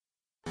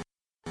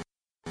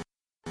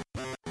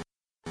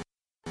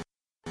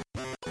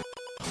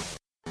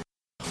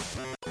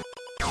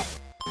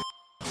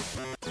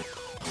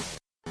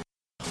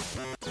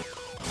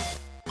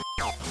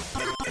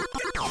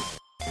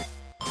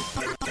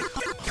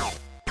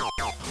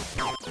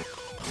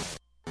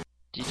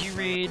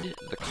read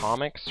the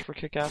comics for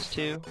Kick-Ass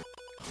 2?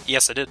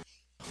 Yes, I did.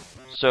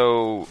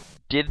 So,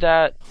 did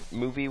that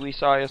movie we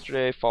saw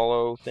yesterday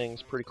follow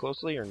things pretty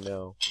closely, or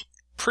no?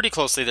 Pretty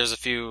closely. There's a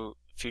few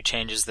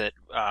changes that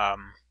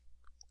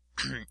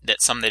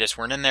that some they just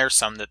weren't in there,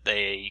 some that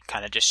they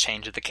kind of just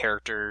changed the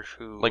character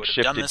who Like would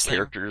have done shifted this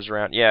characters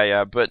around.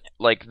 Yeah, but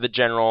like the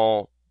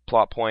general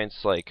plot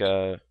points, like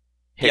hit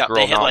yeah, girl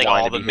they hit not like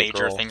wanting all to the be hit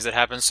major girl. things that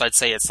happened. So I'd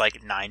say it's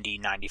like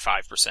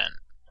 90-95%.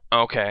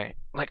 Okay.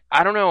 Like,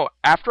 I don't know.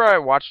 After I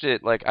watched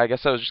it, like, I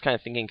guess I was just kind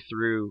of thinking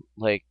through,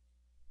 like,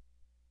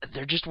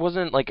 there just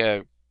wasn't, like,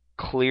 a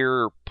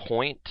clear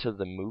point to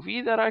the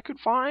movie that I could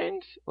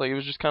find. Like, it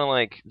was just kind of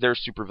like, they're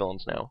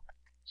supervillains now.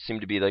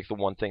 Seemed to be, like, the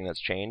one thing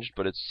that's changed,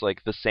 but it's,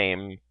 like, the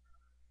same,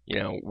 you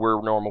know,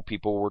 we're normal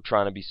people, we're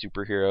trying to be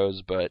superheroes,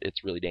 but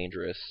it's really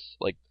dangerous.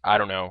 Like, I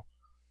don't know.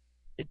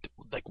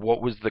 Like,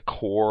 what was the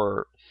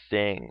core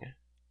thing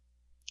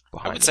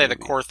behind I would say the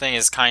movie? core thing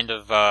is kind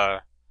of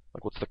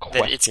Like, what's the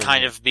question? that it's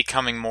kind of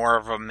becoming more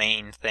of a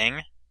main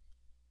thing.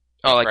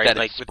 Oh, like right? that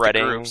Like it's with the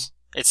spreading. groups.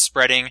 It's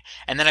spreading,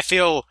 and then I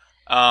feel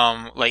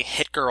like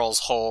Hit Girl's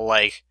whole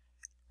like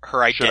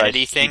her Should I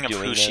identity keep thing of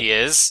doing who she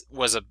is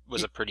was a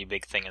pretty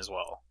big thing as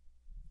well.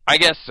 I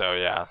guess so,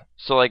 yeah.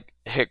 So, like,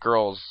 Hit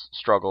Girls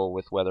struggle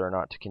with whether or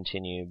not to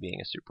continue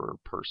being a super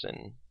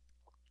person.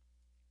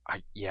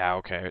 Yeah,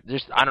 okay.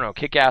 I don't know,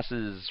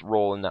 Kick-Ass's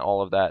role in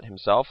all of that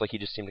himself, like, he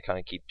just seemed to kind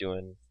of keep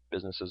doing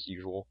business as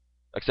usual.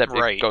 Except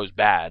Right. it goes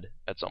bad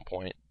at some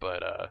point,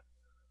 but,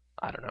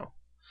 I don't know.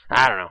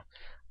 I don't know.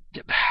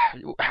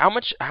 How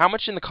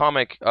much in the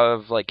comic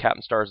of, like,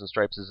 Captain Stars and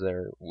Stripes is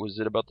there? Was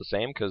it about the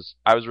same? Because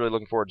I was really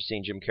looking forward to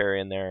seeing Jim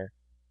Carrey in there,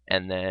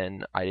 and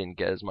then I didn't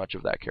get as much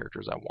of that character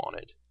as I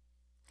wanted.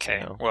 Okay.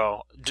 You know?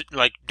 Well,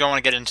 don't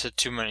want to get into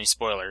too many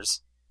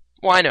spoilers.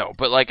 Well, I know,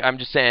 but, like, I'm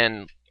just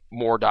saying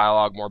more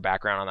dialogue, more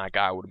background on that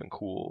guy would have been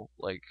cool.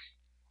 Like,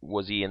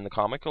 was he in the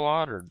comic a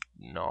lot, or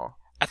no?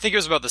 I think it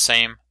was about the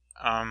same.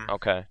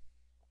 Okay.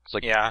 It's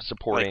like Yeah,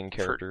 supporting like,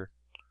 character.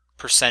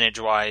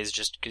 Percentage-wise,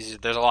 just because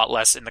there's a lot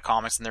less in the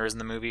comics than there is in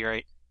the movie,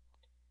 right?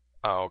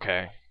 Oh,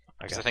 okay. I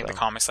Because guess I think so. the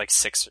comic's like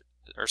 6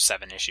 or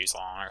 7 issues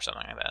long or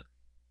something like that.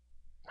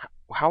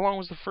 How long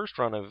was the first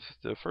run of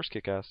the first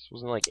Kick-Ass?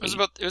 Wasn't it like It was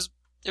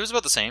 8?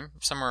 about the same,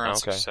 somewhere around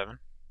 6 Okay. or 7.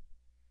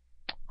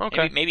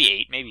 Okay. Maybe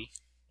 8, maybe.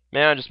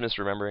 Maybe I'm just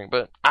misremembering,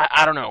 but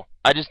I don't know.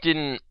 It just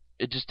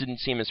didn't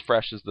seem as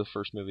fresh as the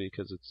first movie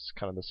because it's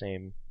kind of the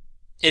same.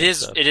 It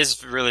is. stuff. It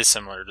is really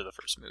similar to the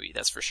first movie.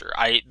 That's for sure.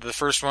 The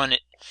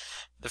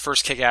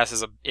first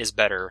Kick-Ass is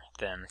better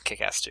than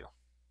Kick-Ass 2.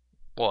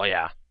 Well,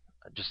 yeah.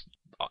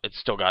 It's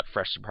still got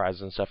fresh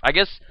surprises and stuff. I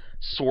guess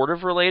sort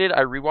of related.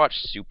 I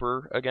rewatched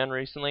Super again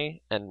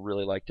recently and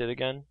really liked it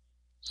again.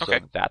 So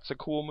Okay. that's a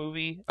cool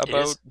movie It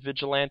about is.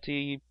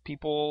 vigilante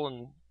people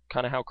and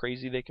kind of how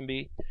crazy they can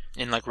be.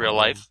 In like real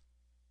life.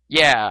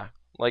 Yeah,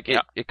 like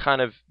Yeah. it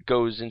kind of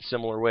goes in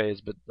similar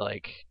ways, but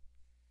like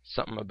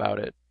something about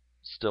it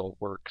still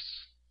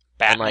works.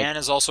 Batman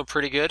is also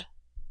pretty good.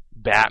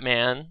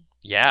 Batman,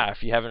 yeah,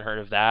 if you haven't heard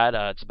of that,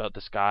 it's about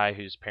this guy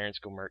whose parents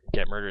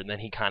get murdered, and then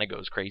he kind of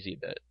goes crazy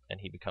a bit, and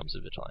he becomes a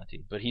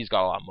vigilante. But he's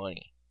got a lot of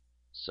money,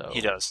 so He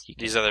does. can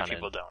These other kinda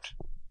people don't.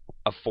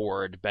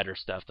 afford better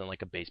stuff than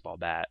like a baseball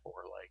bat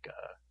or like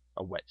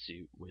a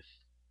wetsuit with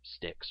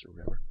sticks or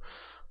whatever.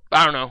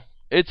 I don't know.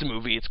 It's a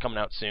movie. It's coming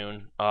out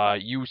soon.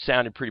 You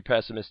sounded pretty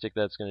pessimistic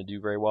that it's going to do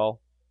very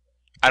well.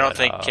 I don't But,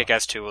 think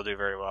Kick-Ass 2 will do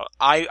very well.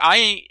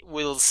 I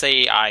will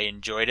say I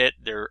enjoyed it.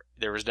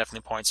 There was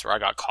definitely points where I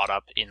got caught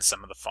up in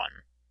some of the fun.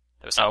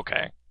 That was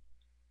Okay.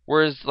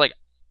 Whereas, like,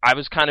 I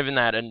was kind of in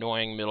that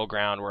annoying middle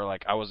ground where,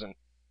 like, I wasn't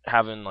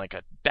having, like,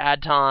 a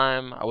bad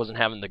time. I wasn't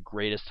having the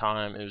greatest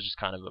time. It was just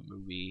kind of a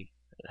movie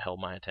that held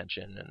my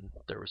attention, and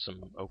there were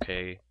some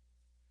okay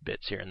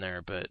bits here and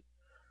there, but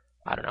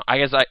I don't know. I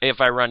guess if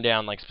I run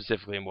down, like,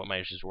 specifically what my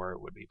issues were,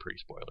 it would be pretty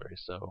spoilery,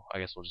 so I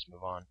guess we'll just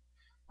move on.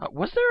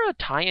 Was there a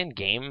tie-in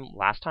game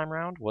last time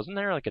round? Wasn't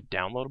there, like, a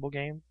downloadable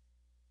game?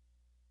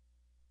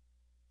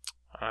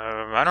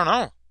 I don't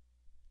know.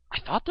 I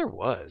thought there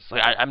was.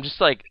 Like, I'm just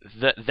like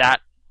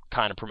that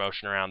kind of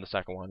promotion around the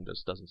second one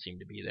just doesn't seem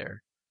to be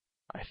there.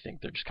 I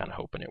think they're just kind of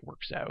hoping it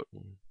works out,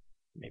 and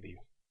maybe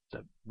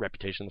the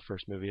reputation of the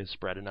first movie is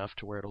spread enough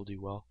to where it'll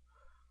do well.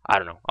 I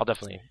don't know. I'll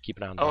definitely keep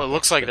an eye on that. Oh, it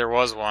looks like But- there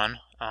was one.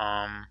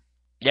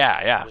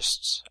 Yeah.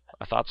 Just,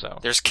 I thought so.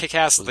 there's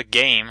Kick-Ass the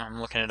game. I'm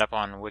looking it up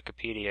on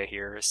Wikipedia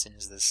here as soon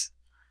as this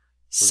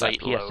Was that site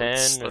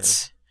PSN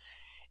loads.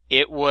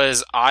 It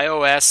was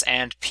iOS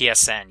and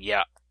PSN,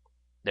 yeah.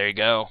 There you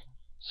go.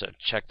 So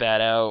check that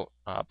out.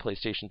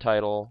 PlayStation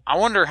title. I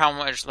wonder how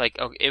much,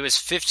 it was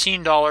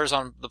 $15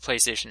 on the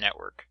PlayStation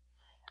Network.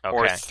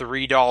 Or Okay.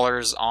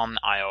 $3 on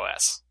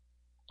iOS.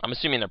 I'm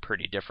assuming they're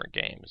pretty different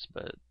games,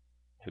 but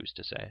who's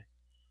to say?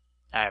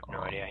 I have no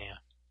idea, yeah.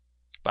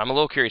 But I'm a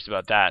little curious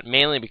about that,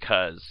 mainly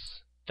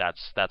because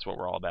that's what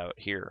we're all about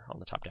here on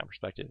the Top Down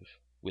Perspective.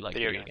 We like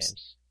Video video games.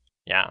 games.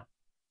 Yeah.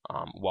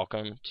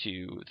 Welcome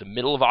to the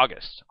middle of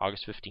August,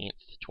 August 15th,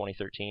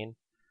 2013.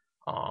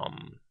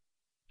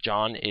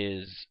 John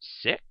is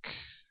sick.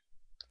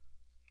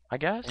 I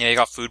guess. Yeah, he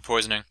got food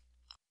poisoning.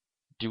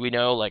 Do we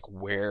know like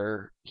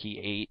where he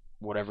ate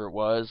whatever it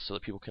was so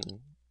that people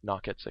can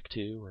not get sick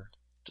too, or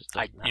just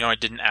doesn't matter? I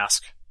didn't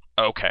ask.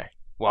 Okay.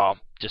 Well,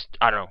 just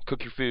I don't know.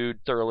 Cook your food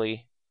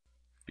thoroughly.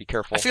 Be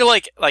careful. I feel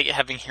like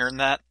having heard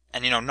that,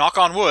 and knock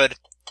on wood,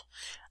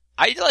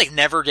 I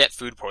never get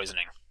food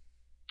poisoning.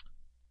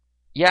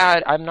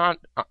 Yeah, I'm not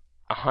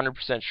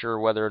 100% sure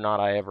whether or not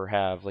I ever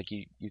have. Like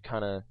you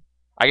kind of.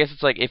 I guess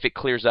it's like if it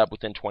clears up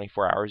within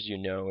 24 hours,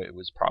 it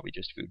was probably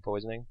just food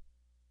poisoning.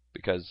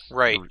 Because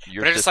right.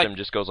 your system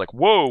just goes like,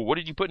 whoa, what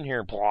did you put in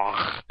here?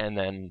 Blah, and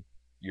then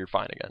you're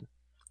fine again.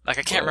 Like,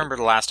 I can't remember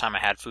the last time I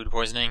had food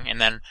poisoning, and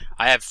then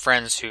I have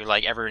friends who,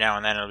 like, every now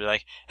and then it'll be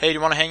like, hey, do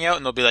you want to hang out?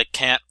 And they'll be like,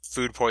 can't,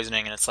 food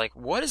poisoning, and it's like,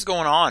 what is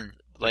going on?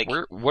 Like,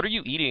 what are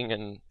you eating,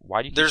 and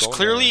why do you keep there's going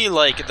clearly, there?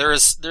 like,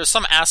 there's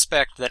some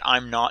aspect that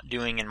I'm not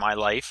doing in my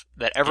life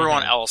that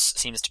everyone else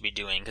seems to be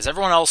doing, because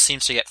everyone else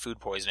seems to get food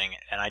poisoning,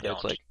 and I don't.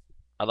 It's like,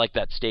 I like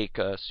that steak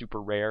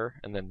super rare,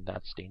 and then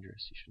that's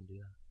dangerous. You shouldn't do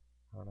that.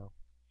 I don't know.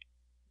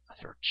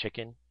 Or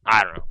chicken?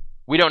 I don't know.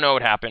 We don't know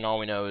what happened. All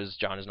we know is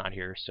John is not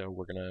here, so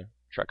we're gonna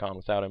trek on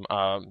without him.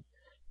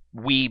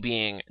 We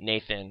being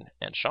Nathan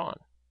and Sean.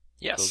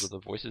 Yes. Those are the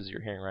voices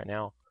you're hearing right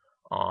now.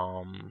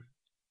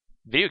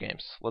 Video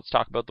games. Let's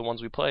talk about the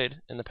ones we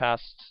played in the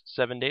past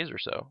 7 days or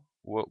so.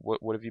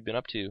 What have you been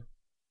up to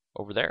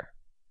over there?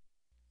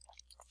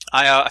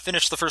 I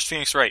finished the first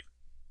Phoenix Wright.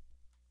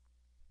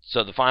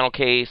 So the final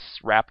case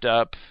wrapped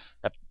up,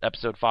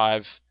 episode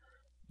 5.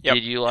 Yep.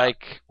 Did you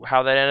like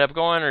how that ended up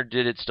going, or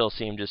did it still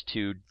seem just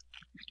too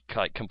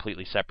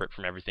completely separate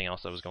from everything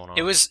else that was going on?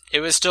 It was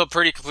still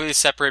pretty completely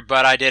separate,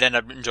 but I did end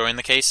up enjoying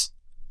the case.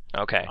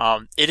 Okay.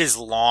 It is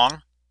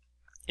long.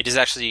 It is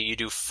actually, you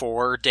do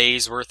 4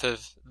 days worth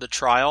of the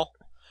trial.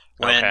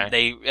 When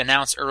they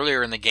announced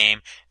earlier in the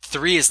game,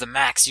 3 is the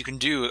max you can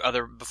do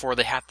before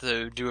they have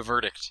to do a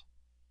verdict.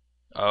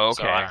 Oh,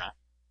 okay. So, I don't know.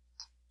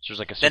 So there's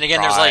like a then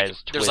again,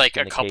 there's like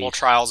a couple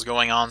trials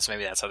going on, so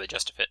maybe that's how they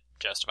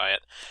justify it.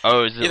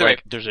 Oh, is it Either like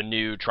way, there's a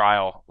new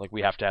trial? Like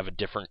we have to have a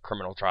different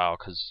criminal trial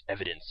because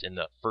evidence in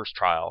the first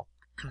trial.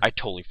 I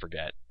totally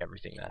forget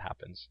everything that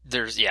happens.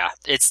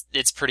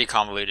 It's pretty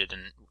convoluted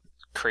and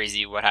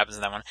crazy what happens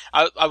in that one.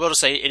 I will just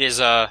say it is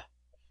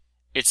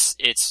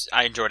it's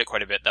I enjoyed it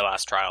quite a bit, the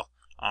last trial.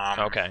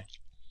 Okay.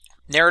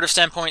 Narrative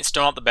standpoint,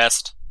 still not the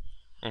best.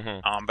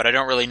 Mm-hmm. But I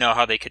don't really know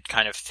how they could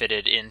kind of fit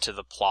it into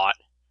the plot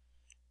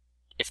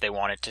if they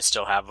wanted to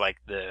still have like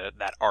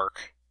that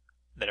arc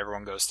that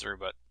everyone goes through.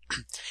 But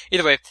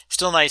either way,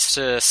 still nice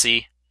to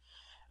see.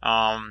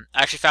 I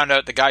actually found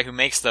out the guy who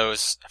makes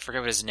those, I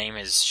forget what his name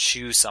is,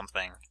 Shu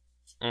something.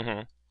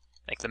 Mm-hmm.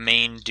 Like the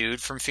main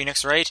dude from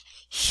Phoenix Wright,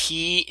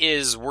 he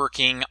is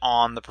working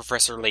on the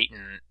Professor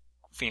Layton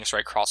Phoenix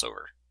Wright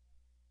crossover.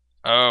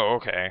 Oh,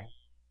 okay.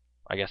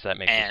 I guess that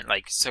makes and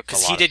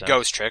because he did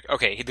Ghost Trick.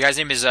 Okay, the guy's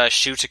name is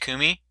Shu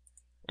Takumi.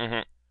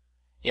 Mm-hmm.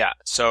 Yeah,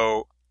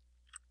 so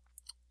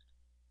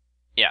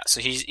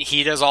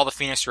he does all the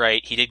Phoenix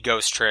Wright. He did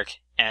Ghost Trick,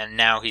 and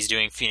now he's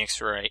doing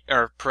Phoenix Wright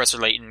or Professor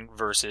Layton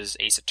versus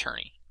Ace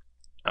Attorney.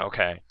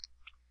 Okay.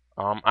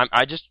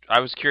 I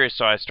was curious,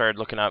 so I started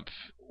looking up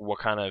what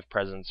kind of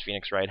presence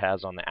Phoenix Wright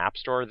has on the App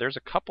Store. There's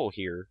a couple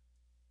here.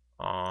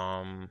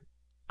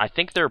 I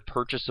think they're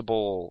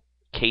purchasable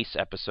case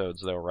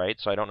episodes, though, right?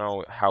 So I don't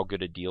know how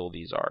good a deal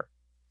these are.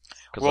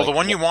 Well, the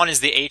one you want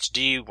is the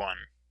HD one.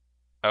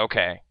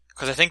 Okay.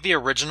 Because I think the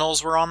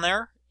originals were on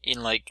there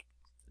in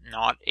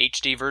not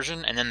HD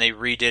version, and then they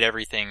redid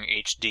everything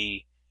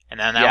HD, and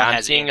then that one has.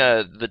 I'm seeing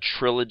the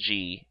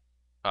trilogy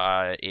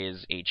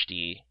is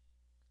HD.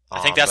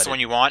 I think that's the one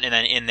you want, and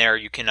then in there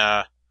you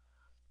can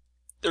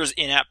there's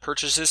in-app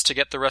purchases to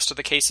get the rest of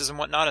the cases and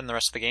whatnot, and the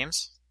rest of the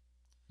games.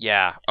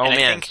 Yeah. Oh and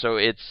man, so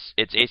it's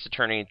Ace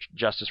Attorney,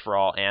 Justice for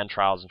All, and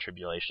Trials and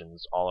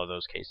Tribulations. All of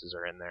those cases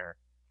are in there.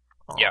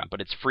 Yeah.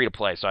 But it's free to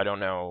play, so I don't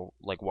know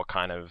what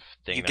kind of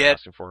thing they're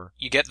asking for.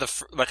 You get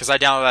because I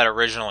downloaded that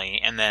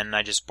originally, and then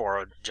I just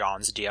borrowed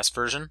John's DS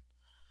version.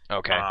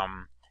 Okay.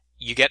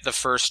 You get the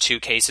first 2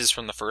 cases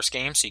from the first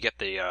game, so you get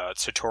the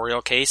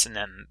tutorial case and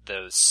then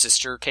the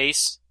sister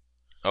case.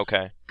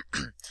 Okay.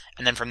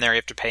 And then from there you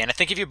have to pay. And I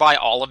think if you buy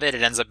all of it,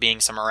 it ends up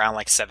being somewhere around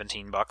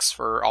 $17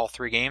 for all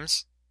 3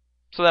 games.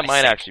 So that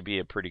might actually be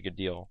a pretty good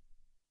deal.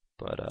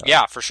 But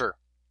yeah, for sure.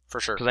 For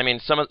sure. Because I mean,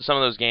 some of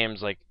those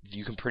games,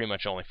 you can pretty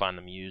much only find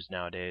them used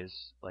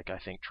nowadays. I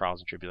think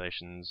Trials and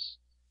Tribulations.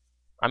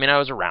 I mean, I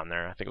was around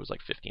there. I think it was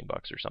 $15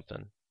 or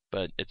something.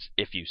 But it's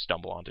if you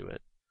stumble onto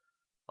it.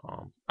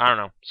 I don't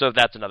know. So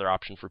that's another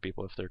option for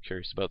people if they're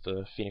curious about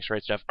the Phoenix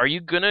Wright stuff. Are you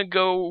gonna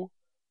go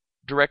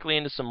directly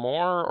into some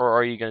more, or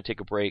are you gonna take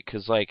a break?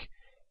 Because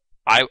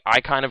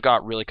I kind of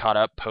got really caught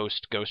up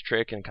post Ghost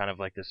Trick and kind of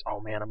this,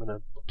 oh man, I'm going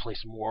to play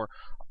some more.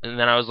 And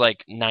then I was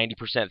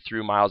 90%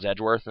 through Miles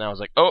Edgeworth, and I was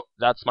like, oh,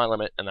 that's my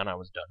limit, and then I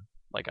was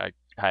done. I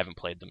haven't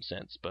played them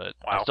since, but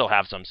wow. I still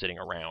have some sitting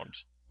around.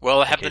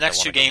 Well, I have the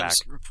next 2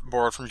 games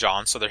borrowed from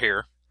John, so they're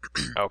here.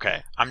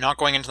 Okay. I'm not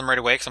going into them right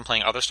away because I'm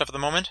playing other stuff at the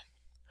moment.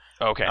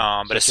 Okay.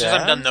 But as soon as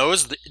I'm done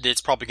those,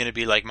 it's probably going to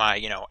be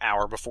my,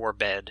 hour before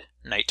bed,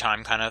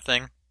 nighttime kind of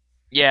thing.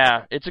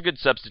 Yeah, it's a good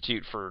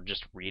substitute for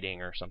just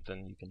reading or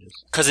something. You can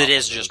just Because it hop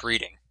is on just those.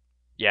 reading.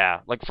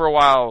 Yeah, like for a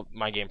while,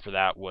 my game for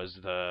that was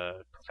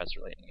the Professor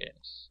Layton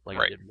games. Like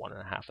I Right. did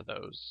 1.5 of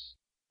those,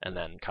 and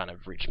then kind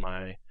of reached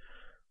my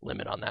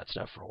limit on that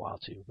stuff for a while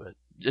too. But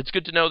it's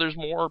good to know there's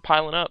more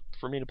piling up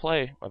for me to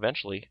play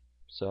eventually.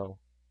 So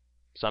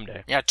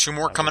someday, Yeah, 2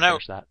 more I coming will out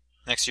finish that.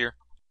 next year.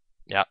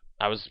 Yeah,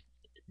 I was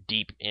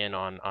deep in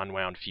on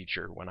Unwound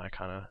Future when I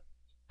kind of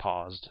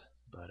paused,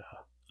 but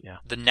yeah.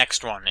 The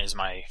next one is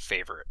my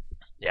favorite.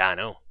 Yeah, I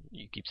know.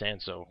 You keep saying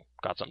so.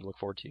 Got something to look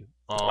forward to.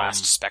 The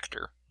Last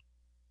Spectre.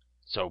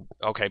 So,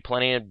 okay,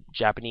 plenty of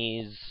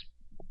Japanese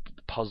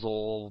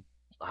puzzle,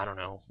 I don't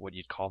know what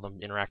you'd call them,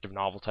 interactive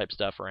novel type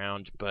stuff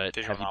around, but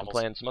Visual have you novels. been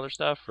playing some other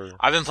stuff? Or?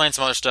 I've been playing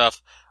some other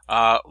stuff.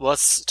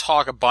 Let's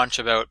talk a bunch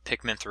about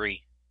Pikmin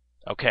 3.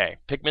 Okay,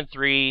 Pikmin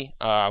 3,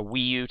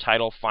 Wii U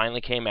title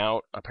finally came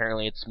out.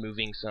 Apparently it's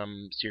moving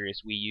some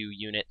serious Wii U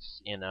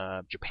units in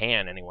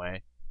Japan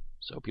anyway,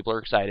 so people are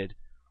excited.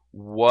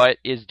 What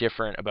is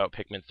different about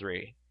Pikmin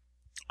 3?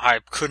 I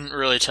couldn't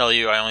really tell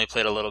you. I only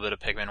played a little bit of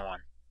Pikmin 1.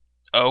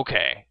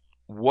 Okay.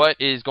 What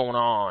is going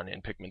on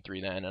in Pikmin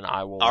 3 then? And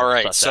I will.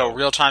 Alright, suss so out.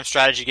 real-time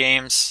strategy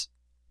games.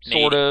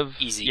 Sort made of.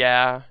 easy.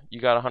 Yeah,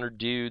 you got 100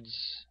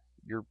 dudes.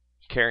 You're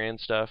carrying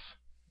stuff.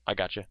 I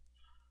got you.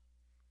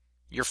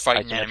 You're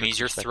fighting Isometric enemies.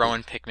 You're perspective.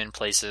 throwing Pikmin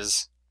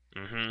places.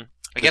 Mm-hmm.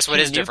 I guess what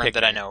two is new different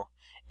that I Pikmin. know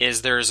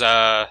is there's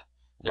Rock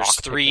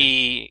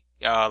 3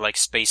 like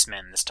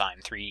spacemen this time.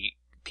 3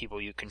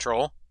 people you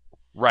control.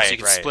 Right, So you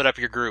can right. split up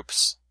your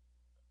groups.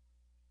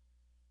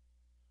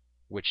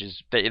 Which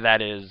is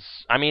that is.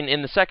 I mean,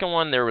 in the second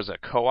one there was a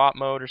co-op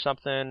mode or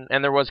something,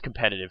 and there was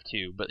competitive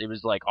too. But it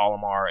was like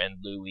Olimar and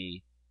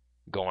Louie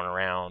going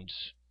around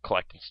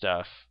collecting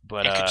stuff.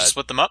 But And could you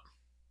split them up?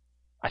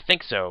 I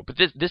think so. But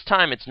this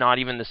time it's not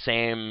even the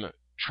same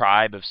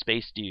tribe of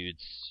space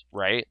dudes,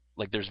 right?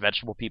 Like there's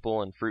vegetable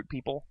people and fruit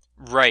people.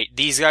 Right.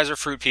 These guys are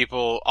fruit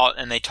people,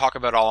 and they talk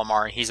about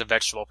Olimar, and he's a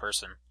vegetable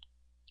person.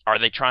 Are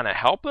they trying to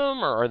help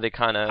him, or are they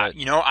kind of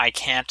I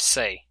can't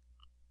say.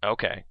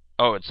 okay?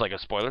 Oh, it's like a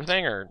spoiler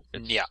thing, or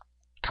it's Yeah.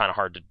 kind of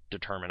hard to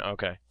determine.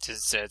 Okay,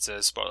 It's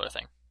a spoiler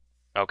thing.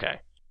 okay.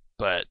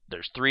 But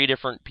there's 3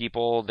 different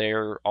people.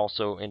 They're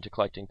also into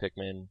collecting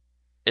Pikmin.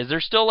 Is there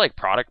still like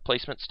product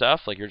placement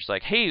stuff? Like you're just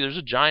like, hey, there's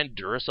a giant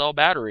Duracell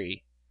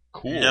battery.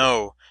 Cool.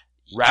 No.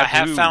 I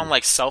have Ragu. found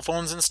like cell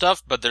phones and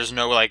stuff, but there's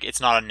no like,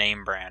 it's not a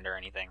name brand or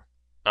anything.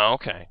 Oh,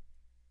 okay.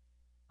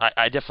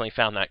 I definitely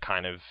found that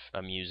kind of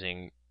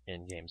amusing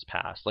in games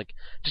past. Like,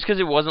 just because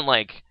it wasn't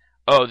like,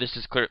 oh, this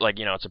is clear, like,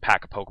 it's a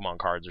pack of Pokemon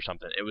cards or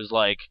something. It was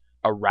like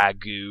a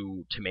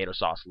Ragu tomato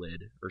sauce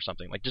lid or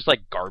something. Like, just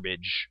like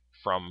garbage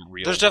from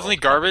real There's definitely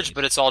world garbage, companies.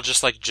 but it's all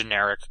just like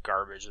generic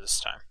garbage this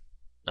time.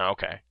 Oh,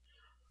 okay.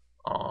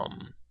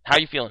 How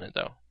you feeling it,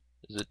 though?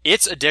 Is it...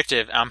 It's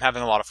addictive. I'm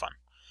having a lot of fun.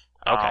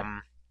 Okay.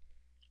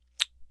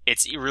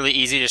 It's really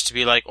easy just to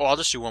be like, oh, I'll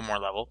just do one more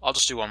level.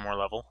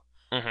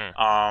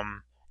 Mm-hmm.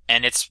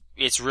 And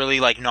it's really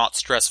like not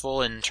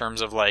stressful in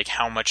terms of like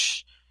how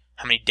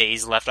many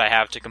days left I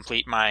have to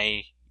complete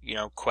my,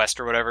 quest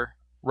or whatever.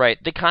 Right.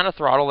 They kind of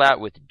throttle that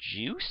with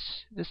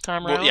juice this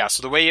time around? Well, yeah,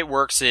 so the way it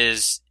works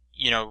is,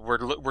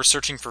 we're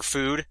searching for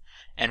food,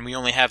 and we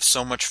only have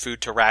so much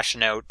food to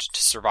ration out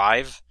to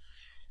survive.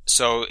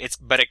 So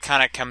but it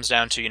kind of comes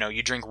down to,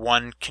 you drink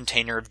 1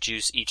 container of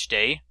juice each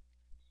day.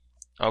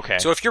 Okay.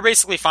 So if you're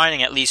basically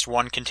finding at least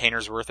 1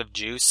 container's worth of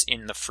juice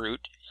in the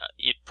fruit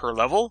per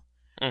level,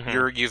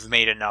 Mhm. you've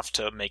made enough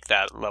to make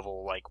that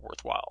level like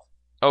worthwhile.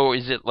 Oh,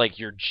 is it like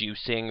you're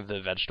juicing the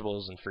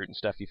vegetables and fruit and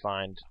stuff you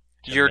find?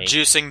 to You're make-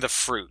 juicing the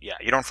fruit, yeah.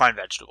 You don't find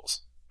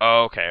vegetables.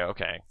 Oh,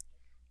 okay.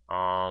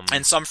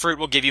 And some fruit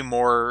will give you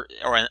more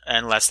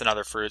and less than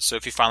other fruits. So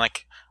if you find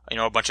like,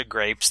 a bunch of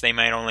grapes, they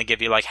might only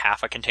give you like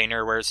half a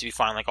container, whereas if you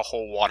find like a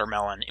whole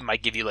watermelon, it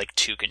might give you like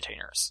 2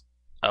 containers.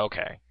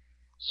 Okay.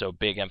 So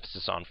big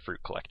emphasis on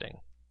fruit collecting.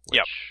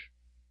 Yep.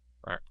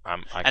 I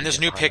can And there's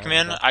get new behind that a Pikmin.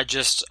 little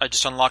bit. I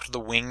just unlocked the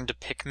winged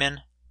Pikmin.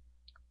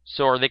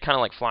 So are they kind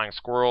of like flying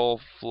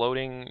squirrel,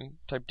 floating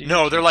type dudes?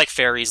 No, they're like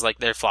fairies, like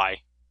they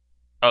fly.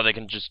 Oh, they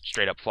can just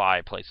straight up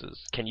fly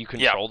places. Can you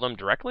control them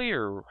directly,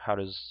 or how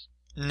does?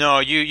 No,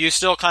 you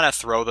still kind of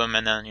throw them,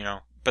 and then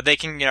but they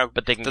can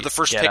But they can. they're the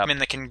first get up. Pikmin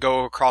that can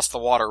go across the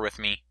water with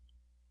me.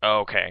 Oh,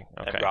 okay.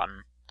 I've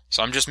gotten.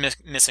 So I'm just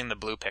missing the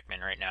blue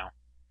Pikmin right now.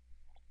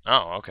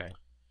 Oh, okay.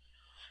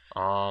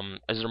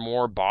 Is there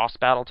more boss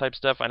battle type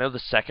stuff? I know the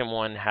second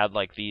one had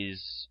like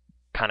these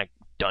kind of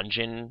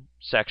dungeon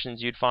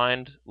sections you'd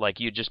find. Like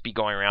you'd just be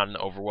going around in the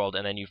overworld,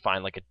 and then you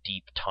find like a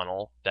deep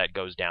tunnel that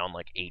goes down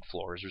like 8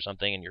 floors or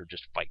something, and you're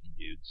just fighting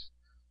dudes.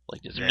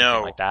 Like, is there anything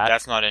No, like that?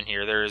 that's not in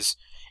here.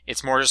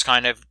 It's more just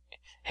kind of,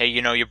 hey,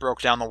 you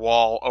broke down the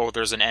wall. Oh,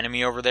 there's an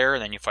enemy over there,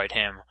 and then you fight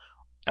him.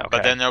 Okay.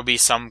 But then there'll be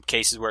some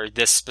cases where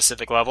this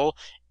specific level,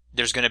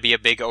 there's going to be a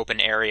big open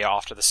area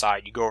off to the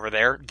side. You go over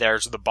there.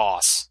 There's the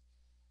boss.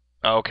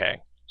 Okay.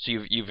 So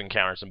you've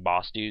encountered some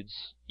boss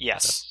dudes.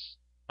 Yes. That's...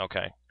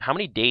 Okay. How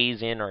many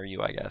days in are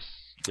you? I guess.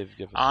 Give us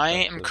a I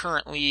sense am of-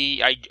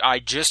 currently. I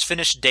just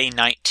finished day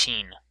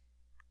 19.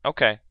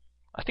 Okay.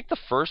 I think the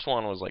first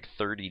one was like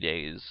 30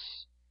 days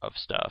of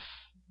stuff.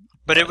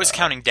 But it was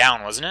counting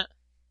down, wasn't it?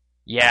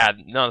 Yeah,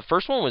 no, the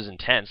first one was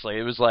intense. Like,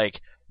 it was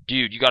like,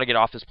 dude, you got to get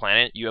off this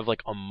planet. You have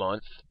like a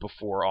month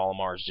before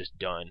Olimar is just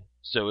done.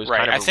 So it was Right.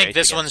 kind of I a think race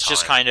this against one's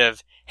just time. kind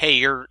of, hey,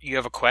 you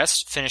have a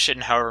quest, finish it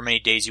in however many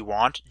days you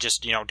want.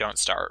 Just don't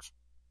starve.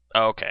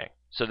 Oh, okay.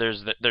 So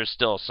there's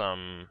still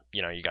some,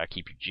 you got to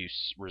keep your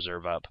juice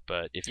reserve up,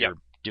 but if Yep. you're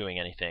doing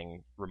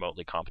anything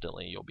remotely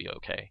competently, you'll be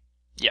okay.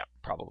 Yeah.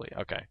 Probably.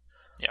 Okay.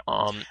 Yeah.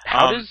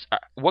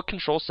 What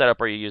control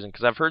setup are you using?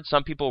 Because I've heard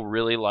some people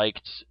really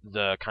liked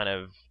the kind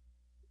of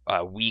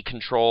Wii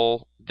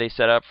control they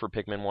set up for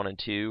Pikmin 1 and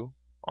 2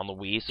 on the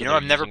Wii. So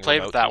I've never using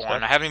played with remotes and that one.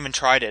 stuff. I haven't even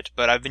tried it,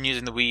 but I've been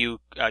using the Wii U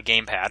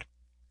gamepad.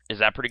 Is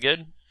that pretty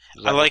good?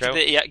 Does I that like work out?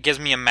 that. Yeah, it gives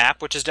me a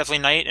map, which is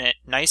definitely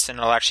nice, and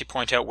it'll actually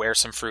point out where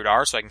some fruit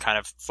are, so I can kind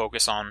of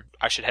focus on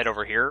I should head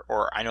over here,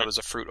 or I know there's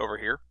a fruit over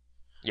here.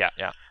 Yeah.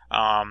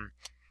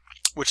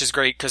 Which is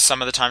great because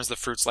some of the times the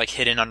fruit's like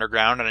hidden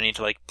underground, and I need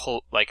to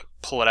pull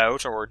it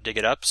out or dig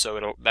it up.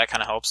 So that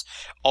kind of helps.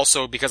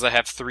 Also, because I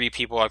have 3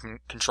 people I'm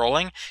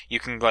controlling, you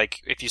can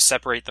if you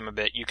separate them a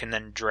bit, you can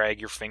then drag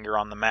your finger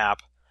on the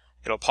map.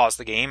 It'll pause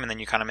the game, and then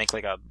you kind of make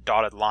like a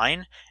dotted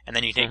line, and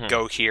then you can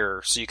go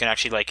here, so you can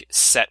actually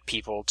set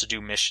people to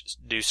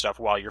do stuff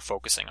while you're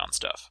focusing on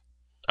stuff.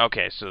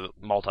 Okay, so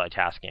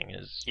multitasking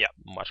is Yeah.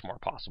 much more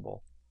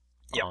possible.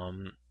 Yep.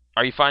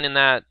 Are you finding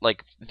that,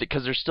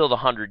 because there's still the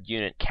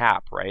 100-unit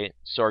cap, right?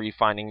 So are you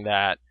finding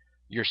that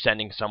you're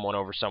sending someone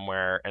over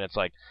somewhere, and it's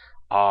like,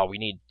 oh, we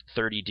need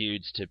 30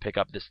 dudes to pick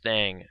up this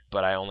thing,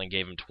 but I only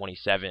gave them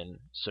 27,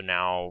 so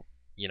now,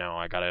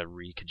 I gotta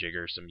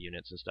reconfigure some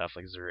units and stuff.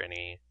 Is there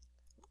any...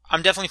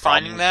 I'm definitely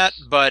finding that,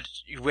 but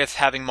with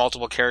having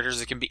multiple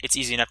characters, it's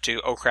easy enough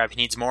to, oh crap, he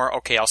needs more.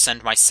 Okay, I'll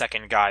send my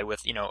second guy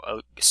with,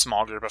 a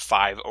small group of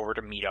 5 over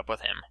to meet up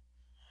with him.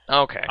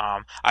 Okay.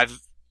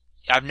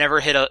 I've never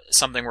hit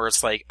something where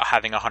it's like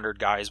having 100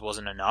 guys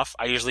wasn't enough.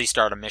 I usually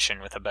start a mission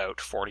with about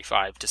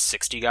 45 to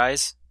 60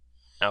 guys.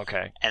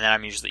 Okay. And then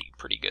I'm usually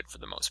pretty good for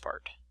the most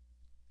part.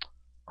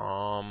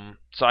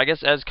 So I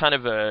guess as kind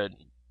of a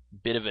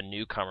bit of a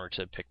newcomer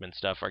to Pikmin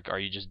stuff, are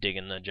you just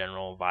digging the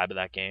general vibe of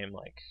that game?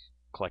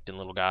 Collecting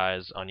little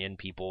guys, onion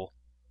people,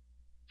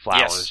 flowers.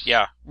 Yes,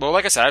 yeah. Well,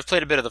 like I said, I've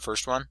played a bit of the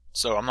first one,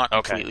 so I'm not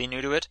completely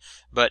new to it.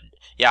 But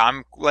yeah,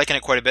 I'm liking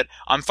it quite a bit.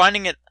 I'm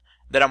finding it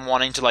that I'm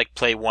wanting to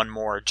play one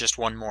more.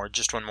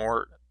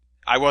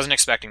 I wasn't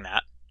expecting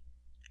that.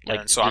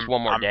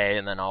 One more day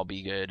and then I'll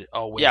be good.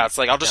 Oh wait. Yeah, it's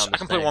I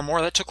can play one more.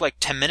 That took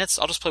 10 minutes.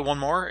 I'll just play one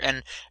more,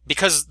 and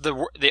because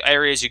the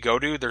areas you go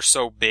to, they're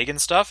so big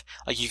and stuff,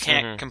 you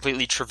can't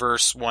completely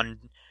traverse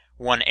one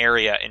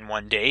area in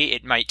one day.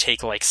 It might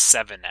take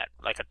 7 at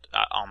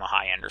on the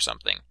high end or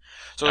something.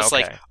 So it's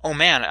oh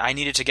man, I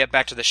needed to get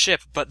back to the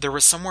ship, but there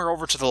was somewhere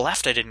over to the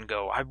left I didn't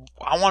go. I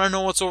want to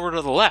know what's over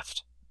to the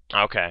left.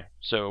 Okay,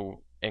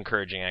 so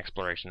encouraging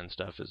exploration and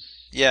stuff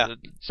is... Yeah. It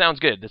sounds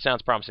good. That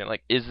sounds promising.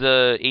 Is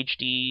the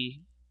HD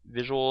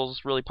visuals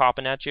really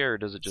popping at you, or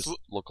does it just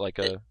look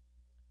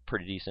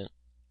pretty decent?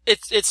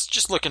 It's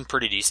just looking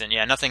pretty decent,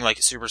 yeah. Nothing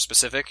super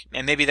specific,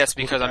 and maybe that's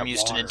because I'm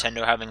used to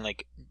Nintendo having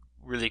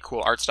really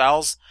cool art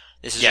styles.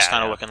 This is just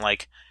kind of looking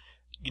like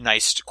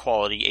nice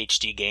quality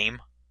HD game.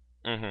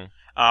 Mm-hmm.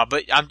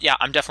 But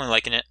I'm definitely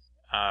liking it.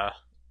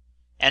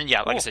 And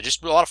yeah, like I said,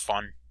 just a lot of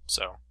fun.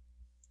 So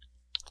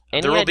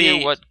any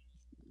idea what?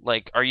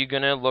 Are you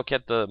gonna look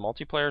at the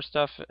multiplayer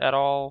stuff at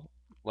all?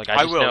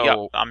 I will.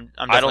 Know yeah, I'm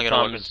definitely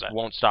gonna look into that.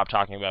 Won't stop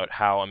talking about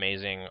how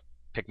amazing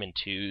Pikmin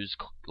 2's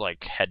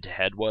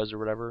head-to-head was or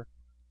whatever.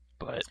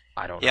 But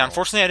I don't know. Yeah,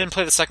 unfortunately, I didn't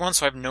play the second one,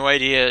 so I have no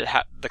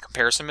idea the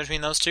comparison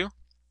between those two.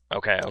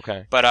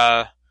 Okay. But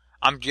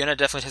I'm gonna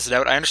definitely test it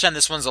out. I understand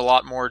this one's a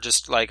lot more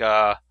just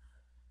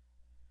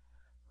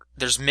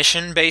there's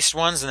mission-based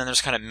ones, and then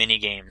there's kind of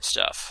mini-game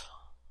stuff.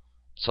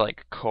 So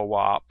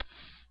co-op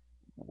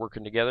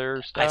working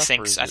together stuff?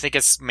 I think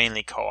it's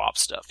mainly co-op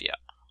stuff, yeah.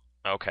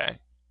 Okay.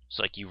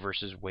 So you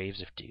versus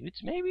waves of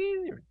dudes, maybe?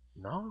 Or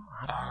no?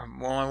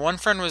 Well, my one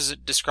friend was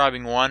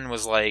describing one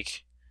was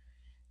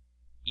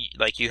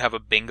you have a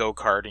bingo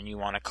card and you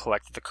want to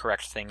collect the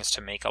correct things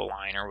to make a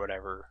line or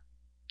whatever.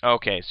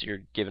 Okay, so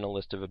you're given a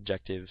list of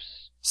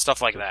objectives.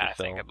 Stuff like that,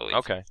 I believe.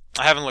 Okay.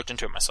 I haven't looked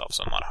into it myself,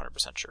 so I'm not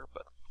 100% sure,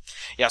 but...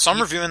 Yeah, so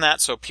I'm reviewing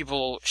that, so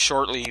people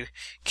shortly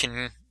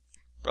can...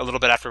 A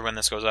little bit after when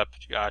this goes up,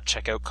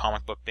 check out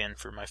Comic Book Bin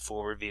for my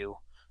full review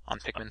on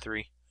Pikmin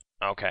 3.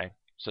 Okay,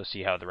 so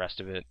see how the rest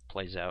of it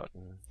plays out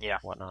and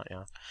whatnot,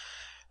 yeah.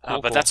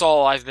 Cool. That's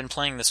all I've been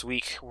playing this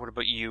week. What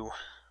about you?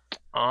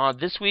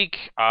 This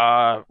week,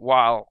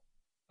 while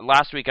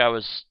last week I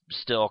was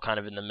still kind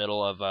of in the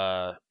middle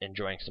of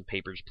enjoying some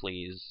Papers,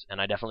 Please,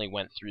 and I definitely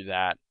went through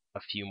that a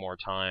few more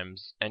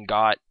times and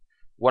got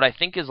what I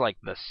think is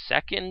the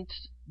second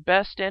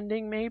best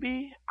ending,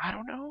 maybe? I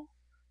don't know.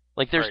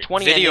 There's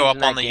 20 video up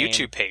on on the game.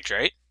 YouTube page,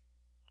 right?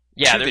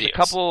 Yeah, there's a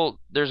couple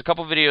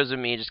videos of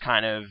me just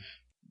kind of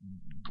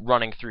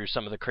running through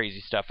some of the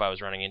crazy stuff I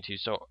was running into.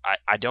 So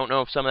I don't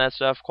know if some of that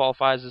stuff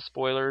qualifies as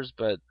spoilers,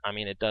 but I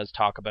mean, it does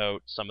talk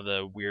about some of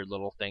the weird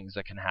little things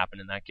that can happen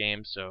in that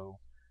game. So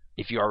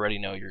if you already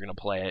know you're going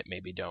to play it,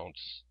 maybe don't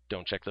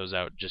check those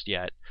out just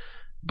yet.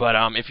 But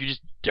if you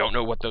just don't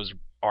know what those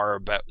are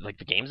about, like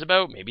the game's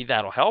about, maybe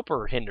that'll help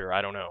or hinder.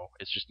 I don't know.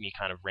 It's just me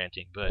kind of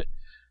ranting, but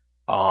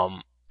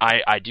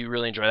I do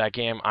really enjoy that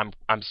game.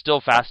 I'm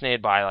still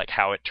fascinated by like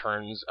how it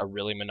turns a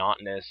really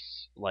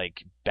monotonous,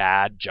 like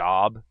bad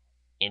job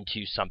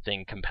into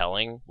something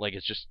compelling. Like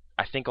it's just,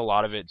 I think a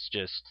lot of it's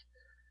just,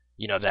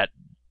 that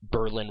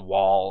Berlin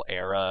Wall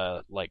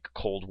era, like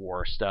Cold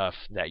War stuff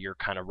that you're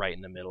kind of right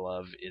in the middle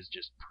of is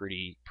just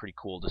pretty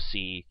cool to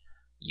see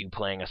you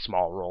playing a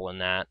small role in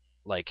that.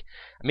 Like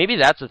maybe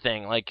that's the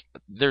thing. Like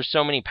there's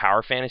so many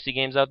power fantasy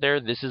games out there.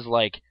 This is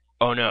like,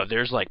 oh no,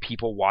 there's like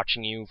people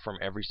watching you from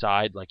every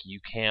side. Like you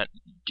can't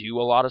do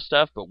a lot of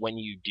stuff, but when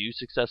you do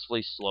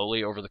successfully,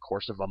 slowly over the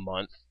course of a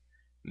month,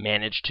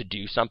 manage to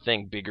do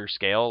something bigger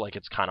scale, like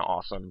it's kind of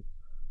awesome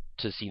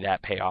to see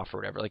that pay off or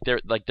whatever.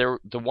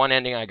 The one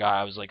ending I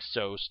got, I was like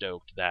so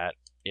stoked that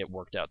it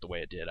worked out the way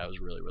it did. I was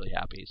really, really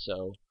happy.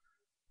 So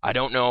I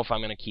don't know if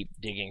I'm going to keep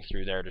digging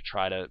through there to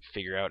try to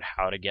figure out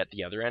how to get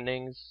the other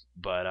endings,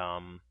 but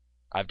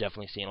I've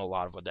definitely seen a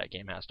lot of what that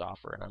game has to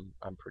offer, and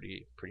I'm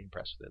pretty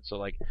impressed with it. So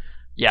like,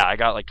 yeah, I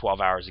got like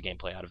 12 hours of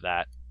gameplay out of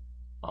that,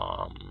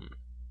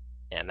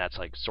 and that's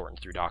like sorting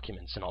through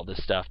documents and all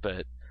this stuff.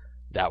 But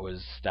that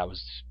was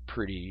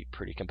pretty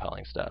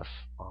compelling stuff.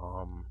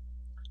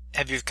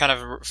 Have you kind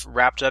of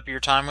wrapped up your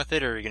time with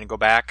it, or are you going to go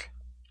back?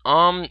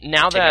 Now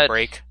take that a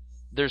break?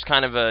 There's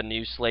kind of a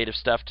new slate of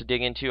stuff to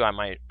dig into, I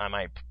might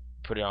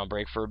put it on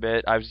break for a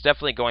bit. I was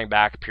definitely going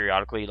back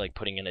periodically, like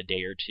putting in a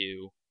day or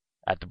two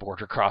at the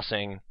border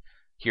crossing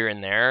here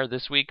and there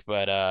this week,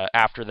 but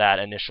after that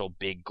initial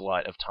big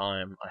glut of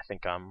time, I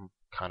think I'm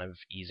kind of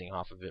easing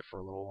off of it for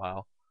a little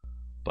while.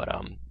 But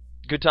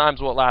good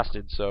times while it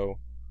lasted, so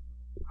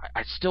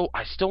I still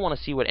want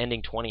to see what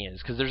Ending 20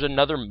 is, because there's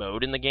another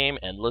mode in the game,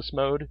 Endless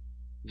Mode,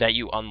 that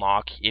you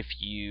unlock if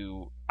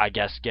you, I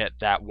guess, get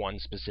that one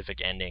specific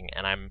ending,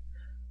 and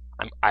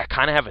I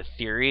kind of have a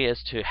theory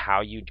as to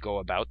how you'd go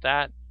about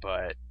that,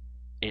 but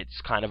it's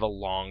kind of a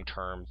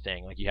long-term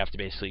thing. Like you have to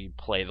basically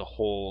play the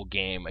whole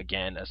game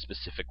again a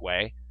specific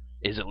way,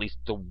 is at least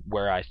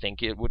where I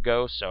think it would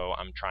go. So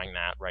I'm trying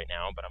that right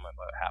now, but I'm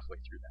about halfway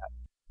through that.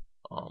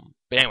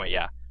 But anyway,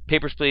 yeah,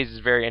 Papers, Please is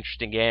a very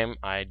interesting game.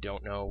 I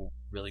don't know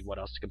really what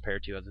else to compare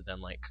it to other than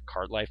like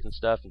Cart Life and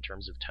stuff in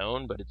terms of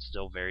tone, but it's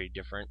still very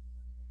different.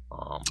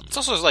 It's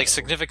also like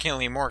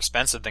significantly more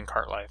expensive than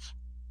Cart Life.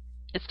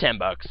 It's $10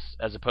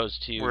 as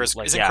opposed to. Whereas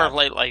like, isn't yeah, Cart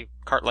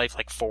Life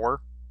like $4?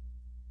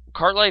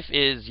 Cart Life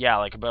is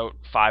like about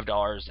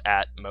 $5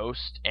 at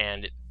most,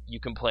 and you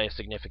can play a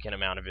significant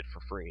amount of it for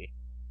free.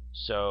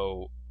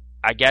 So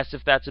I guess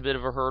if that's a bit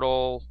of a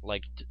hurdle,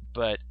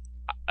 but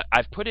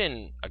I've put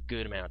in a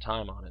good amount of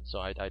time on it. So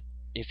I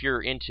if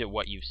you're into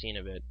what you've seen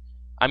of it,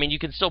 I mean, you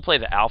can still play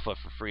the alpha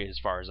for free as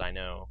far as I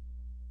know,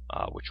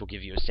 which will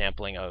give you a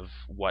sampling of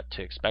what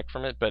to expect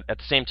from it. But at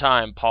the same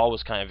time, Paul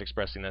was kind of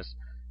expressing this,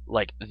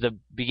 like the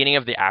beginning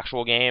of the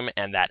actual game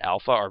and that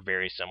alpha are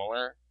very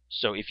similar.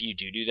 So if you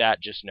do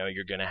that, just know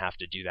you're going to have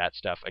to do that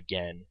stuff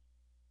again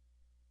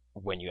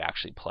when you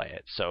actually play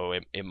it. So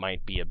it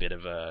might be a bit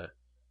of a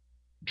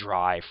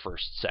dry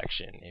first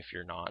section if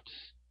you're not,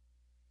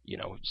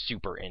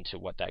 super into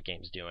what that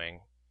game's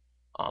doing.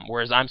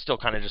 Whereas I'm still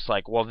kind of just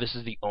like, well, this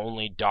is the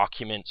only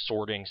document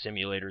sorting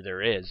simulator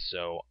there is,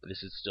 so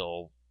this is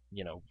still,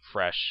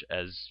 fresh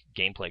as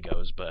gameplay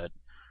goes. But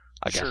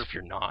I guess if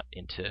you're not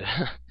into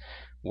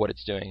what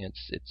it's doing,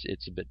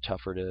 it's a bit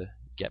tougher to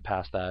get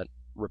past that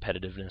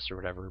repetitiveness or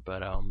whatever.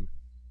 But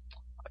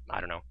I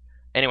don't know.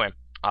 Anyway,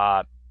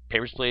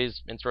 Papers,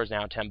 Please in stores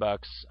now, $10.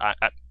 I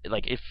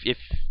like if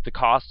the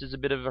cost is a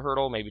bit of a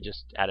hurdle, maybe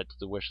just add it to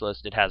the wish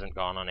list. It hasn't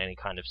gone on any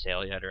kind of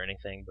sale yet or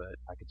anything, but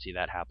I could see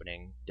that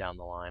happening down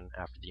the line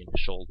after the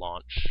initial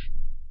launch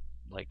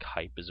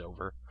hype is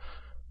over.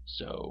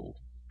 So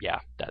yeah,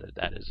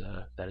 that is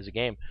a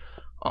game.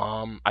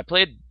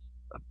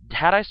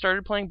 Had I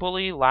started playing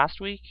Bully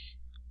last week?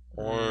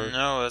 Or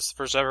no, that's the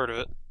first I've heard of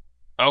it.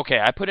 Okay,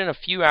 I put in a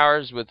few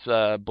hours with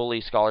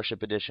Bully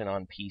Scholarship Edition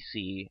on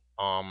PC.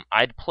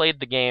 I'd played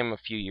the game a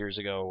few years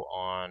ago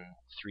on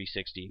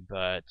 360,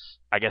 but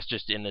I guess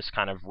just in this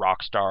kind of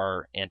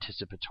Rockstar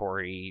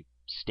anticipatory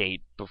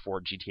state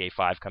before GTA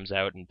 5 comes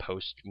out and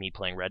post me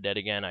playing Red Dead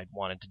again, I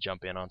wanted to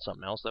jump in on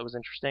something else that was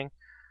interesting.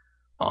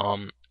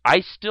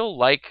 I still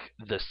like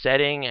the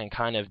setting and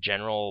kind of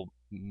general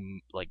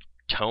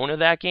tone of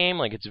that game.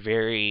 Like it's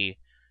very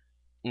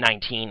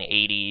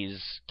 1980s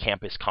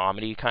campus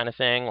comedy kind of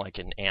thing, like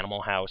an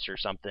Animal House or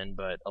something,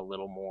 but a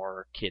little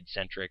more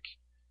kid-centric,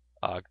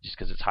 just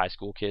because it's high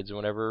school kids and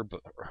whatever,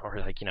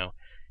 or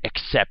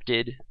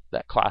Accepted,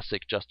 that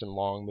classic Justin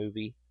Long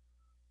movie,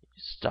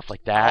 stuff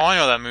like that. Oh, I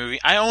know that movie.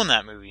 I own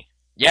that movie.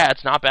 Yeah,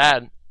 it's not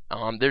bad.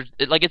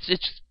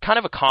 It's kind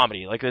of a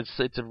comedy. Like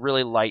it's a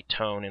really light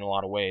tone in a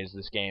lot of ways,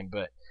 this game,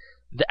 but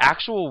the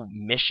actual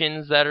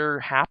missions that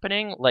are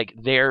happening, like,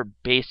 they're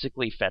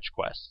basically fetch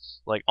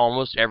quests. Like,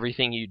 almost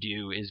everything you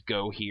do is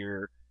go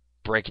here,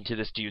 break into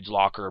this dude's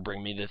locker,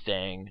 bring me the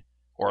thing,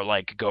 or,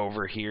 like, go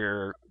over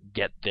here,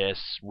 get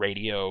this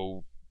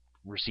radio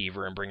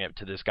receiver and bring it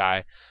to this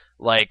guy.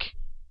 Like,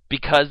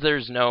 because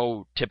there's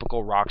no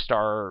typical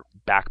Rockstar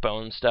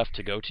backbone stuff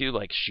to go to,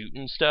 like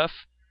shooting stuff,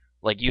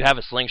 like, you have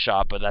a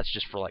slingshot, but that's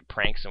just for, like,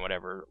 pranks and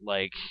whatever.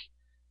 Like,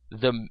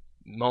 the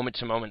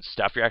moment-to-moment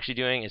stuff you're actually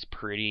doing is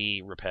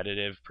pretty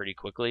repetitive pretty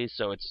quickly,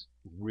 so it's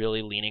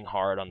really leaning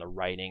hard on the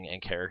writing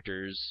and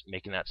characters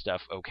making that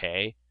stuff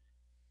okay.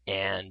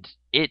 And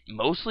it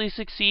mostly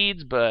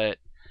succeeds, but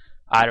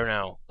I don't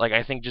know. Like,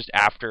 I think just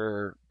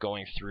after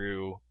going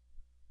through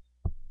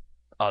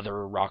other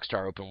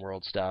Rockstar open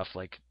world stuff,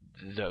 like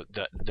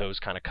those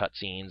kind of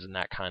cutscenes and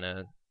that kind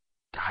of,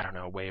 I don't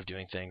know, way of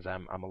doing things,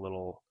 I'm a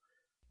little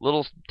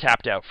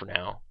tapped out for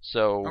now.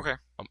 So Okay.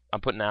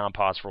 I'm putting that on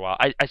pause for a while.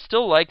 I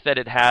still like that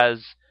it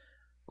has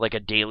like a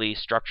daily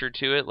structure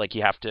to it. Like,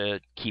 you have to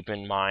keep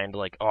in mind,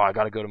 like, oh, I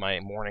got to go to my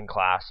morning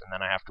class, and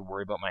then I have to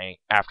worry about my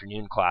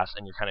afternoon class,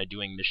 and you're kind of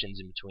doing missions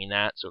in between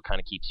that, so it kind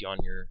of keeps you on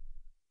your,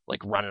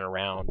 like, running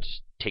around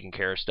taking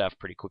care of stuff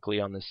pretty quickly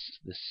on this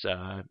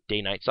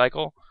day-night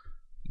cycle.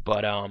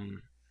 But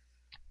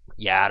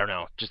yeah, I don't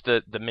know. Just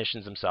the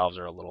missions themselves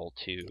are a little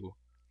too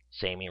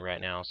samey right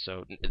now.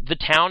 So the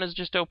town has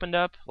just opened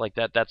up. Like,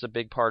 that's a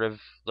big part of,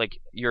 like,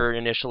 you're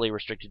initially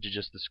restricted to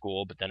just the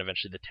school, but then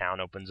eventually the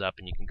town opens up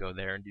and you can go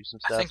there and do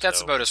some stuff. I think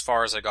that's about as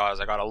far as I got. As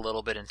I got a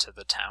little bit into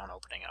the town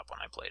opening up when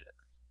I played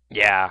it.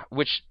 Yeah,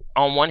 which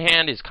on one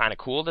hand is kind of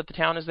cool that the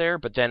town is there,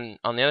 but then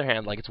on the other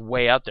hand, like, it's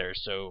way out there,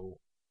 so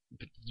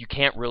you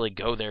can't really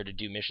go there to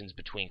do missions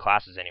between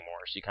classes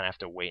anymore. So you kind of have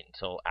to wait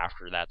until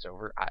after that's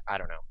over. I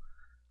don't know.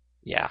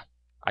 Yeah,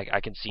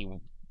 I can see. You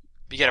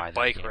get a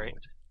bike, right?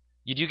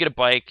 You do get a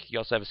bike. You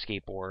also have a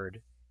skateboard.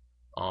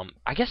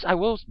 I guess I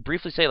will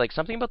briefly say, like,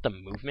 something about the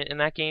movement in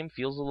that game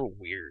feels a little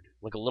weird,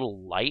 like a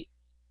little light.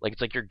 Like,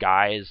 it's like your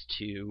guy is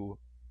too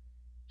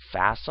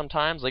fast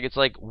sometimes. Like, it's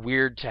like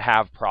weird to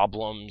have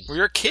problems. Well,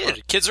 you're a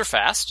kid. Kids are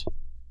fast.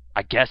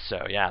 I guess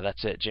so. Yeah,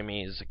 that's it.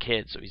 Jimmy is a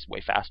kid, so he's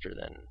way faster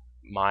than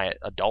my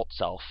adult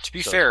self. To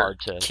be fair,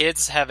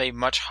 kids have a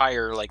much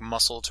higher, like,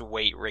 muscle to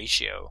weight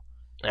ratio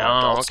than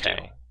adults do.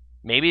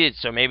 Maybe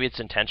it's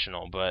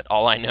intentional, but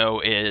all I know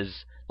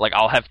is, like,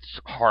 I'll have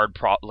hard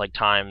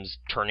times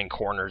turning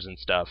corners and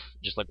stuff,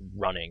 just, like,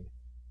 running.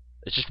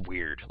 It's just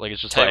weird. Like,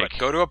 it's just Tell you what,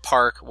 go to a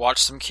park, watch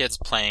some kids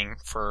playing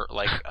for,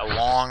 like, a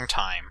long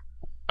time.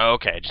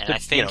 Okay,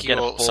 just to get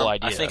a full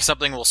idea. I think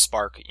something will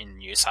spark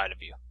inside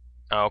of you.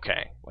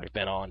 Okay, like,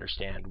 then I'll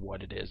understand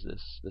what it is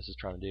this is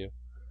trying to do.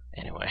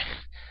 Anyway,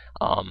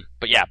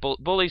 but yeah,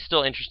 Bully's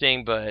still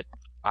interesting, but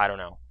I don't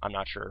know. I'm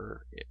not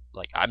sure.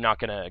 Like, I'm not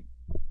gonna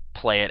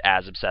play it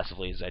as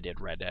obsessively as I did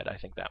Red Dead. I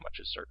think that much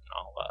is certain.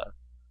 I'll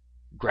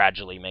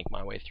gradually make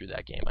my way through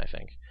that game, I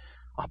think.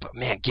 But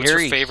man, Gary,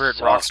 what's your favorite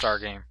sucks.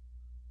 Rockstar game?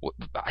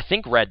 I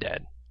think Red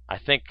Dead. I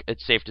think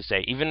it's safe to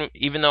say,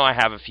 even though I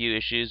have a few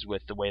issues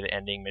with the way the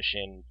ending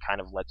mission kind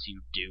of lets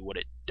you do what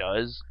it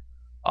does,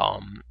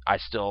 I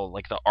still,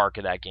 like, the arc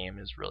of that game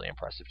is really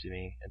impressive to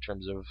me in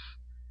terms of,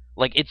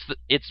 like,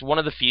 it's one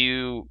of the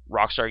few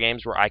Rockstar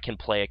games where I can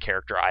play a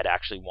character I'd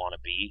actually want to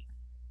be,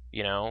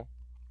 you know?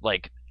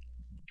 Like,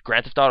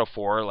 Grand Theft Auto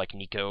 4, like,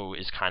 Nico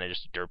is kind of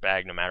just a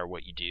dirtbag no matter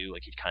what you do.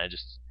 Like, he kind of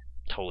just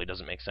totally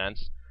doesn't make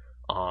sense.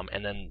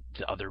 And then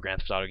the other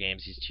Grand Theft Auto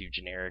games, he's too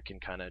generic and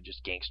kind of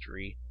just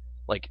gangstery.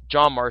 Like,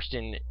 John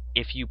Marston,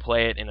 if you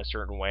play it in a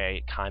certain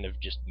way, kind of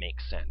just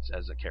makes sense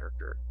as a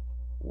character.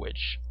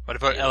 Which... What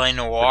about L.A.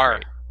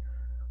 Noire?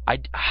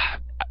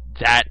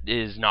 That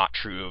is not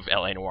true of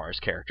L.A. Noire's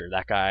character.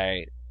 That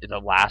guy, the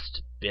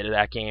last bit of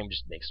that game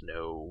just makes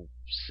no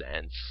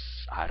sense.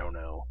 I don't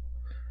know.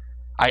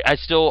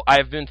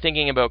 I've been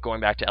thinking about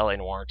going back to L.A.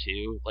 Noire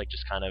too. Like,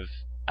 just kind of,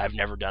 I've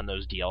never done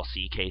those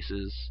DLC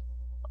cases.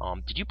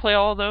 Did you play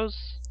all of those?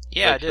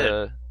 Yeah, like, I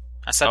did.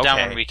 I sat down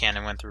one weekend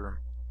and went through them.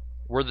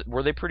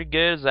 Were they pretty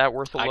good? Is that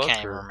worth a look? I can't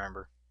even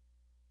remember.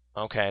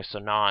 Okay, so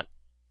not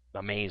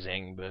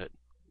amazing, but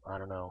I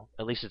don't know.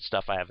 At least it's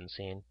stuff I haven't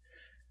seen.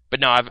 But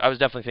no, I was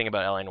definitely thinking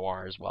about L.A.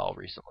 Noire as well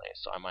recently,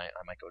 so I might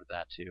go to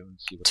that too and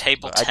see what.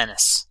 Table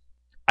tennis.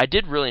 I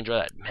did really enjoy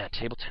that. Man,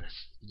 table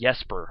tennis.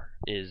 Jesper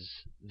is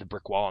the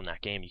brick wall in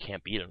that game. You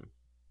can't beat him.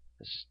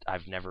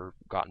 I've never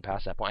gotten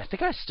past that point. I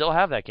think I still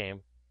have that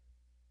game.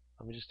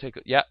 Let me just take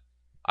a... Yeah,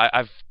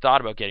 I've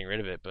thought about getting rid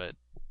of it, but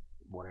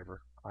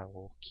whatever. I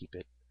will keep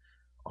it.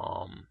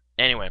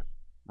 Anyway,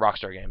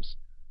 Rockstar games.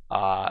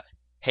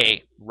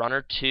 Hey,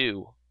 Runner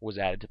 2 was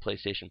added to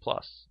PlayStation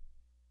Plus.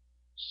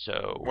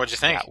 So what'd you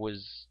think?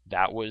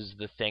 That was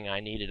the thing I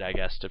needed, I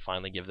guess, to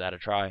finally give that a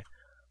try.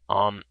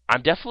 I'm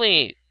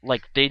definitely,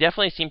 like, they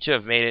definitely seem to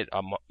have made it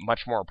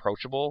much more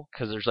approachable,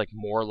 because there's, like,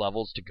 more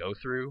levels to go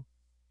through,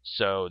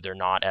 so they're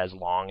not as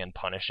long and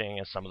punishing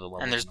as some of the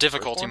levels. And there's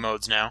difficulty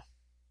modes now,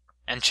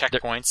 and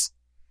checkpoints.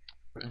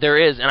 There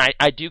is, and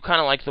I do kind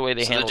of like the way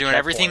they So handle they're doing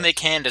everything they checkpoints.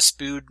 can to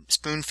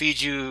spoon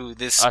feed you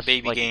this Us,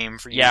 baby like, game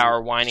for you. Yeah,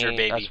 or your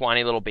baby. us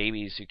whiny little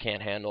babies who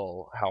can't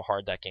handle how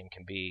hard that game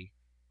can be.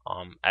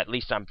 At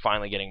least I'm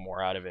finally getting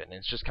more out of it, and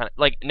it's just kind of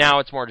like now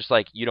it's more just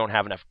like you don't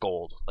have enough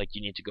gold, like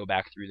you need to go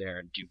back through there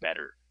and do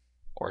better,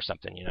 or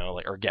something,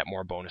 like or get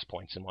more bonus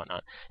points and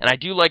whatnot. And I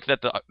do like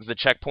that the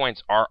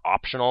checkpoints are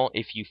optional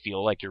if you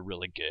feel like you're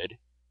really good.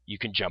 You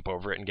can jump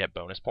over it and get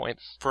bonus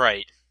points.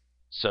 Right.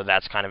 So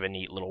that's kind of a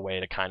neat little way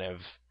to kind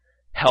of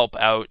help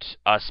out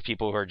us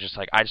people who are just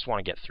like, I just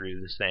want to get through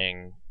this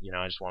thing.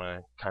 I just want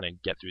to kind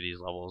of get through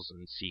these levels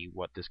and see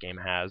what this game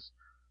has.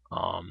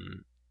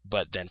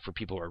 But then for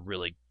people who are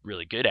really,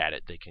 really good at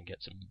it, they can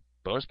get some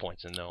bonus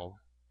points and they'll.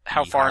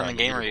 How far in the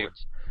game are you?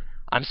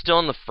 I'm still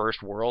in the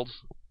first world.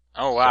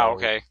 Oh wow, so,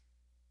 okay.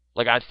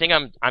 Like I think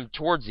I'm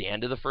towards the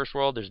end of the first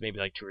world. There's maybe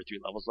like 2 or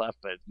 3 levels left,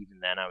 but even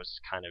then I was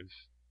kind of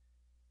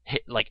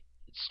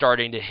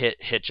starting to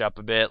hitch up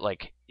a bit,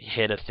 like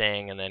hit a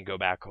thing and then go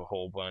back a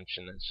whole bunch,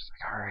 and it's just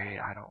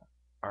like,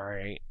 all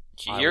right.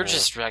 You're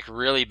just like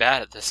really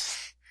bad at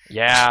this.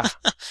 Yeah.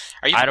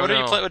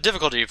 What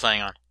difficulty are you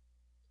playing on?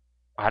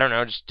 I don't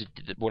know, just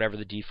whatever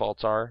the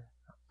defaults are.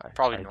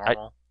 Probably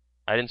normal.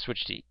 I didn't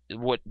switch to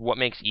what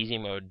makes easy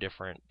mode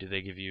different. Do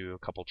they give you a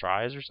couple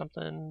tries or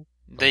something?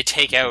 They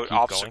take out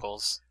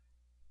obstacles.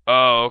 Going?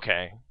 Oh,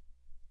 okay.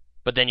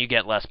 But then you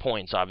get less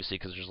points, obviously,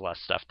 because there's less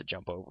stuff to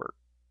jump over.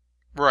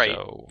 Right.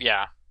 So,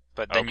 yeah.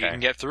 But then you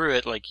can get through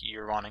it like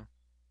you're wanting.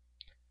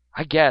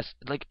 I guess.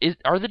 Like,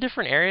 are the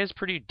different areas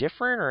pretty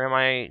different, or am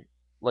I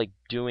like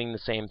doing the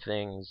same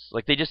things?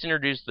 Like, they just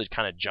introduced the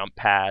kind of jump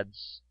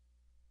pads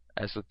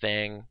as the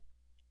thing,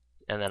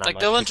 and then like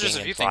they'll introduce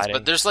a few things,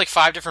 but there's like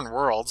 5 different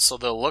worlds, so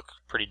they'll look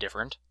pretty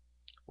different.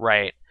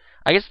 Right.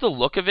 I guess the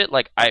look of it,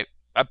 like I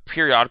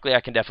periodically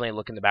I can definitely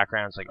look in the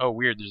background. It's like, oh,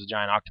 weird, there's a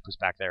giant octopus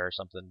back there or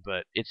something.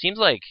 But it seems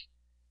like,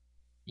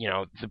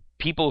 the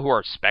people who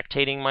are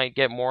spectating might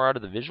get more out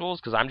of the visuals,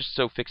 because I'm just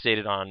so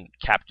fixated on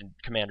Captain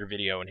Commander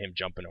Video and him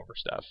jumping over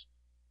stuff.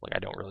 Like I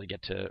don't really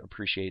get to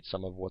appreciate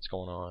some of what's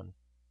going on.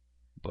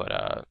 But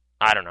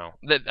I don't know.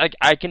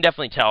 I can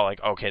definitely tell,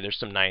 like, okay, there's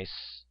some nice,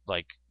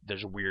 like,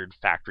 there's a weird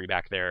factory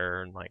back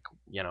there, and like,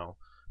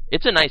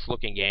 it's a nice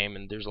looking game,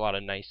 and there's a lot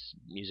of nice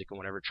music and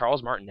whatever.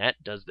 Charles Martinet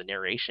does the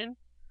narration,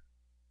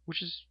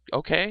 which is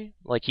okay.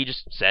 Like, he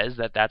just says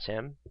that that's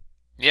him.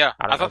 Yeah,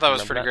 I thought that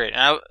was pretty great.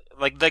 And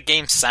like, the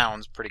game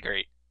sounds pretty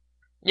great.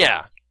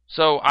 Yeah.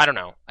 So I don't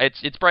know.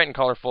 It's bright and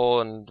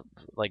colorful and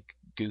like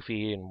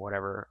goofy and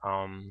whatever.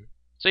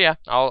 So yeah,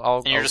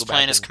 I'll. And you're just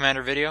playing as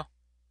Commander Video?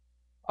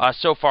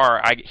 So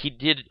far, I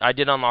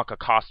did unlock a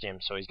costume,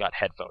 so he's got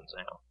headphones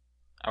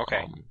now.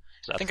 Okay.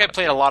 So I think I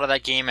played a lot of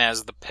that game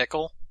as the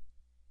Pickle.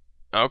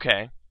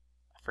 Okay.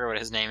 I forget what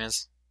his name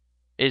is.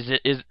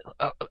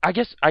 I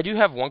guess I do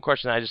have one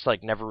question. I just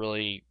like never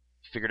really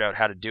figured out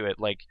how to do it.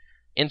 Like,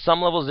 in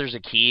some levels, there's a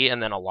key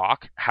and then a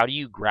lock. How do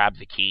you grab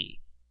the key?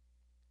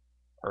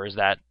 Or is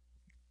that?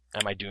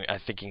 Am I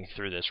thinking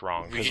through this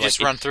wrong? You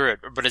just run through it,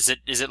 but is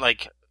it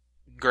like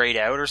grayed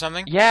out or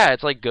something? Yeah,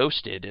 it's like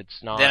ghosted.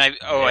 It's not. Then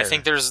I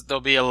think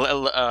there'll be a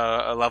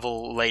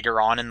level later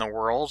on in the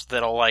world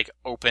that'll like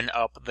open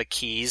up the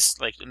keys,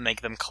 like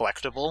make them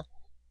collectible.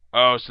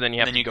 Oh, so then you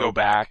have to go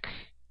back.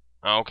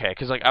 Okay,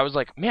 because like I was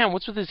like, man,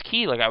 what's with this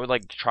key? Like I would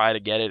like try to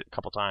get it a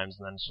couple times,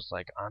 and then it's just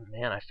like, oh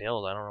man, I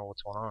failed. I don't know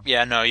what's going on.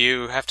 Yeah, no,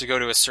 you have to go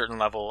to a certain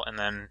level, and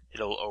then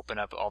it'll open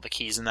up all the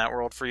keys in that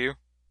world for you.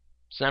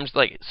 So I'm just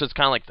like, so it's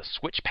kind of like the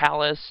Switch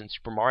Palace in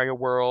Super Mario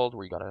World,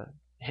 where you gotta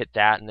hit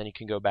that, and then you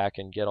can go back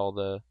and get all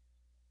the,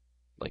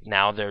 like,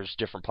 now there's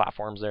different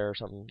platforms there or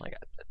something. Like,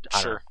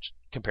 I don't know,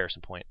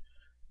 comparison point.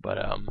 But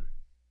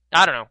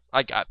I don't know.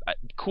 Like,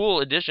 cool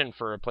addition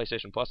for a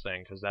PlayStation Plus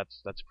thing, because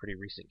that's a pretty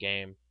recent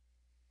game.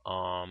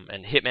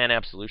 And Hitman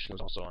Absolution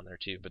was also on there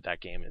too, but that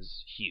game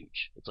is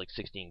huge. It's like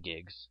 16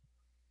 gigs,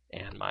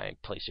 and my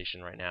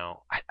PlayStation right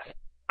now,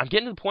 I'm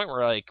getting to the point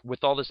where, like,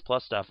 with all this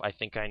Plus stuff, I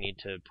think I need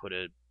to put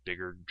a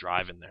bigger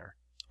drive in there.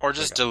 Or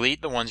just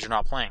delete the ones you're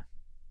not playing.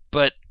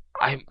 But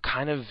I'm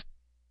kind of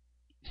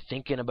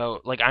thinking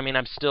about, like, I mean,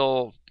 I'm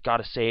still got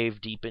to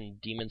save deep in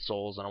Demon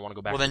Souls, and I want to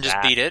go back to that. Well, then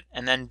just beat it,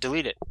 and then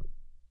delete it.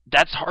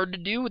 That's hard to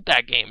do with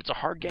that game. It's a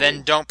hard game.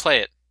 Then don't play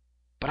it.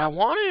 But I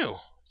want to.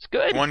 It's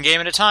good. One game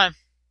at a time.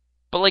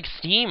 But like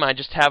Steam, I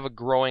just have a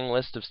growing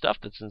list of stuff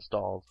that's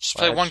installed. Just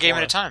play one game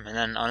at a time, and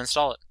then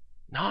uninstall it.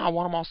 No, I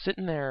want them all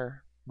sitting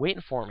there,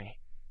 waiting for me.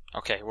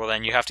 Okay, well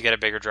then you have to get a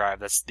bigger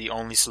drive. That's the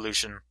only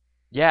solution.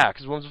 Yeah,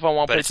 because what if I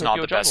want to play Tokyo Jungle? But it's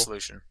not the best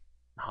solution.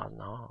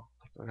 No.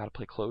 I gotta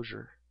play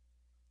Closure.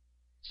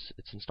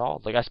 It's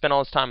installed. Like, I spent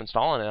all this time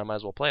installing it, I might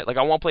as well play it. Like,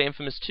 I want to play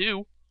Infamous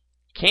 2.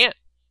 Can't.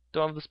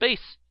 Don't have the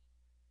space.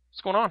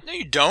 What's going on? No,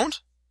 you don't.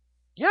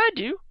 Yeah, I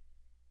do.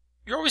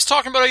 You're always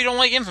talking about how you don't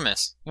like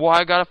Infamous. Well,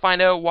 I gotta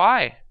find out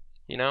why.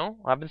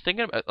 I've been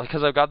thinking about it,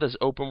 because I've got this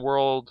open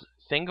world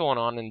thing going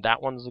on, and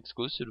that one's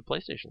exclusive to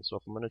PlayStation, so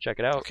if I'm gonna check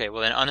it out... Okay,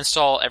 well then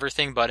uninstall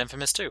everything but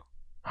Infamous 2.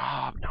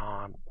 Oh, no,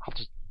 I'll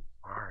just...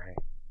 Alright.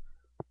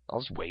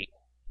 I'll just wait.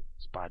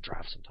 Just buy a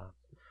drive sometime.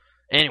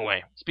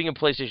 Anyway, speaking of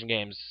PlayStation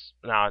games,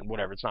 nah,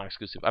 whatever, it's not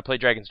exclusive. I played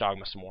Dragon's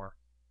Dogma some more.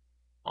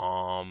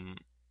 Um,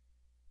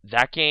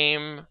 that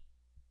game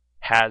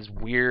has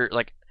weird,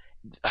 like,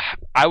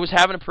 I was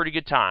having a pretty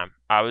good time.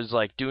 I was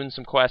like doing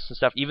some quests and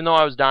stuff, even though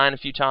I was dying a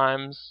few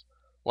times,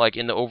 like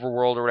in the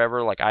overworld or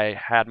whatever. Like I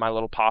had my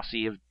little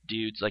posse of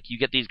dudes. Like you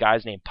get these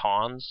guys named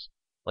pawns.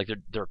 Like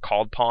they're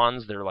called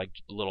pawns. They're like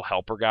little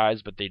helper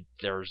guys, but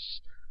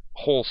there's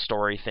a whole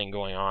story thing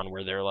going on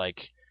where they're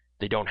like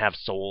they don't have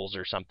souls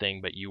or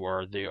something, but you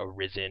are the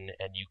Arisen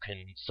and you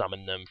can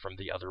summon them from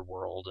the other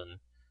world. And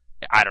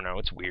I don't know,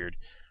 it's weird,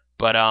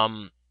 but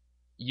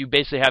you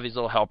basically have these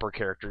little helper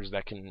characters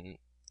that can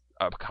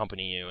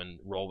accompany you and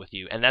roll with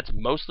you, and that's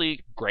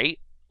mostly great.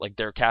 Like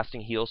they're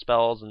casting heal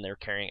spells and they're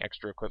carrying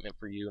extra equipment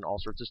for you and all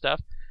sorts of stuff.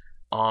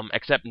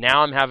 Except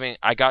now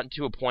I got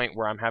to a point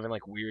where I'm having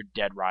like weird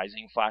Dead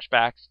Rising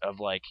flashbacks of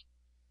like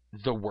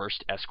the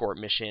worst escort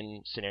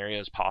mission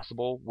scenarios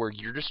possible, where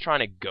you're just trying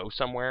to go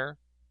somewhere,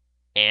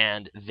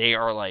 and they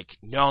are like,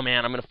 "No,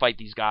 man, I'm gonna fight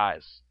these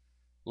guys."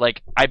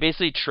 Like I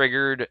basically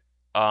triggered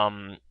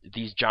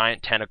these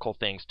giant tentacle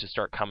things to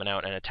start coming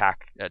out and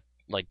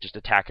just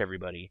attack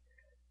everybody,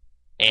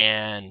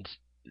 and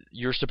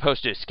you're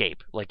supposed to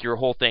escape. Like your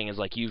whole thing is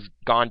like you've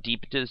gone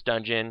deep into this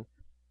dungeon,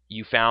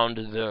 you found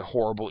the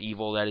horrible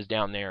evil that is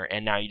down there,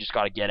 and now you just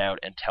got to get out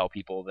and tell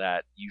people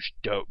that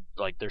don't,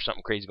 like there's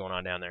something crazy going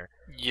on down there.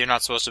 You're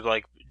not supposed to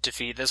like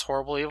defeat this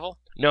horrible evil?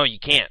 No, you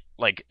can't.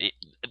 Like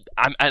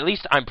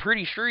I'm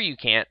pretty sure you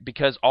can't,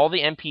 because all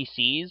the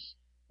NPCs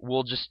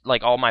will just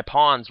like all my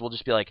pawns will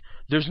just be like,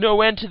 "There's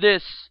no end to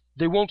this.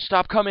 They won't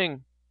stop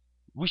coming.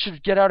 We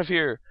should get out of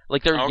here."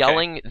 Like they're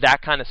yelling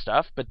that kind of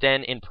stuff, but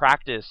then in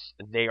practice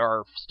they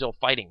are still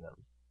fighting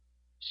them.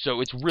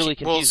 So it's really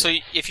confusing. Well,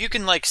 so if you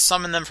can like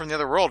summon them from the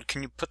other world,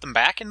 can you put them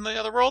back in the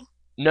other world?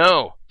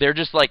 No, they're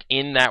just like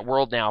in that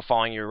world now,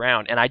 following you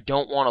around, and I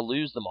don't want to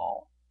lose them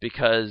all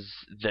because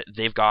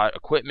they've got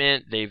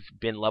equipment, they've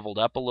been leveled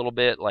up a little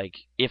bit. Like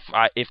if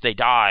they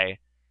die,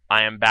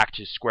 I am back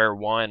to square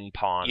one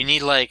pawn. You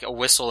need like a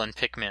whistle and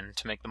Pikmin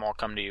to make them all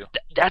come to you.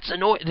 That's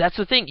annoying. That's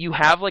the thing. You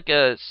have like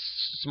a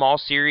small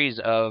series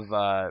of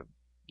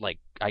like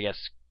I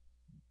guess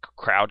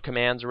crowd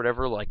commands or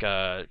whatever, like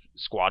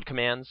squad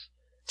commands.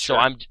 Sure.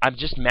 So I'm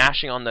just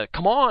mashing on the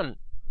come on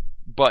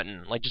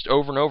button like just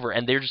over and over,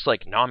 and they're just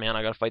like, "Nah, man,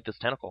 I gotta fight this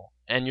tentacle."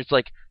 And it's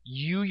like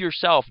you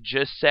yourself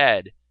just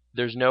said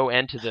there's no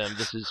end to them.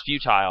 This is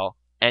futile,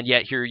 and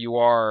yet here you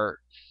are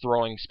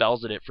throwing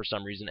spells at it for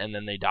some reason, and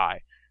then they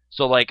die.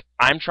 So like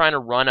I'm trying to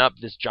run up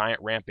this giant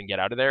ramp and get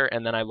out of there,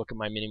 and then I look at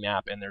my mini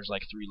map and there's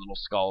like 3 little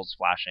skulls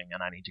flashing,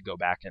 and I need to go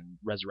back and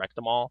resurrect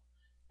them all,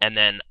 and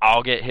then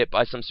I'll get hit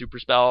by some super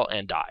spell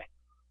and die.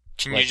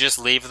 Can you just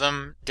leave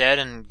them dead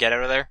and get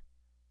out of there?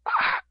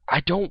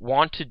 I don't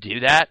want to do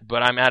that,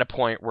 but I'm at a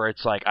point where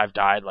it's like I've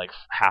died like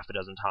half a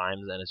dozen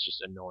times and it's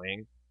just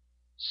annoying.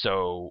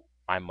 So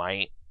I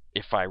might,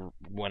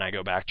 when I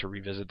go back to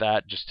revisit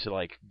that, just to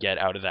like get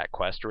out of that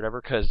quest or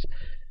whatever, because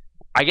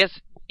I guess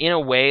in a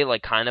way,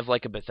 like kind of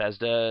like a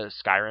Bethesda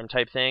Skyrim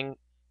type thing,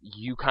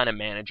 you kind of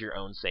manage your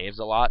own saves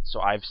a lot. So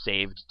I've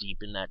saved deep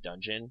in that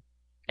dungeon,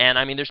 and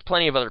I mean there's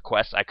plenty of other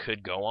quests I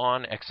could go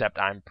on, except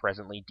I'm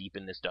presently deep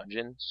in this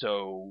dungeon,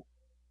 so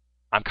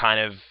I'm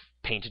kind of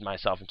painted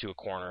myself into a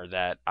corner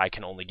that I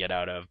can only get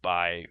out of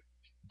by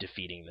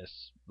defeating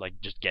this, like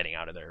just getting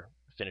out of there,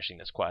 finishing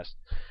this quest,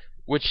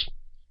 which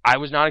I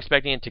was not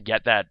expecting it to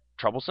get that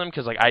troublesome,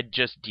 because like I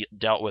just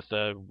dealt with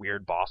a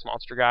weird boss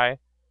monster guy,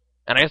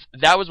 and I guess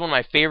that was one of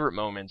my favorite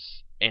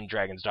moments in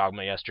Dragon's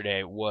Dogma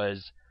yesterday.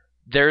 Was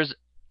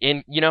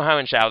you know how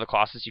in Shadow of the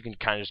Colossus you can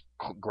kind of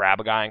just grab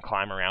a guy and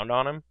climb around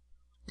on him?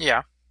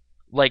 Yeah.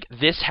 Like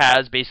this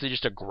has basically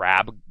just a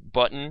grab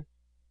button.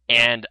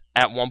 And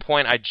at one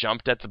point, I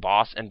jumped at the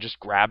boss and just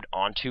grabbed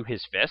onto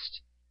his fist,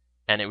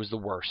 and it was the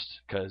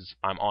worst, because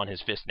I'm on his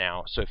fist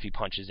now, so if he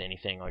punches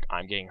anything, like,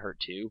 I'm getting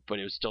hurt too, but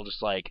it was still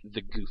just, like,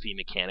 the goofy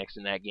mechanics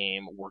in that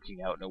game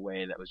working out in a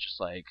way that was just,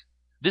 like,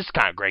 this is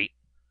kind of great.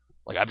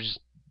 Like, I was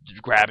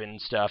just grabbing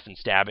stuff and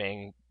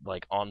stabbing,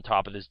 like, on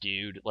top of this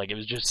dude. Like, it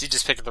was just... So you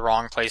just picked the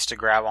wrong place to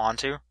grab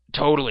onto?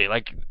 Totally,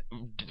 like,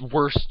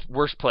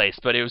 worst place,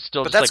 but it was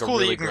still but just, that's like, cool a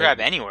really that you can great... grab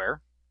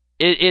anywhere.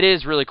 It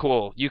is really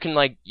cool. You can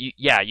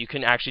you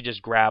can actually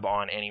just grab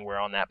on anywhere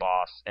on that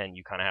boss, and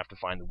you kind of have to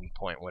find the weak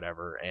point,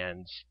 whatever.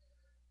 And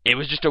it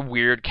was just a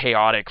weird,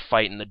 chaotic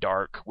fight in the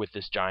dark with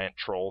this giant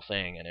troll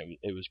thing, and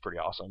it was pretty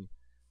awesome.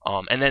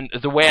 And then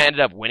the way I ended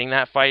up winning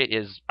that fight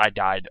is I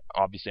died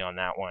obviously on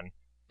that one,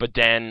 but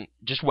then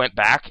just went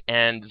back,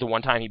 and the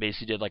one time he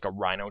basically did like a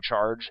rhino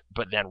charge,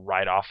 but then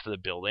right off the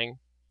building,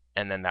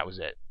 and then that was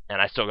it. And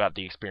I still got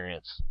the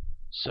experience.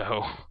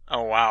 So.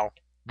 Oh wow.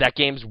 That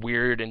game's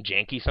weird and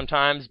janky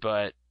sometimes,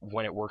 but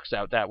when it works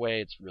out that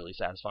way, it's really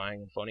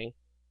satisfying and funny.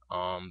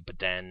 But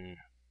then,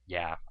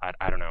 yeah,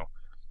 I don't know.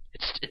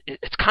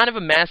 It's kind of a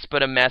mess,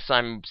 but a mess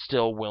I'm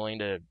still willing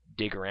to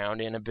dig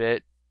around in a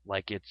bit.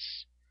 Like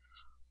it's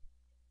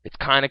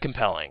kind of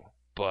compelling,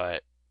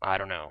 but I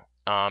don't know.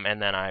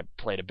 And then I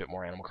played a bit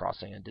more Animal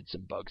Crossing and did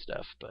some bug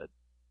stuff, but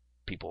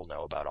people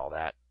know about all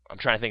that. I'm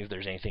trying to think if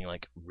there's anything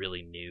like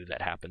really new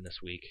that happened this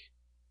week.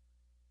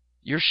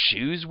 Your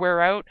shoes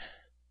wear out,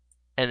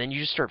 and then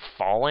you just start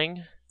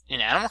falling.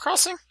 In Animal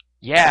Crossing?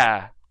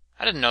 Yeah.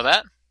 I didn't know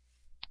that.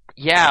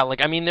 Yeah,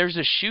 like, I mean, there's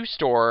a shoe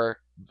store,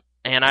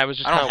 and I was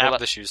just I don't kind of... have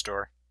the shoe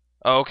store.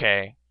 Oh,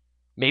 okay.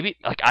 Maybe,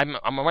 like, I'm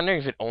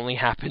wondering if it only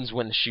happens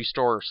when the shoe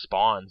store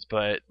spawns,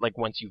 but, like,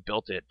 once you've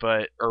built it,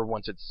 or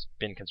once it's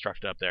been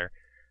constructed up there.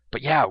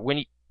 But yeah,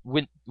 with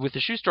the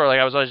shoe store, like,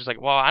 I was always just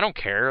like, well, I don't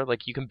care.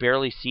 Like, you can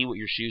barely see what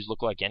your shoes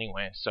look like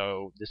anyway,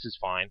 so this is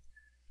fine.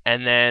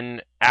 And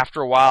then,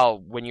 after a while,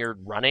 when you're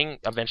running,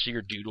 eventually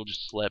your dude will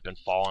just slip and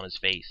fall on his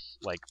face,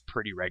 like,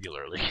 pretty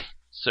regularly.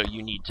 So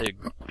you need to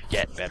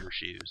get better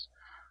shoes.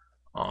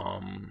 But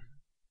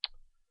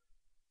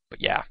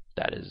yeah,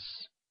 that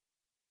is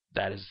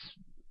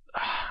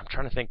I'm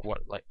trying to think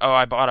what, like,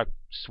 I bought a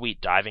sweet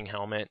diving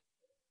helmet.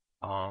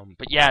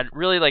 But yeah,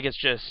 really, like, it's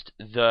just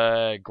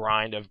the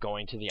grind of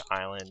going to the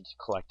island,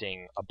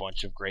 collecting a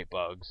bunch of great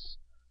bugs,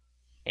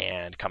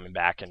 and coming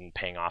back and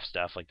paying off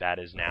stuff. Like, that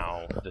is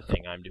now the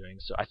thing I'm doing.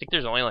 So I think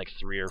there's only like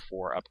 3 or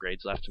 4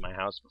 upgrades left to my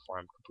house before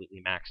I'm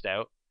completely maxed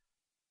out.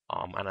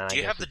 And then Do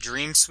you have the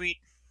Dream Suite?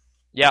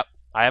 Yep.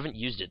 I haven't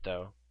used it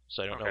though,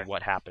 so I don't know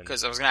what happened.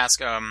 Because I was going to ask,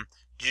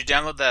 did you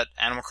download that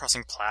Animal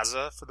Crossing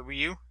Plaza for the Wii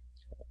U?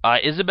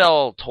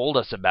 Isabel told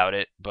us about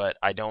it, but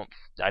I don't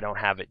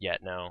have it yet.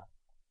 No.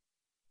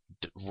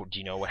 Do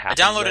you know what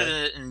happened? I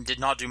downloaded it and did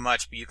not do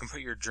much, but you can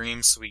put your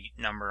Dream Suite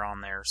number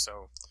on there,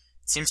 so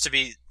it seems to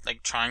be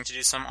like trying to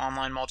do some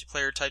online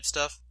multiplayer type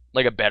stuff.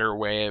 Like a better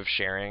way of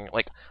sharing.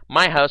 Like,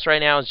 my house right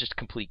now is just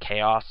complete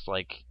chaos.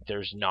 Like,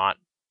 there's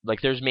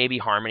maybe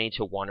harmony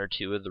to 1 or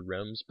 2 of the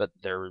rooms, but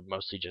they're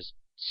mostly just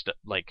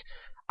like,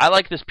 I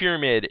like this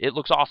pyramid. It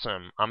looks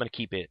awesome. I'm gonna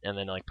keep it, and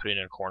then like put it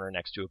in a corner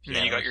next to a piano.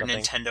 And then you got your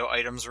Nintendo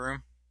items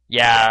room.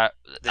 Yeah,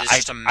 that is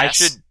just a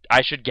mess.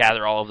 I should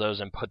gather all of those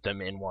and put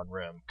them in one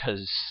room,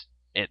 because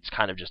it's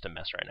kind of just a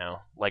mess right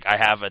now. Like, I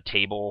have a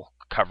table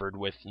covered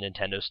with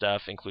Nintendo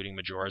stuff, including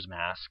Majora's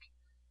Mask,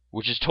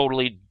 which is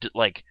totally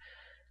like,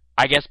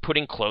 I guess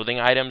putting clothing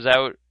items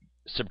out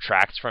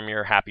subtracts from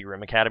your Happy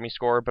Room Academy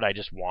score, but I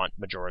just want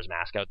Majora's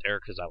Mask out there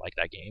because I like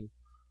that game.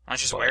 Why don't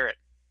you just wear it?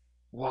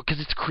 Well, because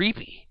it's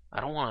creepy. I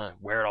don't want to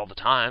wear it all the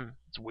time.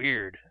 It's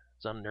weird.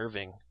 It's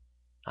unnerving.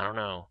 I don't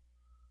know.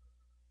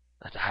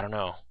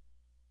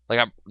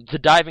 Like, the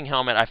diving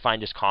helmet I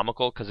find just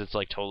comical because it's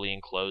like totally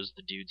enclosed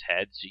the dude's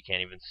head, so you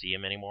can't even see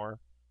him anymore.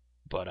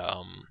 But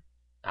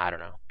I don't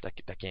know.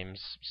 That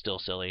game's still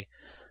silly.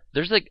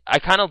 There's like, I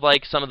kind of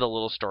like some of the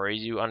little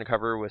stories you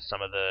uncover with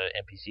some of the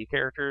NPC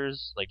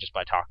characters, like just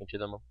by talking to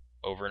them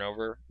over and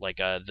over, like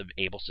the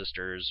Able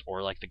sisters,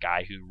 or like the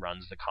guy who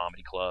runs the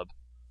comedy club,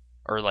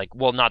 or like,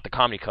 well, not the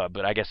comedy club,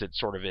 but I guess it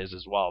sort of is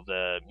as well,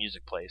 the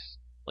music place,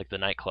 like the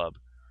nightclub.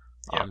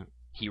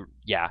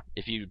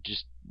 If you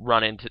just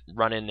run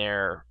in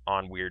there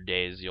on weird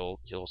days, you'll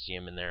see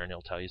him in there, and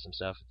he'll tell you some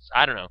stuff.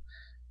 I don't know.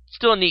 It's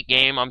still a neat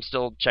game. I'm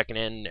still checking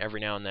in every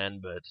now and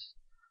then, but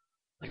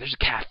like, there's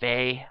a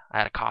cafe. I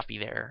had a coffee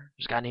there.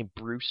 There's a guy named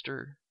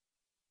Brewster.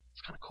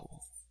 It's kind of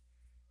cool.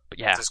 But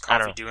yeah, does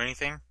coffee do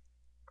anything?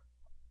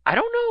 I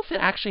don't know if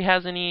it actually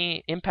has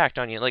any impact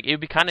on you. Like, it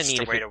would be kind of neat.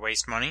 Just a way to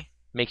waste money.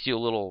 Makes you a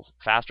little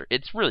faster.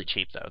 It's really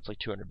cheap though. It's like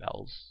 200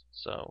 bells,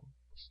 so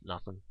it's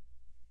nothing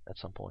at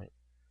some point.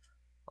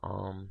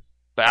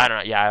 But I don't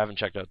know. Yeah, I haven't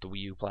checked out the Wii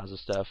U Plaza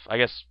stuff. I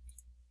guess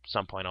at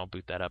some point I'll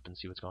boot that up and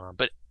see what's going on.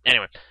 But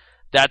anyway,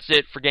 that's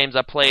it for games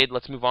I played.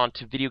 Let's move on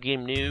to video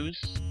game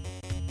news.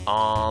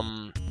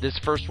 This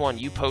first one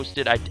you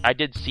posted, I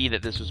did see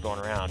that this was going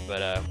around,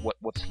 but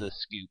what's the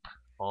scoop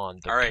on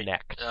the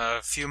Kinect?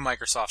 A few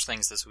Microsoft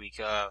things this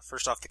week.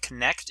 First off, the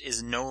Kinect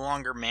is no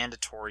longer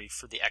mandatory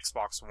for the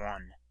Xbox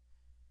One,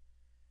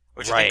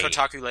 which I think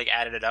Kotaku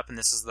added it up, and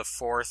this is the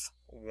 4th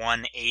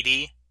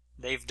 180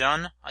 they've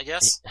done, I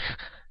guess.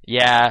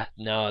 Yeah,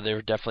 no, they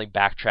were definitely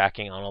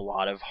backtracking on a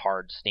lot of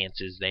hard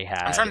stances they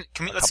had.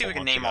 Let's see if we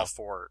can name all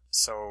 4.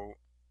 So,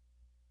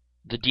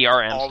 the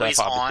DRM always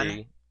stuff,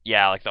 obviously. On.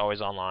 Yeah, like the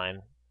always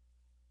online.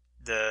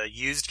 The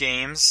used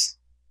games.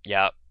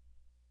 Yep.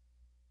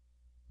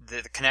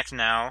 The Kinect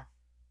Now.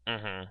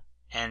 Mm-hmm.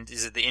 And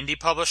is it the indie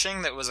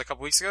publishing that was a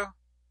couple weeks ago?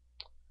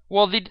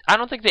 Well, I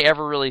don't think they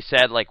ever really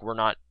said, we're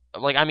not...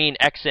 I mean,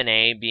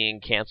 XNA being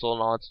canceled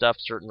and all that stuff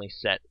certainly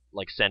sent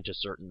a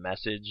certain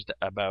message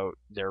about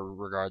their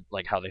regard,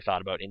 how they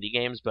thought about indie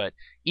games. But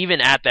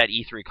even at that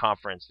E3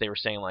 conference, they were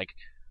saying,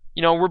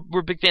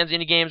 we're big fans of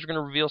indie games. We're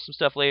going to reveal some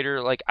stuff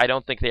later. I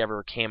don't think they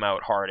ever came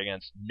out hard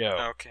against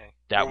no. Okay.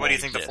 What do you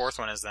think the 4th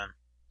one is then?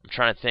 I'm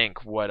trying to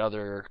think what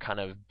other kind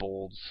of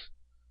bold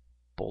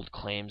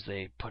claims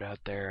they put out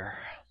there.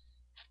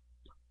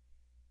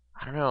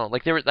 I don't know.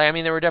 They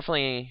were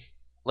definitely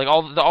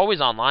all the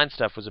always online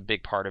stuff was a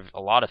big part of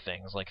a lot of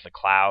things, like the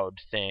cloud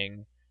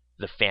thing,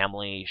 the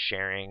family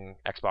sharing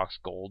Xbox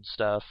Gold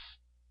stuff.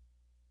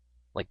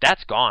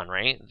 That's gone,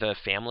 right? The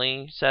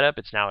family setup,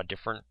 it's now a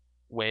different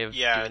way of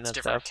doing that stuff. Yeah, it's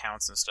different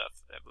accounts and stuff,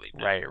 I believe.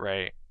 Now.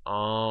 Right.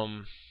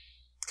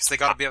 Because they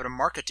got to be able to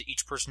market to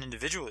each person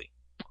individually.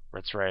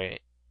 That's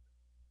right.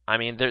 I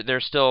mean, they're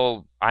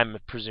still, I'm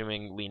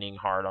presuming, leaning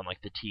hard on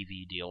like the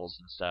TV deals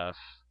and stuff.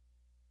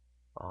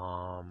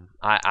 I'm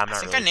not I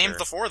think really I named sure.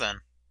 the 4 then.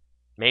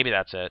 Maybe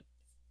that's it.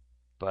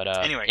 But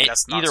Anyway,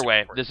 that's not either super way,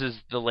 important. this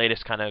is the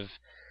latest kind of,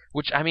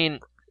 which I mean,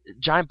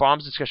 Giant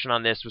Bomb's discussion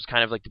on this was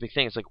kind of like the big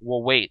thing. It's like,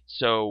 well, wait,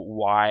 so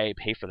why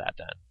pay for that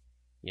then?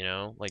 You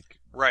know, like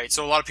Right,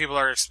 so a lot of people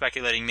are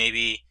speculating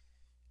maybe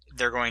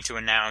they're going to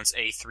announce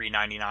a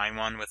 $3.99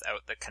 one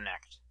without the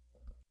Kinect.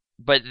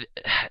 but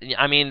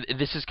I mean,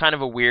 this is kind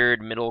of a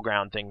weird middle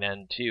ground thing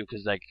then too,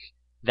 because like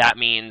that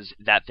means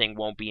that thing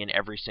won't be in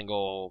every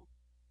single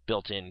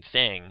built-in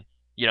thing.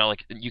 You know,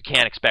 like you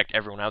can't expect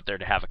everyone out there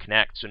to have a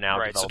Kinect, so now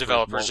Right, so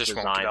developers developers just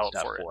won't won't design develop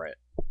stuff for it.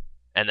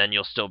 And then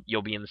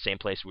you'll be in the same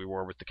place we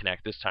were with the Kinect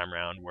this time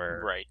around,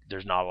 where Right.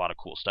 there's not a lot of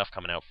cool stuff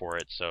coming out for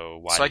it. So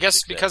why? So I does it guess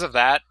exist? because of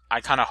that, I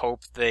kind of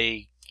hope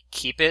they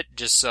keep it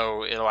just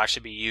so it'll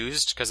actually be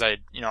used. Because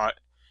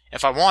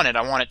if I want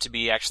it to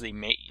be actually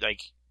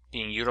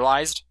being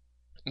utilized.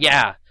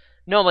 Yeah.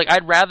 No, like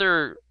I'd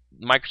rather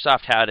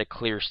Microsoft had a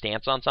clear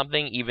stance on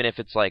something, even if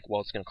it's like,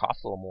 well, it's going to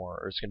cost a little more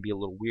or it's going to be a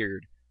little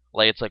weird.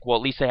 Like it's like, well,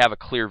 at least they have a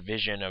clear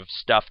vision of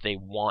stuff they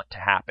want to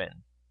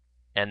happen,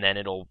 and then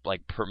it'll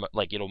like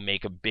it'll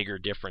make a bigger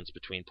difference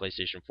between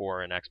PlayStation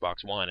 4 and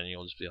Xbox One, and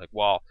you'll just be like,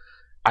 well,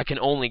 I can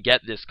only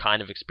get this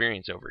kind of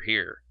experience over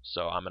here,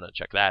 so I'm going to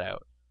check that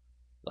out.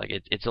 Like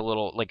it's a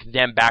little like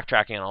them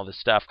backtracking on all this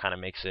stuff kind of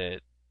makes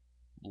it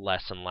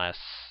less and less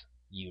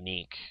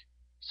unique.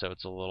 So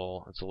it's a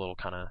little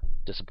kind of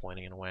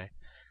disappointing in a way.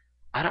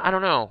 I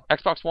don't know.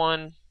 Xbox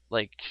One,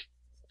 like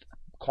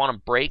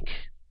Quantum Break,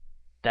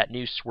 that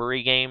new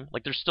Swery game.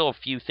 Like there's still a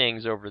few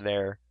things over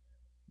there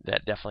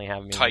that definitely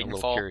have me a little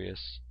Titanfall.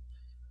 curious.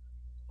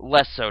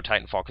 Less so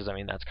Titanfall, because I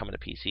mean that's coming to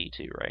PC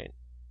too, right?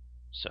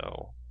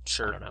 So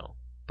Sure. I don't know,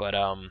 but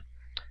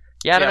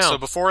yeah, I don't know. So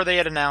before they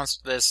had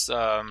announced this,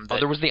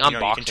 there was the you can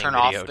unboxing turn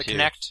video off the too.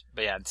 Kinect.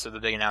 But yeah, so the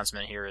big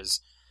announcement here is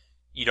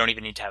you don't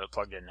even need to have it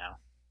plugged in now.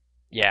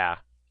 Yeah.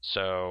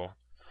 So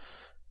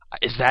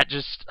is that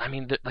just? I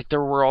mean, like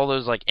there were all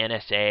those like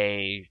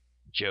NSA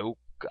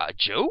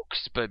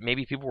jokes, but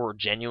maybe people were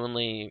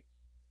genuinely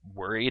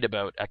worried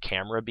about a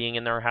camera being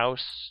in their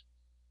house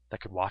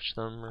that could watch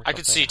them. Or I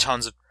could see something.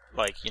 tons of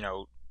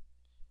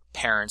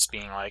parents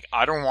being like,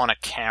 I don't want a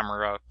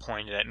camera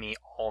pointed at me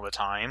all the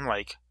time.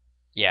 Like,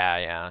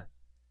 Yeah.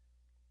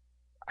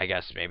 I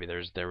guess maybe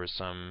there was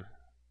some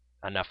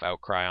enough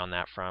outcry on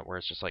that front where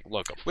it's just like,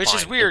 look, which fine,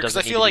 is weird because I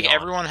it doesn't need feel to like be on.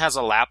 everyone has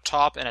a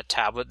laptop and a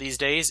tablet these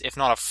days, if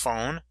not a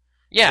phone.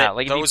 Yeah, that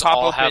like if you those pop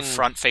all open, have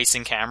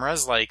front-facing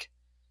cameras. Like,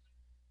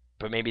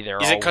 but maybe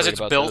they're is all it because worried it's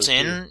about built those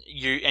in, too.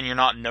 you're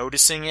not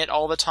noticing it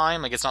all the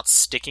time? Like, it's not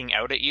sticking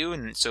out at you,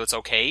 and so it's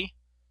okay.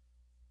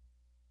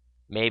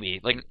 Maybe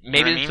You know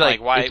maybe what I it's mean?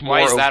 like why it's more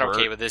is that overt.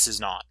 okay, but this is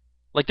not?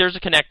 Like there's a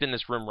Kinect in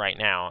this room right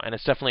now, and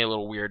it's definitely a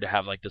little weird to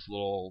have like this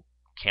little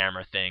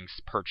camera thing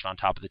perched on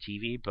top of the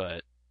TV,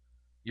 but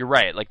you're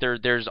right. Like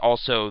there's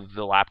also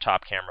the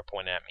laptop camera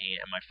pointed at me,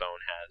 and my phone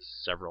has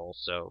several.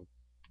 So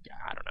yeah,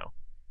 I don't know.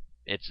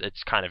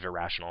 It's kind of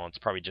irrational. It's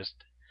probably just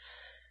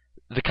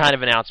the kind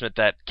of announcement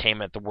that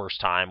came at the worst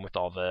time with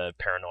all the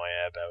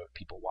paranoia about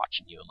people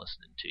watching you and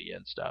listening to you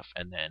and stuff.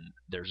 And then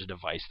there's a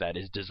device that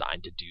is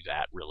designed to do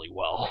that really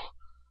well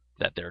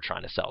that they're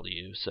trying to sell to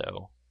you.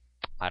 So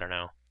I don't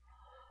know.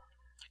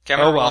 Okay, I'm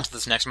gonna roll well. on to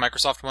this next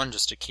Microsoft one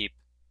just to keep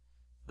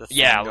the thing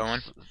Yeah,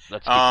 going.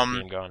 let's keep the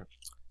theme going.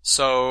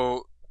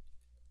 So,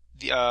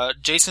 the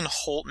Jason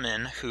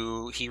Holtman,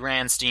 who he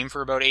ran Steam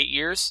for about 8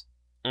 years,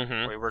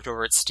 Mm-hmm. or he worked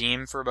over at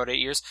Steam for about 8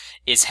 years,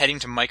 is heading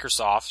to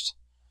Microsoft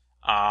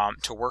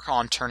to work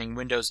on turning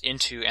Windows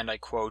into, and I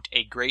quote,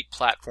 a great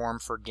platform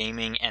for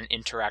gaming and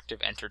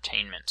interactive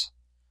entertainment.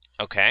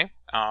 Okay.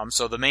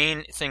 So the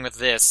main thing with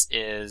this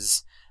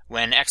is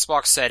when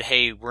Xbox said,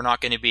 hey, we're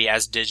not going to be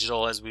as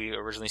digital as we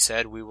originally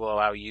said, we will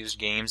allow used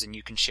games and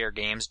you can share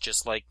games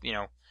just like the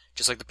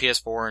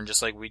PS4 and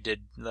just like we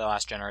did the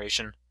last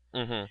generation.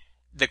 Mm-hmm.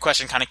 The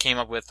question kind of came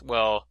up with,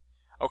 well,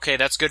 okay,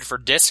 that's good for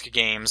disc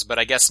games, but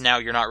I guess now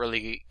you're not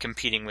really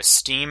competing with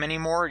Steam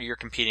anymore, you're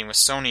competing with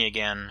Sony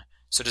again.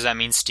 So does that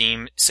mean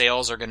Steam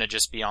sales are going to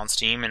just be on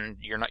Steam and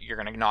you're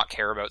going to not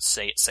care about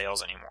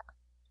sales anymore?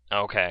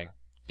 Okay.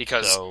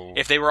 Because So-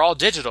 if they were all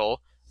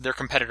digital, their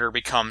competitor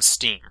becomes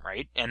Steam,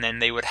 right? And then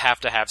they would have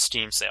to have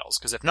Steam sales.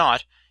 Because if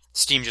not,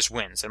 Steam just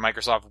wins, and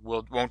Microsoft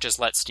won't just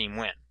let Steam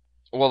win.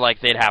 Well, like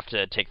they'd have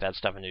to take that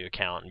stuff into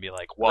account and be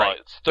like, well, Right.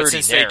 it's 30 But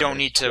since there, they don't but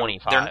need it's to,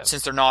 25.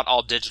 since they're not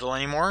all digital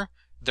anymore,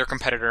 their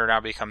competitor now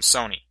becomes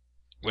Sony.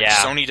 Which Yeah.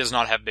 Sony does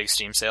not have big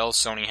Steam sales.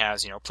 Sony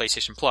has,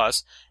 PlayStation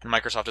Plus, and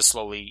Microsoft is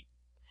slowly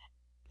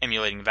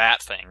emulating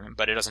that thing,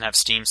 but it doesn't have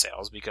Steam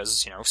sales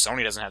because,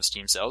 Sony doesn't have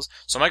Steam sales,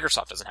 so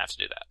Microsoft doesn't have to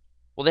do that.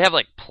 Well, they have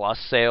like plus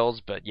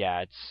sales, but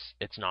yeah,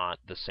 it's not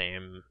the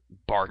same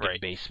bargain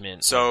Right.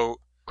 basement.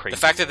 So crazy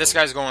the fact that this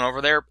world. guy's going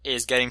over there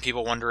is getting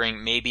people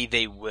wondering maybe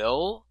they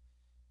will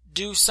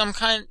do some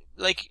kind,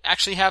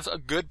 actually have a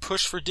good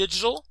push for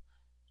digital.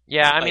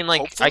 Yeah, I mean,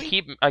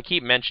 hopefully? I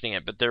keep mentioning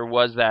it, but there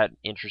was that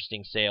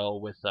interesting sale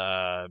with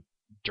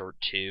Dirt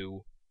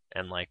 2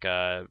 and like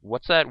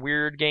what's that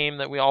weird game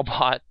that we all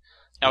bought?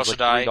 It El was like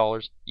Shaddai.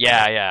 $3.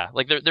 Yeah.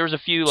 Like there was a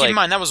few Keep like in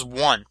mind, that was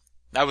one.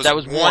 That was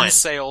one. one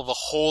sale the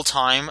whole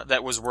time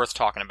that was worth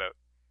talking about.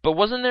 But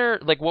wasn't there,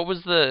 like, what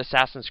was the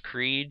Assassin's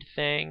Creed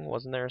thing?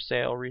 Wasn't there a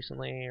sale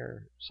recently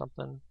or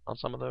something on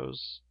some of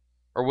those?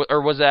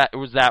 Or was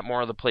that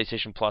more of the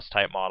PlayStation Plus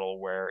type model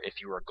where if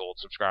you were a gold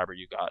subscriber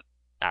you got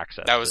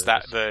access? That was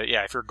that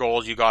if you're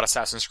gold, you got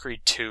Assassin's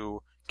Creed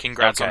 2.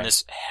 Congrats on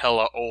this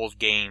hella old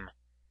game.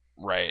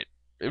 Right.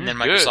 And then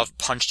Microsoft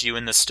punched you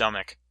in the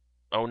stomach.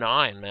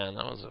 09, man,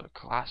 that was a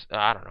class.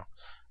 I don't know.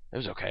 It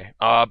was okay.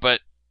 But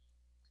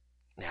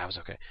yeah, it was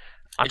okay.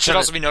 It should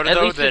also be noted,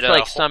 though, that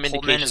like some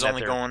Holtman is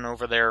only going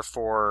over there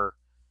for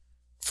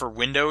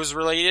Windows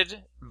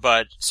related,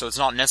 but so it's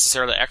not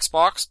necessarily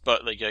Xbox,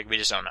 but like we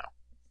just don't know.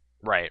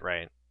 Right.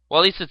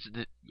 Well, at least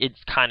it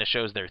kind of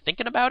shows they're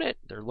thinking about it.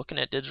 They're looking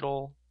at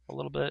digital a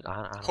little bit. I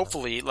don't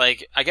Hopefully,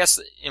 like I guess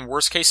in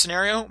worst case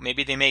scenario,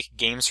 maybe they make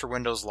games for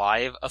Windows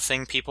Live a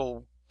thing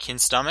people can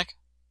stomach.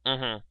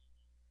 Mm-hmm.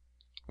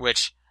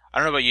 Which I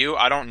don't know about you,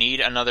 I don't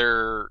need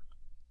another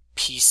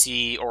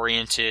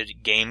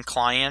PC-oriented game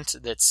client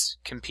that's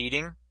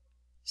competing.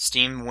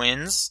 Steam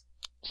wins.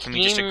 Can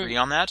we just agree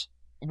on that?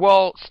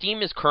 Well,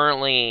 Steam is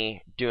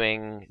currently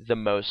doing the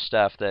most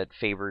stuff that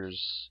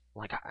favors.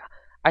 Like,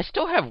 I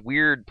still have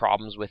weird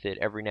problems with it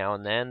every now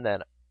and then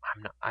that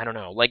I don't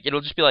know. Like,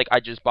 it'll just be like I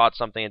just bought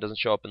something, it doesn't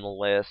show up in the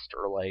list,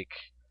 or like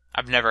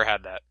I've never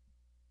had that.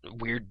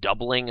 Weird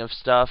doubling of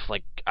stuff.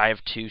 Like, I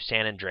have 2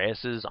 San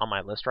Andreases on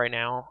my list right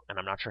now, and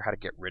I'm not sure how to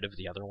get rid of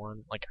the other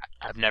one. Like,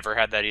 I've never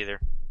had that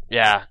either.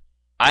 Yeah,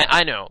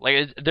 I know.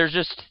 Like, there's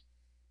just,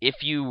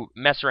 if you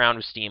mess around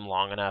with Steam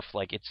long enough,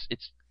 like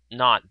it's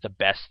not the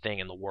best thing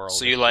in the world.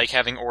 So you like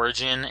having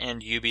Origin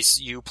and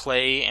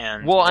Uplay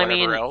and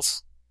whatever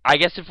else? I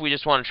guess if we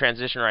just want to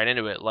transition right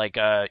into it, like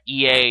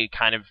EA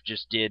kind of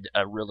just did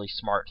a really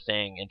smart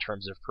thing in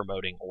terms of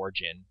promoting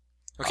Origin.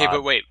 Okay,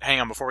 but wait, hang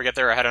on. Before we get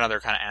there, I had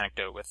another kind of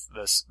anecdote with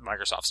this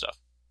Microsoft stuff.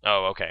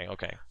 Oh, okay.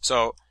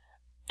 So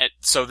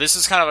this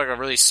is kind of like a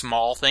really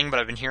small thing, but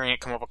I've been hearing it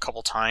come up a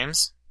couple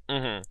times.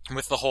 Mm-hmm.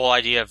 With the whole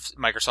idea of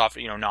Microsoft,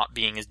 not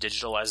being as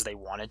digital as they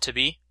wanted to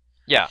be.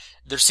 Yeah.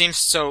 There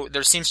seems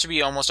to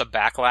be almost a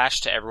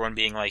backlash to everyone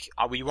being like,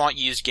 we want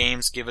used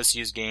games, give us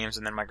used games,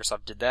 and then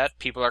Microsoft did that.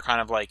 People are kind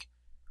of like,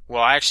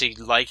 well, I actually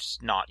liked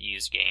not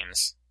used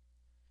games.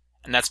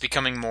 And that's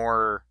becoming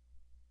more,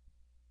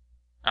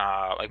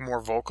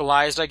 more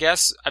vocalized, I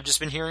guess. I've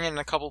just been hearing it in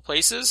a couple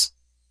places.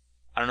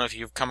 I don't know if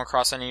you've come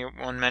across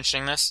anyone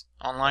mentioning this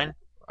online.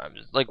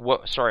 Like,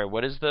 what? Sorry,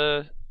 what is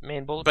the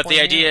main bullet But point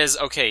the idea is,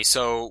 okay,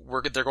 so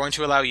they're going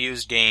to allow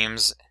used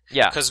games.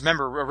 Yeah. Because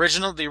remember,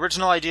 the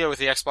original idea with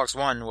the Xbox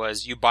One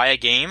was you buy a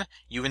game,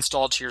 you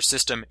install it to your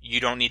system, you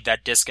don't need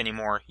that disc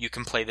anymore, you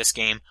can play this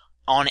game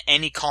on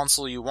any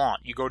console you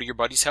want. You go to your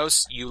buddy's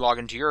house, you log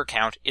into your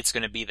account, it's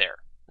going to be there.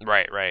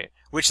 Right.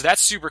 Which,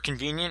 that's super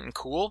convenient and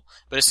cool,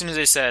 but as soon as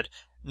they said,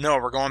 no,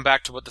 we're going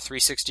back to what the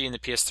 360 and the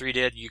PS3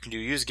 did, you can do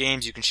used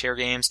games, you can share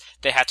games,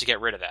 they had to get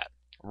rid of that.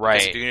 Right.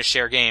 Because if you're going to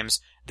share games,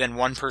 then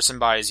one person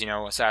buys,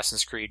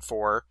 Assassin's Creed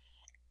 4,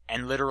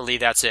 and literally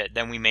that's it.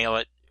 Then we mail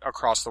it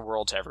across the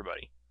world to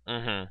everybody.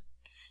 Mm-hmm.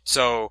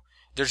 So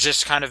there's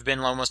just kind of been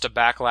almost a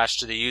backlash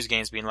to the used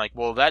games being like,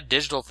 well, that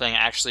digital thing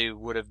actually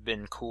would have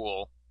been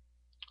cool.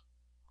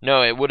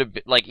 No, it would have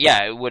been, like,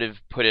 yeah, it would have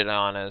put it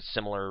on a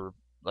similar,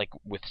 like,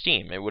 with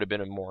Steam. It would have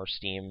been a more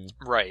Steam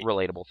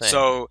relatable thing.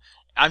 So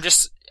I've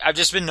just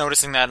been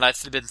noticing that, and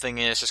I've been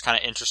thinking it's just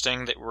kind of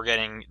interesting that we're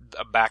getting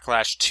a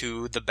backlash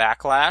to the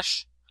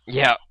backlash.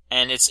 Yeah.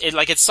 And it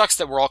sucks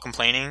that we're all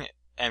complaining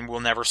and we'll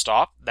never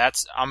stop.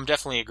 I'm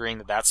definitely agreeing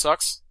that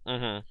sucks.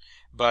 Mm-hmm.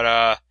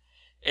 But,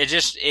 it's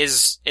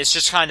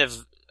just kind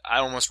of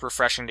almost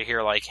refreshing to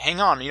hear, like, hang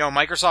on,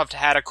 Microsoft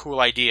had a cool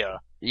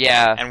idea.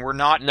 Yeah. And we're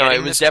not getting it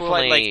was this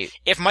definitely cool, like,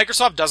 if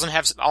Microsoft doesn't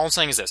have, all I'm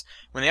saying is this,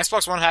 when the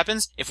Xbox One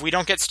happens, if we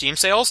don't get Steam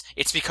sales,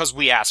 it's because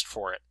we asked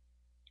for it.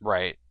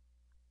 Right.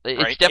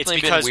 It's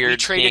definitely because been weird we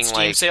traded seeing,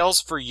 Steam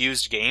sales for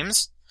used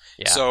games.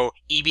 Yeah. So,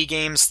 EB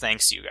Games,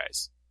 thanks you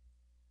guys.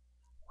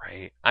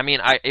 Right. I mean,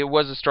 it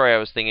was a story I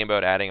was thinking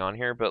about adding on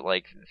here, but,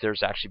 like,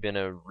 there's actually been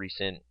a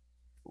recent,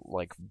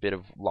 like, bit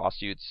of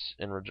lawsuits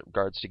in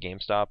regards to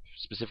GameStop,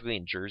 specifically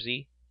in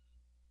Jersey.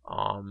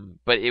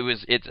 But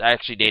it's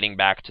actually dating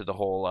back to the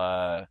whole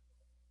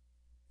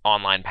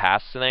online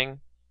pass thing,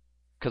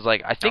 because,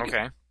 like, I think,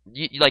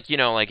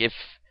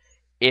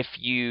 if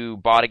you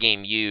bought a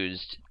game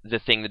used, the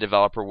thing the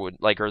developer would,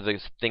 like, or the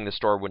thing the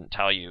store wouldn't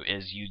tell you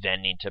is you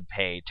then need to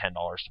pay $10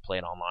 to play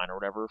it online or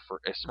whatever,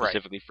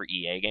 specifically for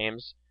EA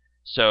games.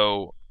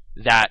 So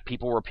that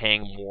people were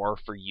paying more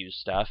for used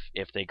stuff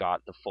if they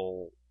got the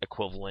full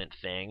equivalent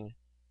thing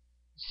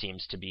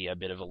seems to be a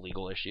bit of a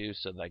legal issue.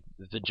 So, like,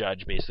 the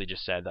judge basically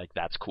just said, like,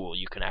 that's cool,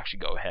 you can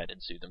actually go ahead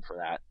and sue them for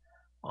that.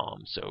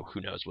 So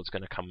who knows what's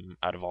going to come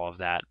out of all of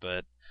that,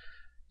 but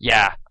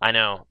yeah, I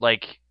know,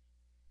 like,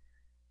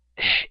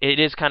 it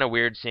is kind of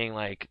weird seeing,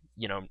 like,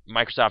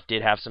 Microsoft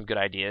did have some good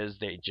ideas.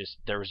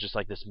 There was just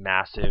like this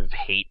massive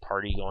hate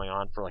party going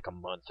on for like a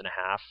month and a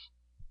half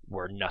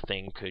where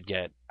nothing could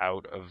get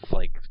out of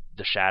like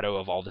the shadow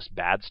of all this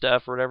bad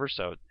stuff or whatever.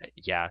 So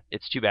yeah,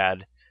 it's too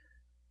bad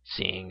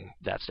seeing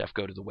that stuff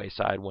go to the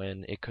wayside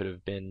when it could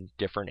have been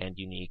different and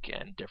unique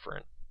and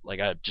different, like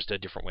just a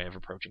different way of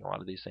approaching a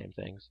lot of these same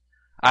things.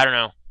 I don't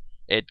know.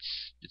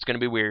 It's going to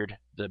be weird.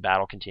 The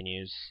battle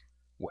continues.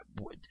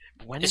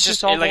 When is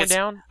this all going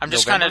down? I'm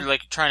just kind of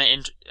like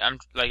trying to. I'm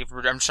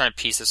just trying to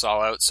piece this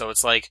all out. So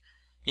it's like,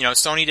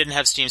 Sony didn't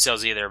have Steam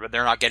sales either, but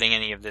they're not getting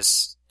any of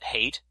this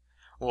hate.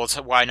 Well,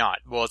 why not?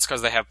 Well, it's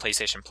because they have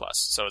PlayStation Plus.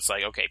 So it's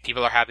like, okay,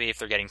 people are happy if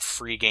they're getting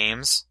free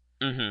games.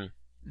 Mm-hmm.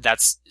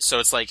 So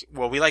it's like,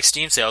 well, we like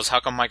Steam sales.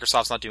 How come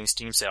Microsoft's not doing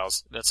Steam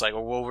sales? That's like,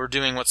 well, we're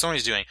doing what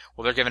Sony's doing.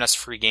 Well, they're giving us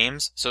free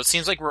games. So it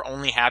seems like we're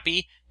only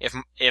happy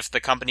if the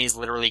company's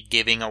literally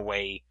giving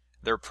away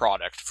their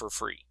product for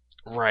free.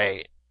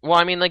 Right. Well,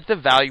 I mean, like, the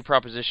value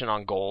proposition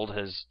on Gold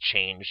has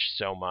changed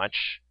so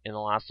much in the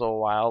last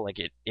little while. Like,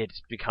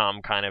 it's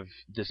become kind of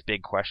this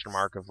big question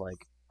mark of,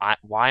 like,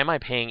 why am I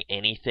paying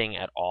anything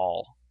at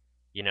all?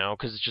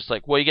 Because it's just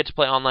like, well, you get to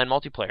play online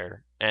multiplayer,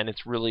 and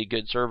it's really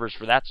good servers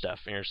for that stuff.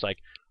 And you're just like,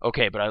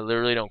 okay, but I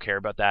literally don't care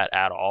about that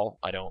at all.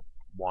 I don't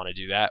want to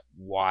do that.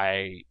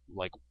 Why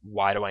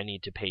do I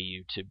need to pay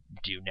you to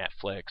do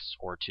Netflix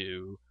or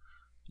to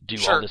do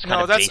all this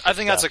kind of basic stuff? I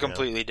think that's a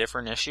completely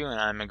different issue, and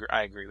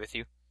I agree with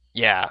you.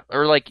 Yeah,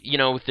 or like,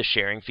 with the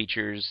sharing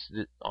features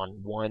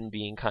on one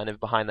being kind of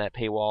behind that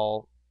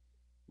paywall,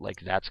 like,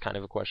 that's kind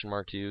of a question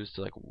mark too.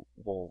 So like,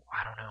 well,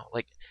 I don't know.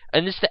 Like,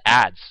 and it's the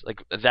ads.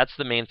 Like, that's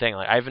the main thing.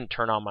 Like, I haven't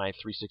turned on my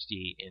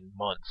 360 in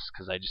months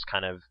because I just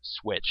kind of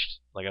switched.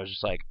 Like, I was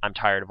just like, I'm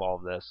tired of all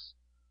of this.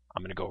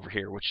 I'm gonna go over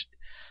here. Which,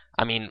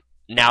 I mean,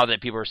 now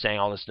that people are saying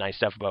all this nice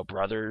stuff about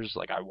Brothers,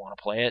 like, I want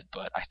to play it,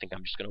 but I think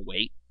I'm just gonna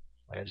wait.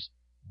 Like, I just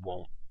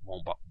won't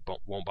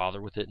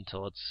bother with it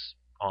until it's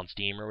on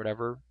Steam or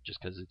whatever, just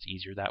because it's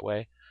easier that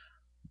way.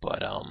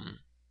 But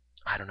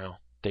I don't know.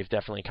 They've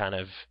definitely kind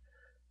of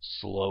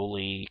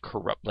slowly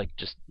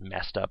just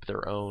messed up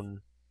their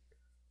own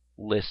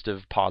list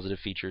of positive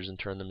features and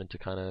turned them into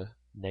kind of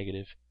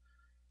negative.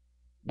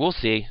 We'll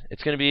see.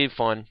 It's going to be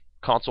fun.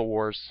 Console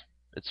wars.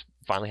 It's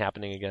finally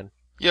happening again.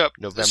 Yep.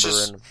 November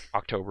and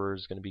October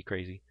is going to be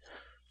crazy.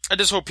 I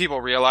just hope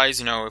people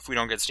realize, if we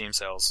don't get Steam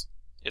sales,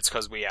 it's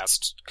because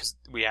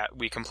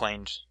we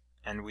complained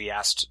and we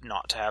asked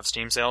not to have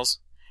Steam sales.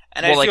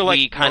 And I feel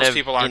like most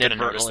people aren't going to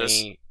notice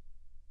this.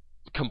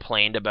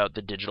 Complained about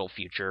the digital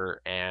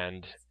future,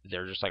 and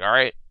they're just like, all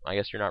right, I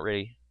guess you're not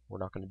ready. We're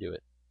not going to do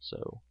it.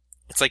 So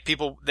it's like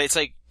people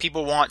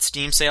want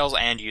Steam sales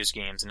and used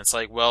games, and it's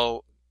like,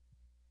 well,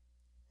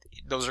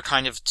 those are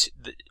kind of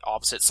the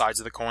opposite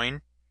sides of the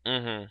coin.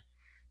 Mm-hmm.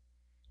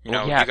 You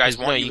guys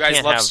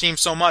love Steam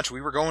so much.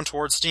 We were going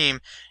towards Steam,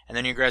 and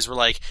then you guys were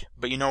like,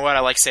 but you know what?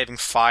 I like saving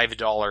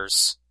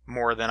 $5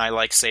 more than I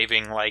like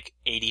saving like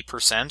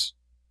 80%.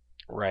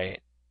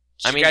 Right.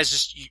 So I mean, you guys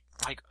just.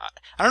 I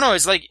don't know.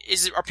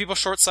 Are people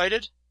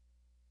short-sighted?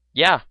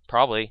 Yeah,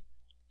 probably.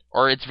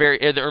 Or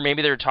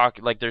maybe they're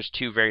talking like there's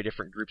two very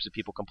different groups of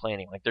people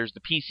complaining. Like, there's the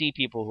PC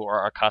people who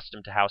are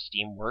accustomed to how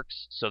Steam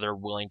works, so they're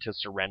willing to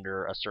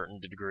surrender a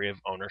certain degree of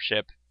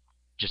ownership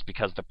just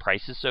because the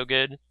price is so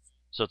good.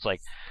 So it's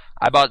like,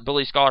 I bought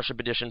Bully Scholarship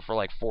Edition for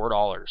like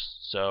 $4.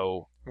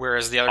 So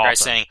whereas the other guy's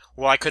saying,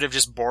 well, I could have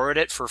just borrowed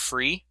it for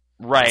free.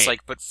 Right. It's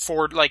like, but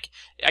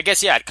I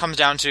guess it comes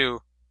down to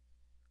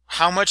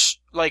how much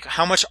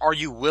are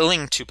you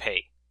willing to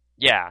pay?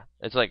 Yeah,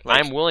 it's like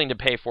I'm willing to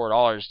pay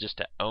 $4 just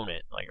to own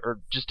it,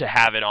 or just to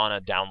have it on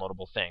a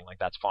downloadable thing. Like,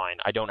 that's fine.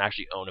 I don't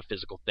actually own a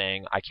physical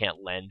thing. I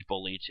can't lend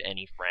Bully to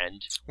any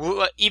friend.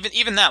 Well,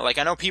 even that,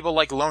 I know people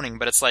like loaning,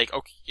 but it's like,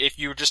 okay, if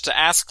you were just to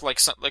ask,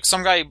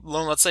 some guy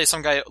let's say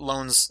some guy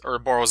loans or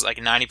borrows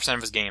 90%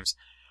 of his games,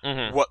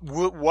 mm-hmm.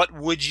 What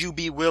would you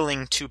be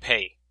willing to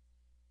pay?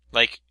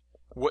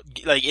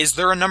 Is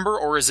there a number,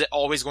 or is it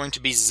always going to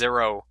be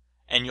zero?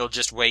 And you'll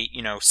just wait,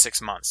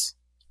 6 months.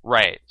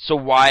 Right. So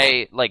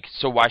why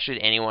should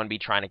anyone be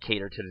trying to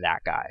cater to that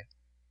guy?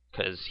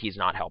 Because he's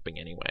not helping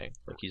anyway.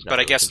 He's not. But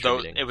I guess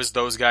it was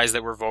those guys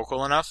that were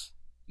vocal enough.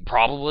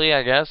 Probably,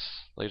 I guess.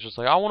 It's just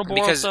I want to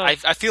borrow stuff.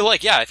 Because I feel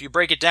like, if you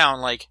break it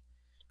down,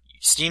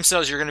 Steam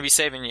sales, you're going to be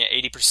saving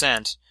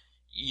 80%.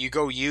 You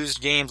go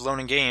used games,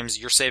 loaning games,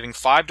 you're saving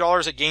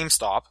 $5 at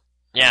GameStop.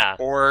 Yeah.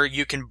 Or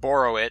you can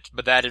borrow it,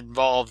 but that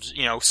involved,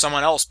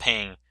 someone else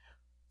paying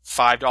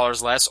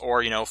 $5 less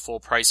or, full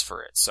price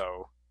for it,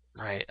 so...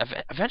 Right.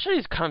 Eventually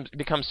it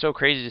becomes so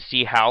crazy to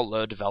see how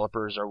low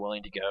developers are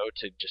willing to go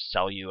to just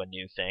sell you a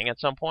new thing at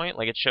some point.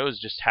 It shows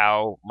just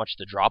how much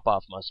the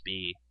drop-off must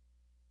be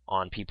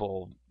on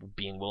people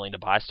being willing to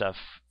buy stuff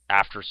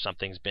after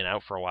something's been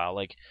out for a while.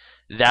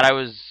 That I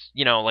was,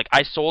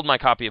 I sold my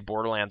copy of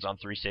Borderlands on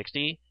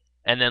 360,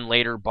 and then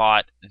later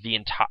bought the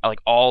entire,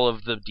 all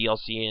of the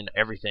DLC and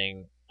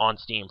everything on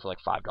Steam for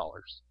 $5.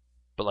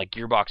 But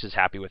Gearbox is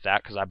happy with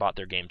that because I bought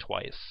their game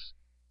twice.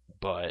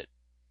 But,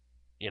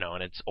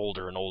 and it's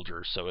older and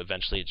older, so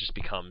eventually it just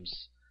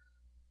becomes,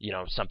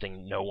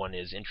 something no one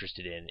is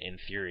interested in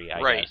theory,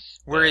 I guess.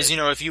 Whereas,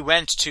 if you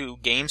went to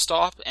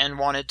GameStop and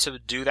wanted to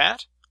do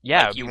that,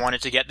 Yeah, Like, you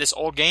wanted to get this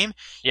old game,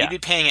 yeah, you'd be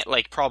paying it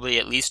like probably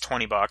at least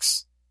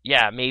 $20.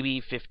 yeah,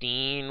 maybe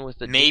 15 with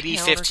the Maybe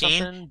discount or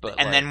 15, something, but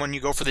and like, then when you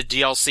go for the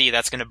DLC,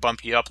 that's going to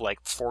bump you up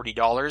like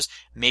 $40,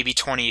 maybe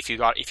 20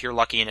 if you're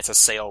lucky and it's a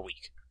sale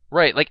week.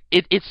 right, like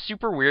it's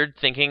super weird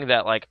thinking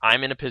that like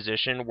I'm in a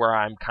position where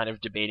I'm kind of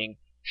debating,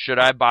 should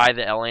I buy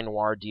the LA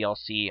Noire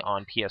DLC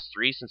on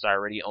PS3 since I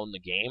already own the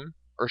game,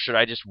 or should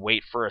I just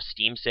wait for a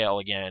Steam sale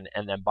again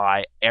and then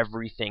buy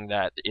everything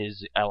that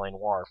is LA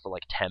Noire for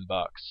like $10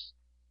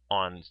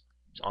 on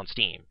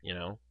Steam, you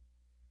know?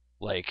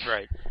 Like,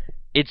 Right.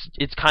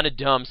 it's kind of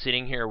dumb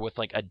sitting here with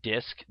like a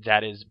disc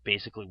that is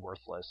basically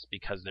worthless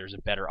because there's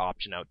a better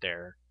option out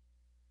there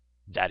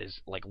that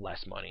is like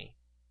less money.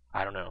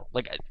 I don't know.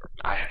 Like,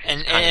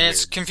 And kinda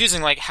it's weird.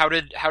 confusing. Like, how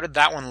did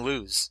that one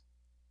lose?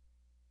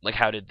 Like,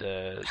 how did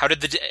the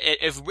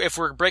if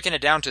we're breaking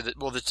it down to the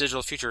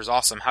digital future is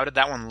awesome. How did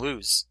that one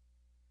lose?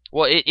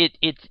 well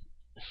it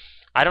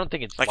I don't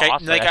think it's Like,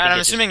 lost. I'm it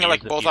just assuming is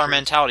like the both our future.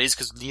 mentalities,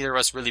 because neither of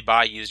us really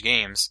buy used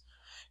games.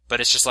 But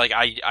it's just like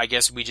I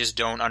guess we just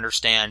don't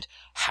understand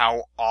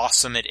how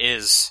awesome it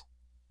is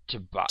to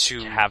to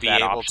be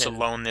that able option. to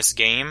loan this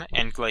game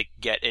and like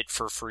get it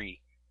for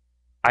free.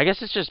 I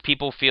guess it's just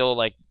people feel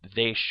like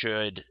they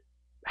should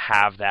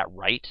have that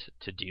right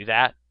to do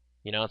that.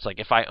 You know, it's like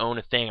if I own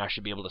a thing, I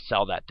should be able to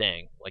sell that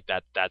thing. Like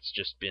that's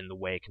just been the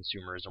way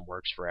consumerism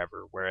works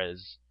forever.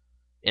 Whereas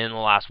in the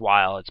last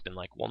while, it's been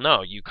like, well,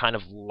 no, you kind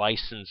of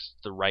licensed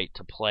the right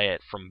to play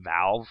it from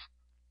Valve,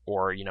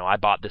 or you know, I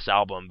bought this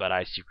album, but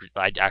I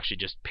actually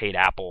just paid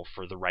Apple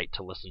for the right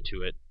to listen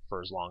to it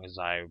for as long as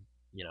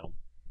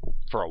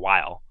for a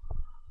while.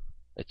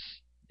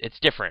 It's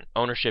different.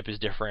 Ownership is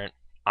different.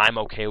 I'm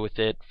okay with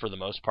it for the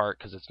most part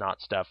because it's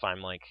not stuff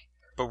I'm like,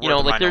 But we're you know,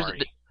 the like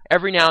minority.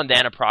 every now and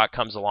then a product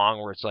comes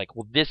along where it's like,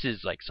 well, this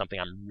is like something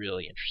I'm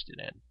really interested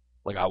in.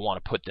 Like I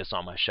want to put this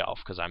on my shelf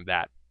because I'm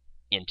that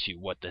into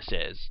what this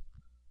is.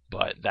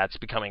 But that's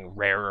becoming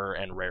rarer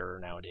and rarer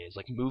nowadays.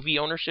 Like movie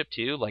ownership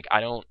too. Like I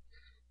don't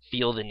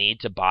feel the need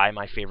to buy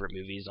my favorite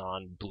movies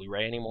on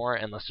Blu-ray anymore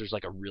unless there's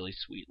like a really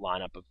sweet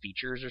lineup of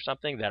features or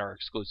something that are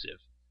exclusive.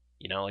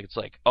 You know, like it's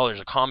like, oh, there's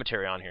a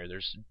commentary on here.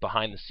 There's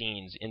behind the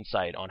scenes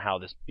insight on how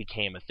this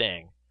became a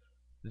thing.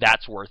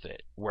 That's worth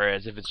it.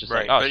 Whereas if it's just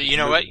Right, like, oh, but it's just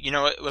you a know what? movie. You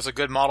know what was a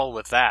good model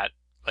with that?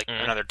 Like,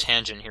 Mhm. another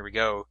tangent, here we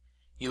go.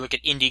 You look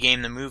at Indie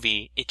Game the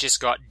movie, it just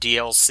got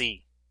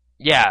DLC.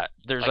 Yeah,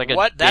 there's Like, like a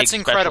what? big That's special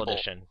incredible.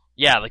 edition.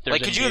 Yeah, like there's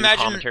Like, a could you new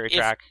imagine commentary if-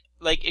 track.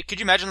 Could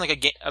you imagine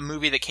like a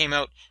movie that came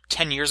out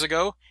 10 years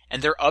ago,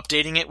 and they're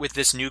updating it with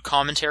this new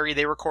commentary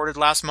they recorded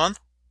last month?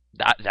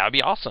 That would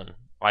be awesome.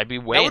 I'd be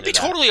way That would into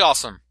be totally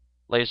awesome.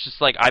 Like it's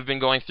just like I've been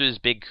going through this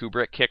big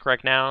Kubrick kick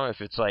right now. If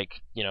it's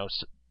like, you know,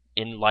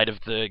 in light of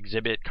the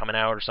exhibit coming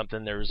out or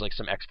something, there's like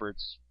some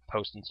experts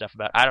posting stuff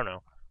about it. I don't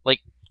know.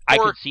 Like I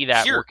Or could see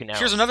that working out.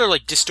 Here's another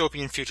like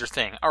dystopian future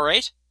thing. All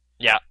right?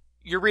 Yeah.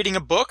 You're reading a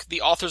book, the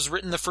author's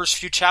written the first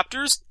few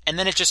chapters, and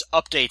then it just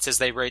updates as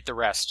they write the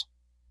rest.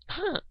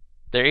 Huh.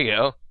 There you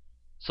go.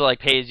 So like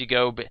pay as you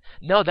go. But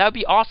no, that would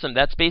be awesome.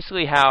 That's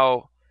basically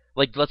how.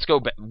 Like let's go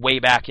way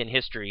back in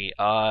history.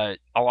 A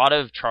lot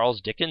of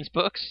Charles Dickens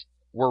books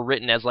were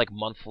written as like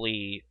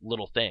monthly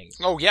little things.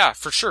 Oh yeah,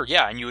 for sure,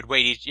 yeah, and you would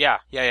wait each, yeah.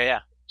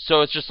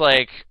 So it's just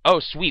like, oh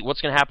sweet,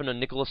 what's gonna happen to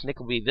Nicholas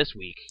Nickleby this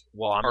week?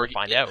 Well, I'm gonna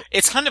find out.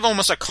 It's kind of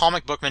almost a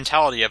comic book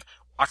mentality of,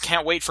 I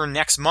can't wait for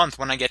next month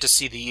when I get to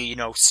see the, you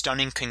know,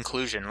 stunning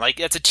conclusion. Like,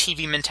 that's a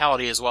TV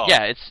mentality as well.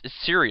 Yeah, it's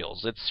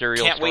serials. It's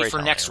serial. Can't wait for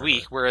storytelling, next or week.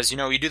 whatever. Whereas, you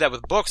know, you do that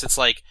with books, it's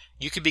like,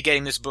 you could be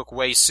getting this book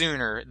way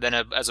sooner than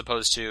as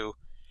opposed to,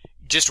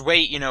 just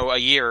wait, you know, a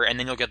year and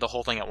then you'll get the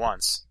whole thing at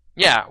once.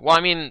 Yeah, well,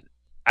 I mean,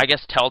 I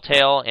guess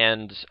Telltale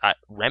and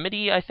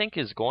Remedy, I think,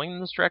 is going in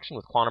this direction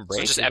with Quantum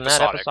Break. just Isn't episodic.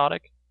 that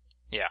episodic?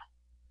 Yeah.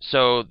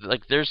 So,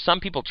 like, there's some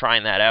people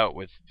trying that out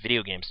with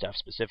video game stuff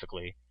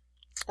specifically.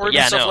 Or But even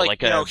yeah, stuff no, like,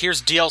 like you know, a-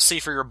 here's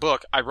DLC for your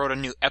book, I wrote a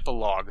new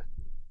epilogue.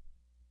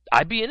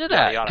 I'd be into Yeah,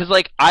 that they oughta. because,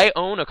 like, I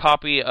own a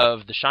copy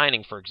of The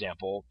Shining, for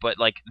example, but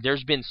like,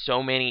 there's been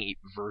so many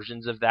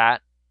versions of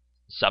that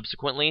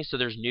subsequently, so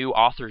there's new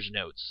author's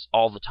notes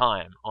all the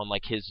time on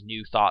like his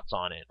new thoughts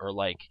on it, or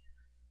like,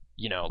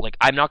 you know, like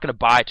I'm not gonna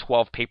buy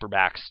 12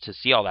 paperbacks to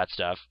see all that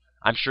stuff.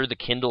 I'm sure the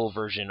Kindle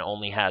version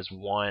only has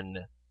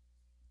one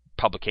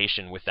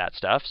publication with that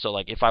stuff, so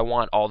like, if I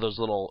want all those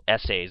little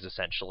essays,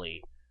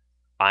 essentially,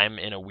 I'm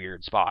in a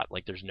weird spot.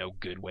 Like, there's no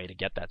good way to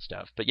get that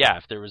stuff. But yeah,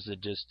 if there was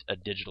just a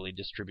digitally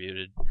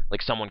distributed,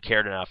 like someone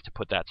cared enough to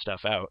put that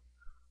stuff out,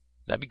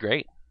 that'd be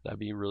great. That'd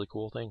be a really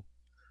cool thing.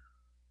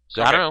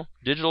 So I Okay. don't know,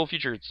 digital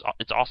future,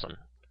 it's awesome.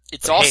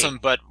 It's But hey- awesome,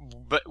 but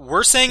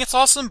we're saying it's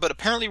awesome, but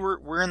apparently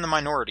we're in the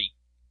minority.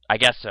 I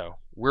guess so.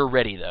 We're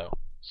ready though.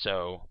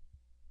 So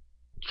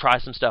try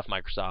some stuff,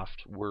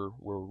 Microsoft. We're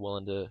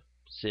willing to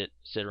sit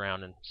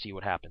around and see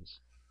what happens.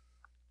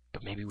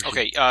 But maybe we should.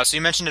 Okay, so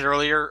you mentioned it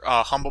earlier,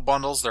 Humble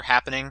Bundles, they're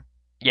happening.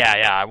 Yeah,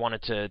 I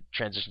wanted to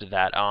transition to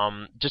that.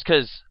 Just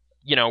because,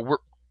 you know,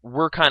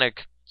 we're kind of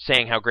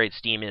saying how great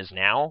Steam is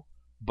now,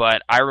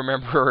 but I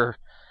remember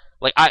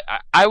like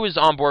I was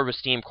on board with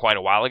Steam quite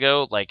a while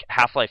ago. Like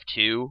Half-Life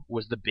 2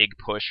 was the big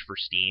push for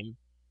Steam.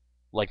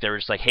 Like they were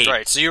just like, hey,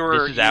 right. So you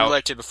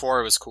liked it before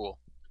it was cool.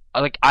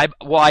 Like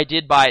I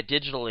did buy it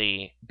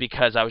digitally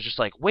because I was just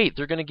like, wait,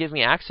 they're gonna give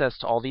me access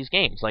to all these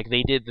games. Like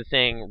they did the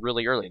thing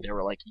really early. They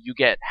were like, you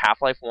get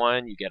Half-Life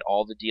 1, you get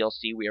all the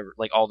DLC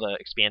all the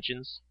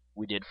expansions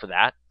we did for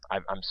that.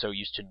 I'm so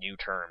used to new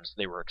terms.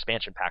 They were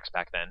expansion packs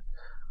back then.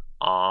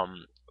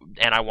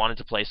 And I wanted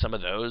to play some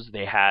of those.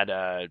 They had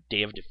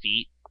Day of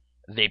Defeat.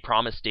 They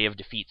promised Day of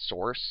Defeat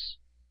Source.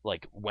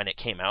 Like when it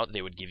came out,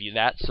 they would give you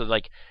that. So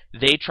like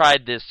they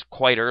tried this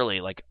quite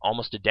early, like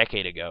almost a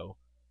decade ago.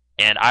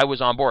 And I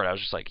was on board. I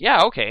was just like,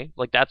 yeah, okay.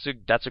 Like that's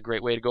a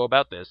great way to go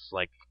about this.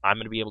 Like I'm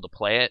gonna be able to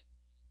play it.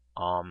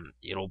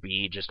 It'll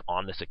be just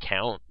on this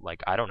account.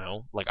 Like I don't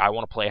know. Like I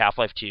want to play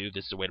Half-Life 2.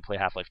 This is a way to play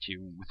Half-Life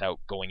 2 without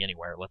going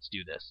anywhere. Let's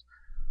do this.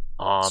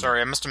 Sorry,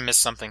 I must have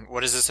missed something.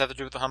 What does this have to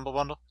do with the Humble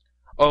Bundle?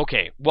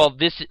 Okay. Well,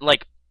 this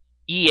like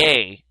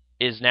EA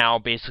is now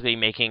basically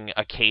making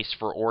a case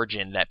for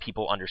Origin that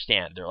people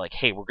understand. They're like,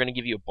 hey, we're gonna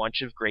give you a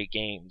bunch of great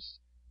games.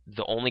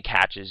 The only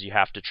catch is you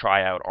have to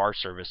try out our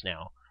service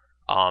now.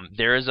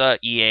 There is a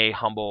EA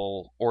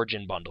Humble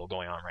Origin bundle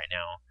going on right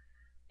now,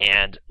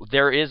 and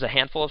there is a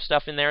handful of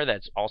stuff in there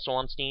that's also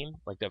on Steam.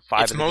 Like the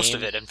 5 It's of the most games.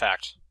 of it, in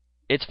fact.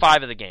 It's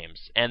 5 of the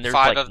games, and there's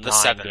 5 like of the 9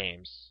 7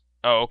 games.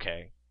 Oh,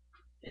 okay.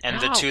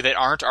 And the 2 that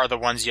aren't are the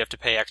ones you have to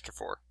pay extra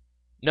for.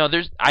 No,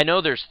 I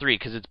know there's 3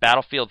 because it's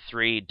Battlefield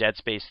 3, Dead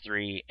Space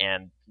 3,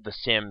 and The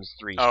Sims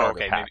 3 Oh, starter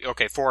okay, pack. maybe,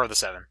 okay, 4 of the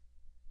 7.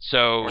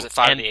 So Or is it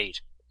 5 of and the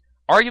 8?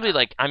 arguably,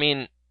 like, I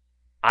mean,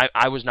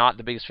 I was not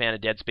the biggest fan of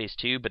Dead Space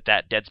 2, but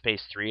that Dead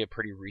Space 3, a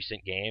pretty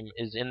recent game,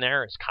 is in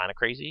there. It's kind of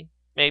crazy,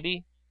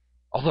 maybe.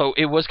 Although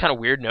it was kind of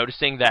weird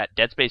noticing that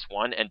Dead Space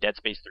 1 and Dead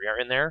Space 3 are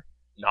in there,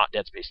 not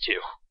Dead Space 2.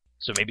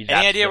 So maybe that's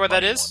Any idea the what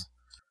that money is?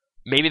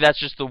 one. Maybe that's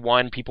just the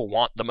one people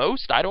want the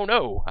most. I don't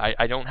know.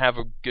 I don't have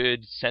a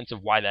good sense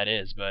of why that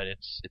is, but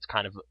it's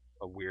kind of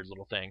a weird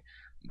little thing.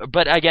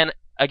 But again,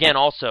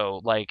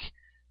 also like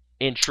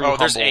in true humble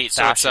there's 8,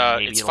 so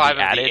fashion, it's maybe 5 it'll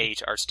be of added. the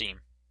 8 are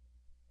Steam.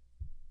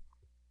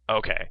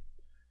 Okay,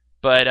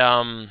 but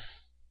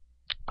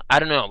I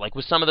don't know. Like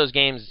with some of those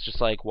games, it's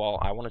just like, well,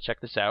 I want to check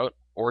this out.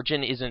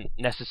 Origin isn't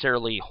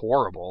necessarily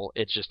horrible.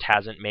 It just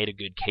hasn't made a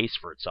good case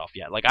for itself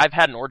yet. Like I've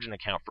had an Origin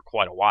account for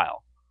quite a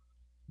while,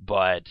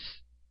 but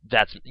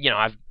that's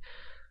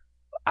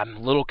I'm a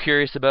little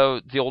curious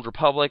about the Old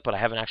Republic, but I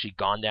haven't actually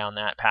gone down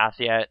that path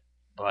yet.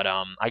 But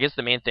I guess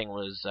the main thing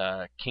was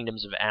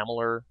Kingdoms of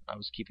Amalur. I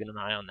was keeping an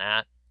eye on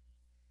that.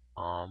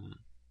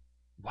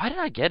 Why did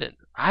I get it?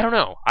 I don't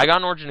know. I got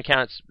an Origin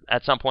account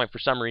at some point for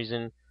some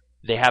reason.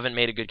 They haven't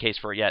made a good case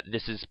for it yet.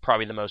 This is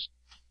probably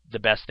the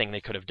best thing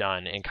they could have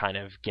done in kind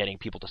of getting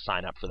people to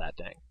sign up for that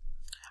thing.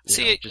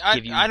 See,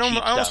 I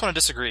almost want to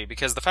disagree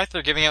because the fact that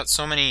they're giving out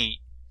so many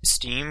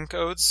Steam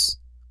codes.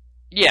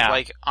 Yeah.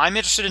 Like, I'm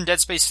interested in Dead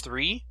Space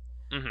 3,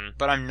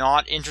 but I'm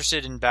not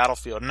interested in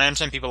Battlefield. And I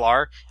understand people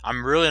are.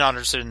 I'm really not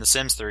interested in The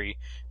Sims 3.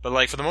 But,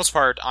 like, for the most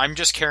part, I'm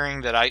just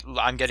caring that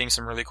I'm getting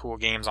some really cool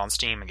games on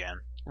Steam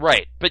again.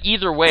 Right. But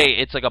either way,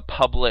 it's like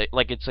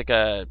it's like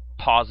a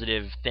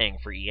positive thing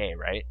for EA,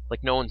 right?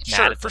 Like, no one's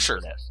mad at them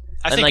for this.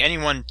 I think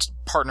anyone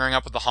partnering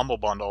up with the Humble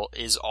Bundle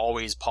is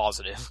always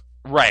positive.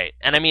 Right.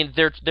 And I mean,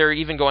 they're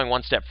even going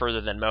one step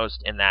further than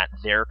most in that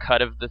their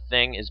cut of the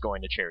thing is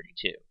going to charity,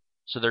 too.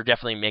 So they're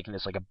definitely making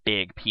this like a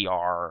big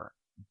PR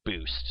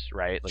boost,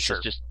 right? Like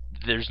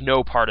there's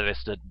no part of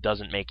this that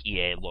doesn't make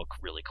EA look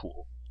really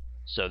cool.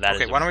 So that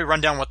okay, why don't we run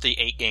down what the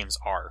 8 games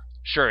are?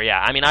 Sure, yeah.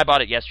 I mean, I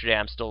bought it yesterday.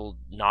 I'm still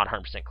not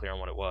 100% clear on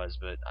what it was,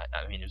 but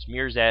I mean, it was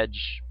Mirror's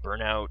Edge,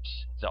 Burnout,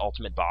 the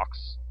Ultimate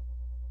Box.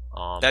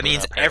 That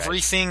means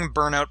everything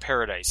Burnout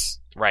Paradise.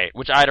 Right,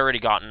 which I'd already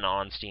gotten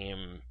on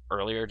Steam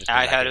earlier.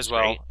 I had as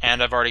well,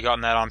 and I've already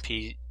gotten that on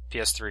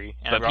PS3.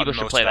 And but people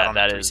should play that.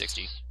 That is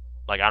 360.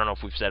 Like, I don't know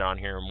if we've said it on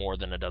here more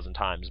than a dozen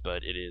times,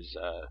 but it is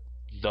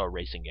the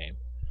racing game.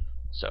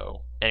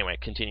 So, anyway,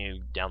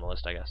 continue down the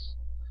list, I guess.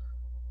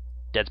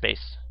 Dead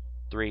Space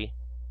 3.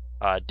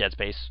 Dead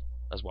Space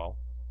as well.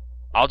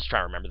 I'll just try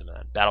to remember them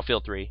then.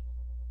 Battlefield 3.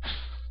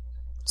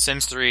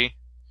 Sims 3.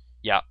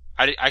 Yeah.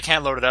 I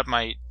can't load it up.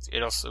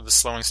 It was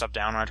slowing stuff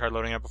down when I tried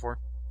loading it up before.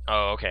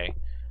 Oh, okay.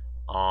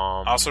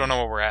 I also don't know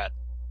where we're at.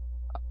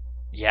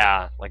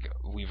 Yeah, like,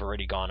 we've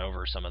already gone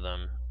over some of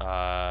them.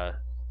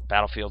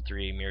 Battlefield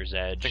 3, Mirror's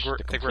Edge,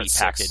 the complete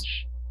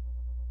package,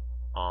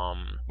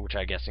 which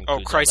I guess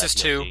includes Crysis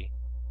 2.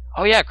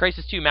 Oh yeah,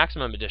 Crysis 2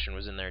 Maximum Edition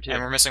was in there too.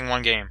 And we're missing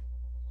one game.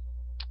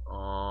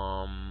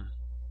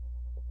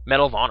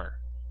 Medal of Honor.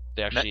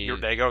 They actually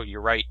there you go. You're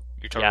right.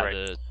 You're totally right.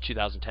 Yeah, the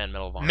 2010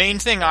 Medal of Honor. Main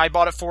thing I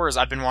bought it for is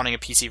I've been wanting a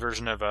PC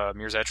version of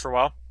Mirror's Edge for a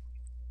while.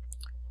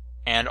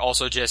 And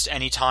also just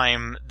any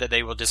time that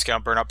they will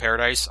discount Burnout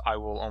Paradise, I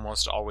will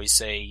almost always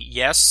say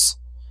yes.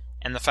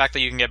 And the fact that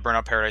you can get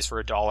Burnout Paradise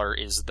for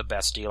 $1 is the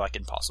best deal I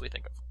can possibly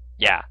think of.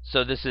 Yeah,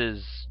 so this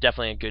is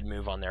definitely a good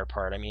move on their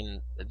part. I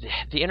mean,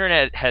 the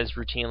internet has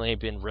routinely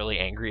been really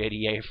angry at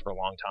EA for a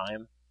long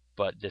time,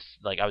 but this,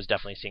 like, I was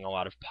definitely seeing a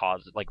lot of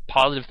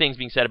positive things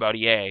being said about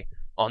EA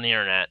on the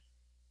internet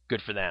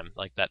good for them.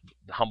 Like that,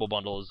 the Humble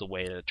Bundle is the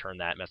way to turn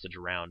that message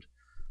around.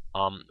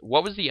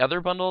 What was the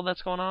other bundle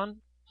that's going on?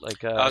 Like,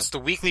 it's the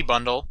weekly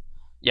bundle.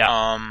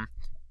 yeah.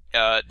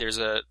 There's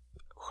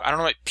I don't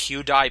know what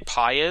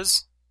PewDiePie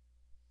is.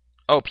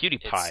 Oh,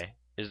 PewDiePie.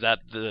 Is that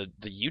the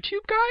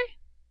YouTube guy?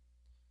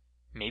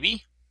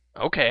 Maybe.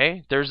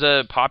 Okay, there's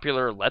a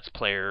popular Let's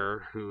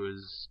Player who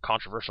is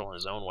controversial in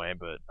his own way,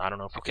 but I don't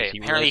know if Okay, he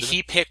apparently related?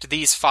 he picked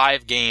these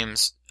 5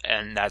 games,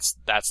 and that's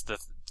the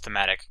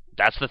thematic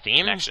That's the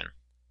theme. connection.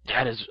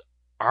 That is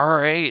all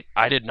right.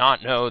 I did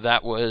not know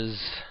that was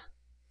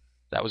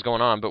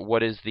going on. But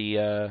what is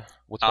the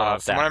what's going on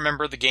with From what I that?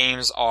 remember, the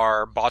games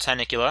are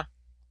Botanicula,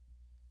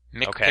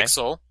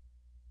 McPixel,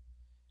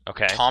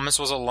 Okay, Thomas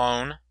Was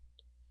Alone,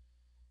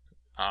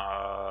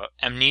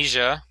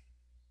 Amnesia,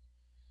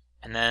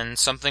 and then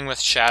something with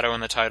Shadow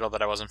in the title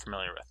that I wasn't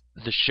familiar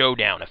with. the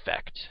Showdown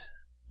Effect.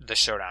 The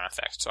Showdown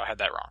Effect, so I had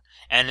that wrong.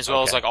 And as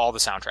well as Okay. like all the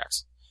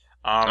soundtracks.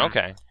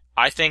 Okay,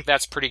 I think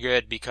that's pretty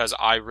good because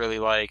I really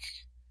like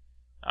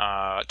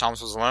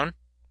Thomas Was Alone.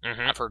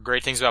 mm-hmm. I've heard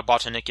great things about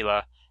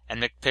Botanicula,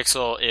 and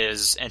McPixel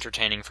is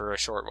entertaining for a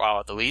short while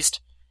at the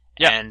least.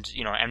 Yeah. And,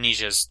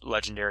 Amnesia's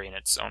legendary in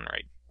its own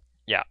right.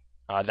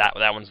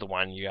 That one's the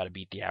one you got to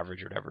beat the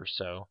average or whatever.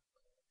 So,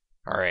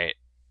 all right,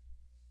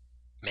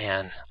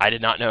 man, I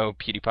did not know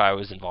PewDiePie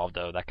was involved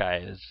though. That guy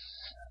is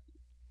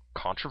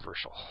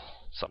controversial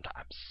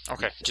sometimes.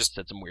 Okay, He's just-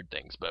 said some weird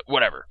things, but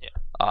whatever.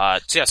 Yeah.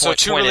 So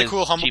 2 point really is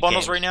cool Humble cheap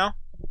Bundles games. right now.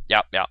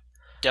 Yep.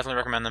 Definitely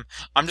recommend them.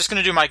 I'm just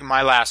going to do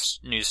my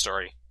last news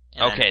story.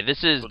 and then Okay,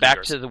 this is we'll do back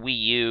yours. to the Wii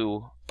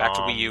U. Back to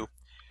Wii U.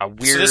 A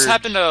weird. So this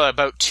happened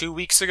about 2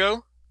 weeks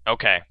ago.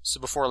 Okay. So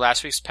before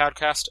last week's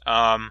podcast.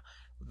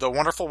 The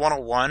Wonderful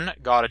 101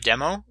 got a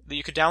demo that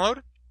you could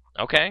download.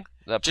 Okay.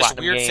 The Just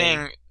Platinum weird game.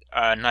 thing,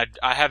 and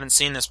I haven't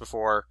seen this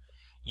before.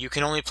 You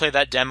can only play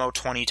that demo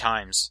 20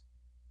 times.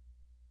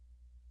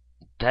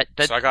 That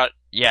So I got.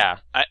 yeah.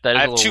 I that is a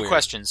have little 2 weird.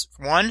 questions.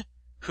 One,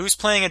 who's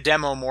playing a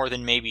demo more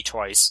than maybe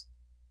twice?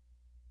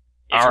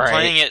 If All you're right.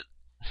 playing it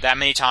that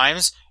many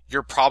times,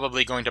 you're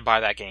probably going to buy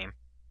that game.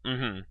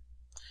 Mm-hmm.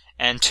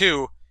 And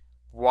 2,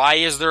 why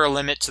is there a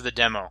limit to the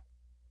demo?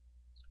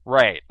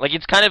 Right. Like,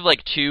 it's kind of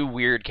like 2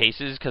 weird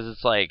cases, because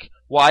it's like,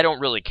 well, I don't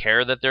really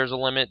care that there's a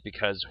limit,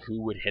 because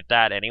who would hit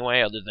that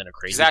anyway, other than a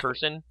crazy Exactly.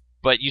 person?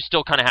 But you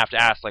still kind of have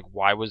to ask, like,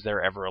 why was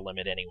there ever a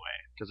limit anyway?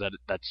 Because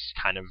that's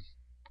kind of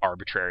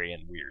arbitrary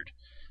and weird.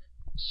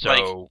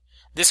 So,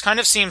 This kind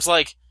of seems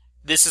like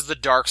this is the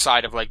dark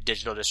side of like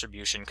digital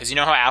distribution, because you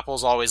know how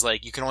Apple's always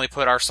like, you can only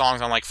put our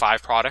songs on like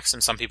 5 products,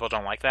 and some people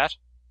don't like that?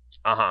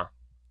 uh-huh.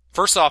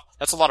 First off,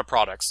 that's a lot of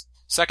products.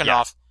 Second Yeah.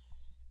 off,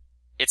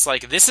 it's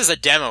like, this is a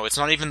demo, it's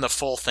not even the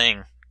full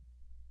thing.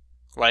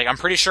 Like, I'm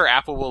pretty sure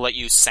Apple will let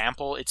you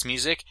sample its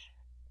music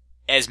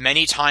as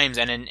many times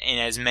and in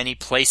as many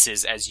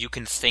places as you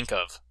can think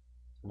of.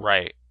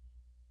 Right.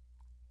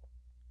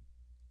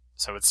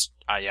 So it's,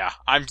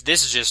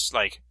 this is just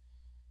like,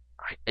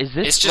 Is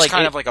this it's just like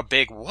kind of like a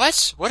big,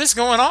 what? What is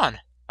going on?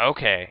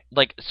 Okay,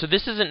 like, so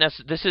this isn't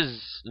this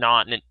is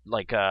not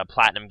like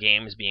Platinum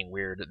Games being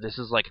weird. This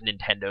is like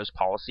Nintendo's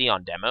policy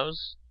on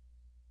demos.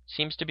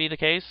 Seems to be the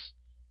case.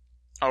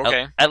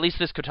 Okay. At least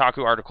this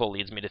Kotaku article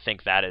leads me to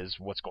think that is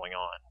what's going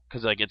on.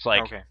 Because like it's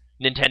like Okay.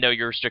 Nintendo,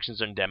 your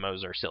restrictions on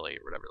demos are silly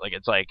or whatever. Like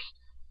it's like,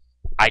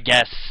 I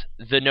guess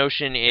the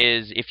notion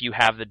is if you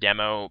have the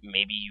demo,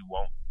 maybe you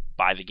won't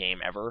buy the game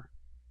ever.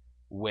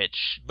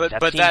 Which But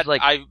seems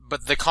like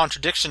but the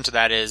contradiction to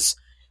that is,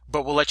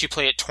 but we'll let you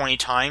play it 20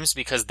 times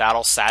because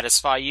that'll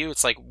satisfy you.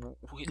 It's like,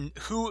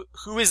 who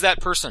is that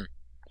person?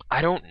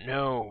 I don't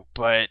know,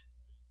 but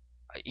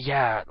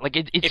yeah, like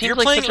it If seems you're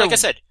like playing, such like a, I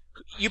said,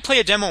 you play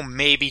a demo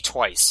maybe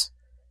twice.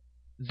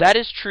 that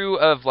is true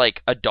of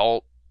like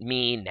adult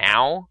me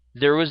now.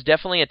 There was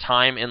definitely a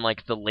time in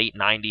like the late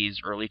 90s,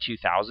 early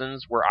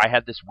 2000s where I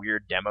had this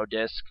weird demo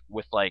disc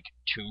with like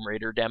Tomb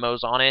Raider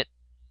demos on it,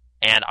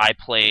 and I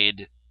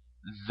played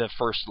the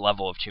first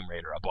level of Tomb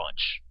Raider a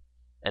bunch,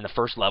 and the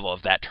first level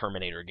of that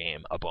Terminator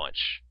game a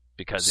bunch,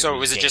 because So it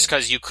was it just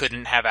because you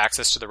couldn't have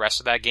access to the rest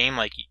of that game?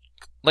 Like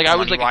I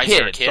was like money-wise,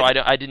 you're a kid, so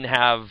I didn't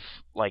have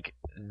like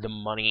the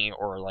money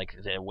or like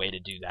the way to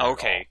do that. At all.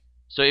 Okay.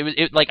 So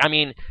it like, I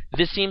mean,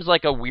 this seems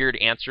like a weird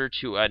answer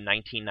to a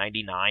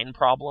 1999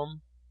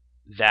 problem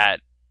that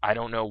I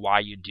don't know why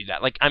you'd do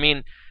that. Like, I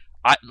mean,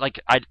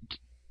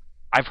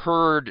 I've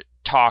heard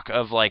talk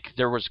of like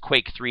there was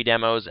Quake 3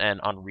 demos and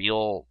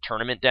Unreal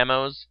Tournament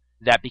demos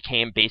that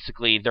became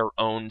basically their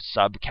own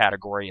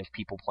subcategory of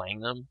people playing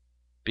them,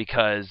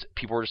 because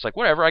people were just like,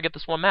 whatever, I get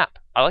this one map.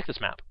 I like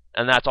this map.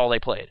 And that's all they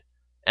played.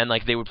 And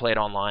like they would play it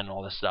online and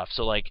all this stuff.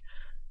 So like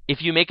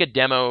if you make a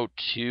demo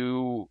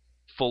too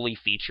fully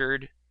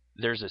featured,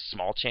 there's a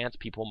small chance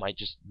people might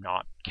just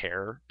not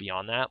care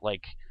beyond that.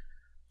 Like,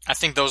 I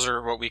think those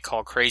are what we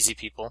call crazy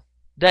people.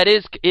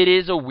 it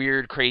is a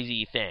weird,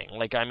 crazy thing.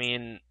 Like, I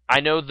mean, I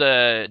know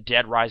the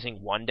Dead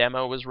Rising 1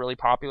 demo was really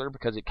popular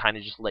because it kind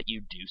of just let you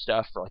do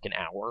stuff for like an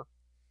hour,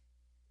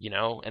 you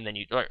know, and then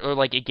or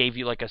like it gave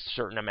you like a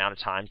certain amount of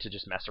time to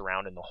just mess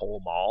around in the whole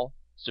mall.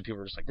 So people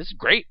were just like, this is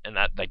great, and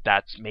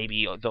that's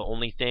maybe the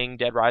only thing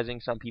Dead Rising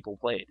some people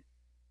played.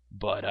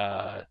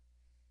 But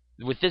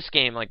with this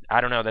game, like,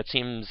 I don't know, that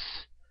seems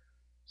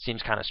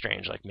kind of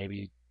strange. Like,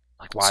 maybe,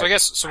 like, why? So I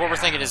guess what we're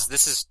thinking is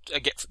this is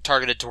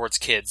targeted towards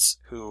kids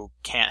who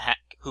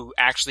who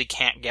actually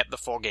can't get the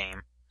full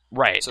game.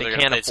 Right, So they they're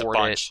can't gonna play afford a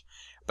bunch. it.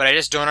 But I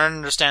just don't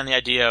understand the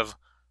idea of.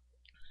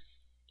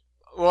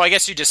 Well, I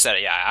guess you just said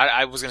it. Yeah,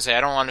 I was gonna say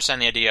I don't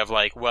understand the idea of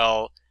like,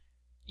 well,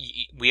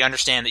 we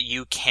understand that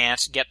you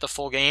can't get the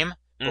full game,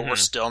 but we're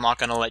still not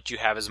gonna let you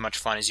have as much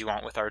fun as you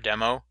want with our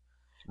demo.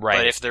 Right.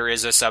 But if there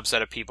is a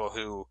subset of people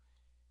who,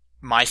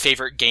 my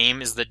favorite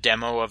game is the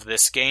demo of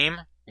this game.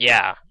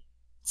 Yeah.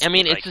 I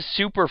mean, like, it's a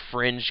super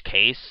fringe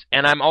case,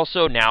 and I'm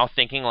also now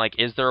thinking, like,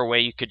 is there a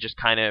way you could just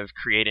kind of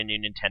create a new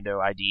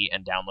Nintendo ID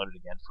and download it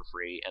again for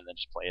free, and then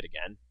just play it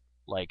again?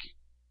 Like,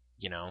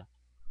 you know,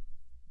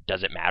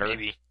 does it matter?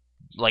 Maybe.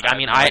 Like, I I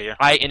mean, have no idea.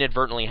 I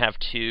inadvertently have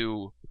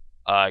 2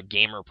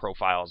 gamer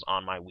profiles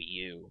on my Wii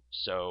U,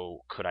 so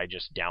could I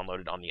just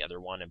download it on the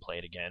other one and play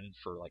it again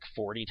for, like,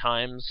 40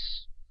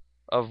 times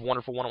of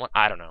Wonderful 101?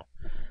 I don't know.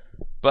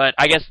 But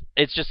I guess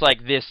it's just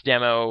like this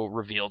demo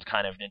revealed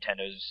kind of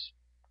Nintendo's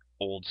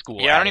old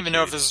school. Yeah, I don't even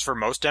know if attitude. this is for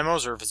most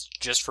demos or if it's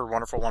just for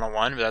Wonderful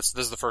 101, but this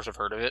is the first I've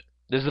heard of it.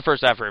 This is the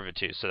first I've heard of it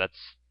too, so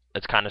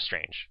that's kind of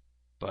strange.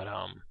 But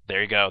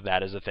there you go.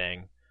 That is a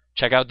thing.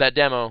 Check out that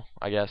demo,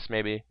 I guess,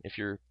 maybe, if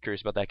you're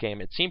curious about that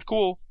game. It seemed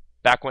cool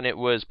back when it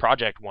was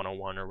Project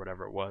 101 or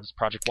whatever it was.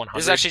 Project 100.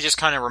 This actually just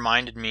kind of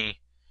reminded me.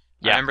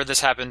 Yeah. I remember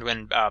this happened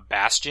when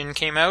Bastion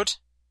came out.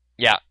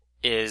 Yeah.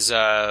 Is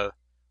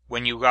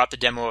when you got the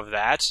demo of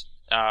that,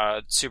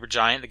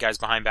 Supergiant, the guys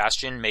behind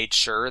Bastion, made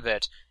sure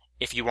that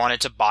if you wanted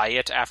to buy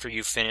it after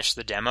you finished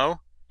the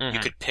demo, you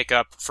could pick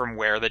up from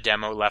where the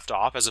demo left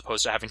off as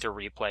opposed to having to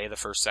replay the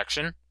first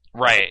section.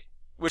 Right.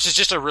 Which is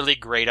just a really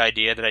great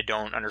idea that I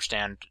don't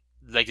understand.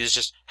 Like, it's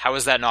just, how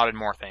is that not in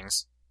more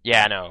things?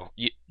 Yeah, no.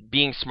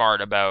 Being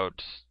smart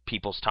about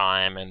people's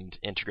time and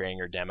integrating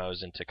your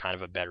demos into kind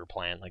of a better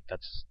plan, like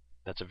that's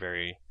a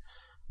very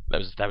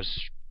that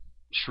was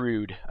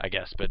shrewd, I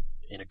guess, but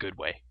in a good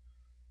way.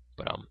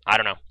 But I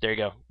don't know. There you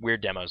go.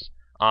 Weird demos.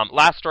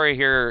 Last story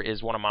here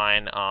is one of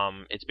mine.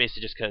 It's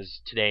basically just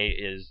because today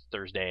is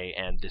Thursday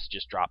and this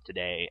just dropped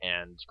today,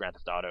 and Grand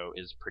Theft Auto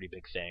is a pretty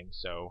big thing.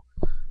 So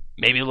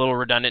maybe a little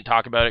redundant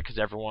talk about it because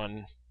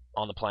everyone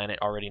on the planet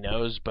already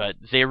knows. But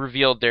they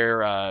revealed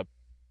their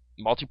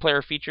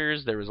multiplayer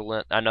features. There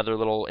was another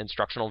little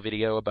instructional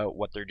video about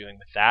what they're doing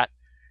with that.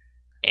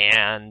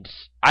 And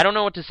I don't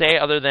know what to say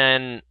other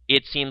than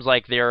it seems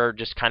like they're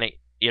just kind of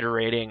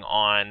iterating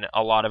on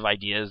a lot of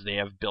ideas they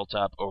have built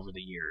up over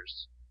the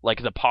years.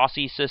 Like the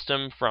posse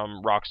system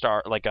from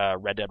Rockstar, like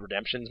Red Dead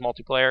Redemption's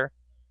multiplayer,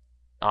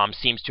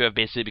 seems to have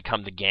basically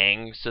become the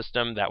gang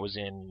system that was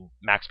in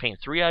Max Payne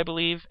 3, I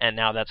believe, and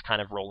now that's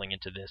kind of rolling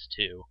into this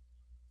too.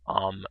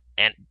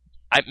 And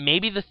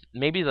maybe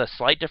the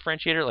slight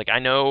differentiator, like I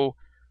know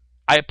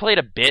I played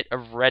a bit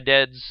of Red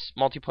Dead's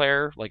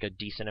multiplayer, like a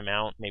decent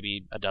amount,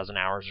 maybe a dozen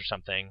hours or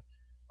something,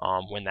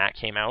 when that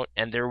came out,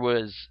 and there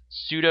was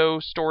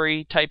pseudo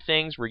story type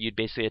things where you'd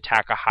basically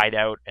attack a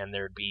hideout and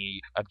there'd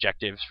be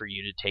objectives for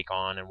you to take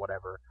on and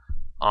whatever.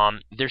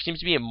 There seems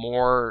to be a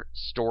more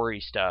story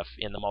stuff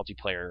in the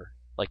multiplayer.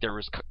 Like there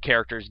was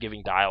characters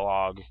giving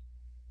dialogue.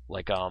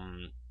 Like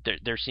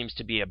there seems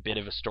to be a bit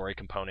of a story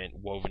component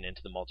woven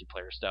into the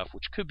multiplayer stuff,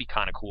 which could be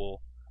kind of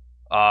cool.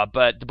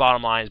 But the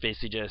bottom line is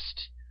basically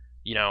just,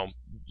 you know,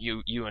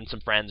 you and some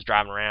friends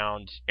driving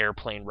around,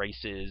 airplane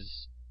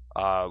races,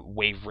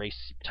 wave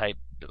race type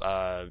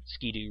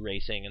ski-doo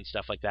racing and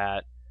stuff like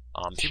that.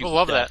 People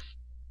love that.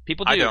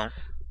 People do. I don't,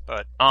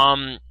 but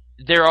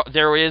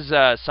there is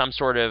some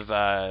sort of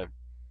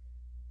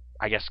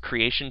I guess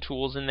creation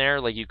tools in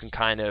there. Like you can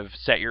kind of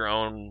set your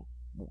own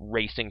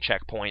racing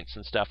checkpoints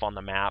and stuff on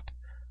the map.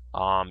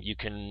 You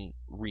can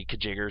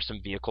reconfigure some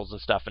vehicles and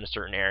stuff in a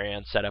certain area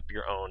and set up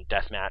your own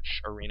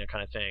deathmatch arena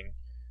kind of thing.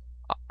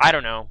 I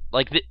don't know.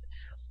 Like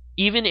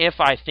even if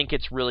I think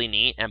it's really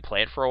neat and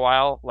play it for a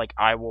while, like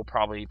I will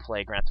probably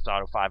play Grand Theft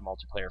Auto 5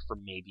 multiplayer for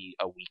maybe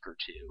a week or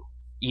two,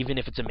 even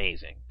if it's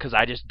amazing, because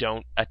I just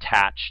don't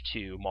attach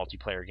to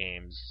multiplayer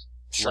games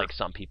like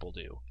some people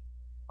do.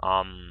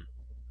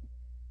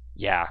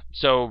 Yeah,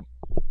 so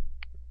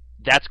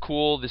that's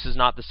cool. This is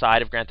not the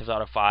side of Grand Theft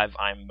Auto 5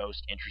 I'm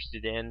most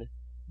interested in,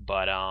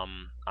 but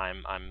I'm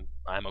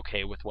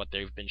okay with what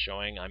they've been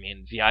showing. I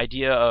mean, the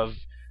idea of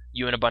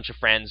you and a bunch of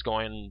friends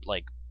going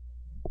like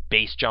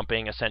base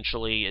jumping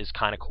essentially is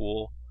kind of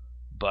cool,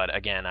 but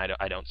again,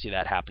 I don't see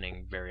that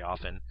happening very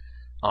often.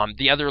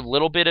 The other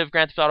little bit of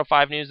Grand Theft Auto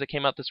 5 news that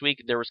came out this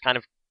week, there was kind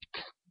of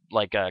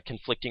like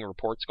conflicting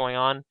reports going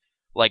on.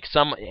 Like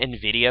some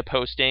Nvidia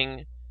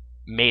posting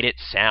made it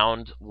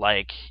sound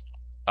like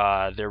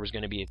there was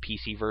going to be a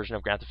PC version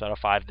of Grand Theft Auto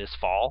 5 this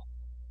fall.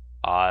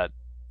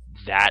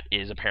 That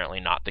is apparently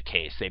not the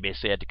case. They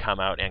basically had to come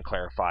out and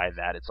clarify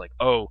that it's like,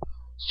 oh,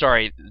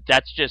 sorry,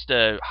 that's just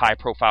a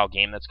high-profile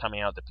game that's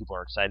coming out that people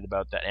are excited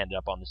about that ended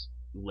up on this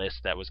list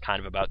that was kind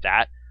of about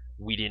that.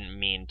 we didn't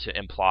mean to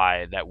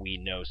imply that we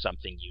know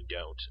something you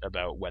don't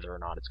about whether or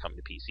not it's coming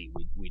to PC.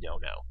 We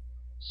don't know.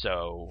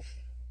 So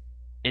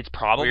it's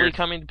probably Weird.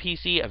 coming to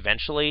PC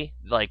eventually.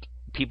 Like,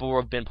 people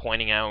have been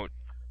pointing out,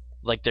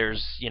 like,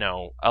 there's,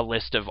 a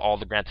list of all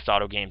the Grand Theft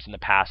Auto games in the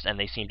past, and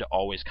they seem to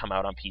always come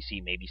out on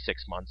PC maybe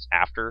 6 months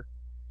after.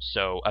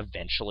 So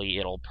eventually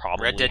it'll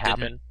probably Red Dead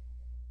happen. didn't.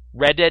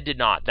 Red Dead did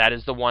not. That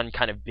is the one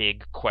kind of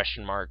big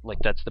question mark. Like,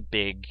 that's the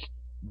big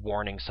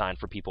warning sign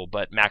for people.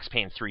 But Max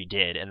Payne 3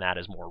 did, and that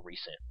is more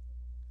recent.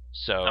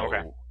 So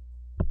Okay.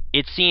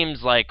 it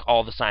seems like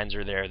all the signs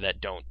are there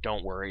that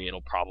don't worry,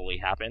 it'll probably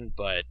happen.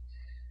 But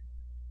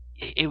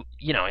it'd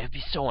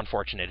be so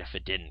unfortunate if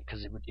it didn't,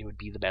 because it would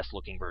be the best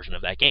looking version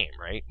of that game,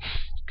 right?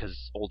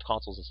 Because old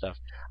consoles and stuff.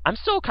 I'm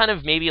still kind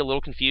of maybe a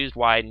little confused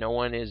why no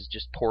one is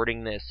just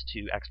porting this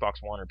to Xbox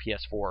One or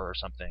PS4 or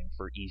something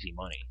for easy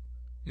money.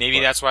 Maybe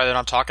that's why they're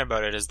not talking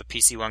about it, as the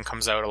PC one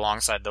comes out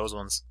alongside those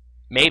ones.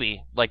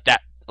 Maybe. Like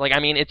that. Like, I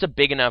mean, it's a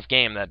big enough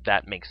game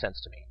that makes sense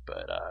to me,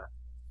 but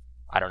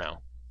I don't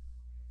know.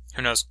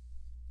 Who knows?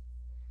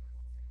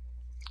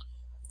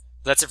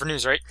 That's it for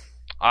news, right?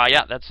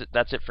 Yeah, that's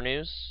it for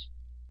news.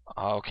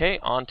 Okay,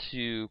 on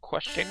to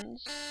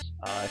questions.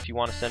 If you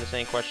want to send us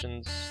any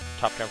questions,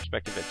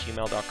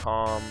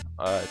 topdownperspective@gmail.com,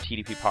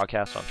 TDP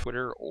Podcast on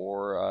Twitter,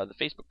 or the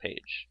Facebook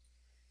page.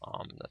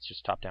 That's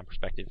just Top Down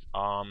Perspective.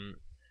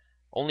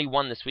 Only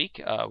one this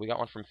week. We got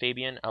one from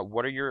Fabian.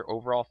 What are your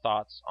overall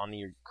thoughts on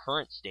the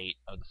current state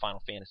of the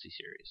Final Fantasy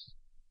series?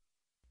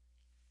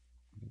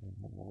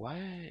 What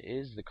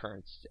is the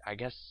current? I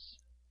guess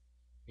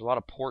there's a lot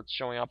of ports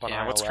showing up on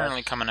iOS. What's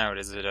currently coming out?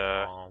 Is it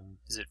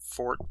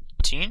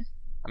 14?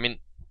 I mean,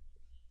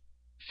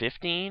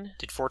 15?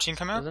 Did 14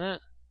 come out? Isn't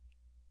it?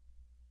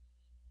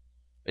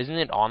 Isn't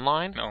it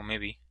online? No,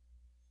 maybe.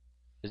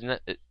 Isn't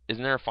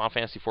there a Final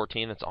Fantasy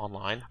 14 that's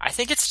online? I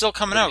think it's still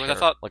coming Pretty out, because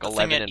sure. I thought Like the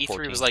 11 thing at and E3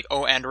 14. was like,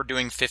 oh, and we're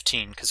doing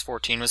 15, because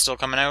 14 was still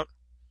coming out.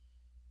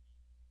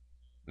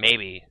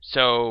 Maybe.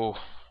 So,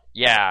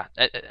 yeah.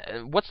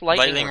 What's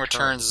Lightning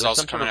Returns is There's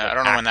also some sort coming of out. I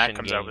don't know when that action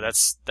comes out, game. but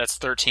that's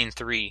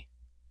 13.3.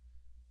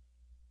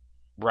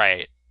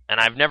 Right. And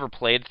I've never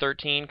played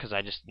 13 because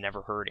I just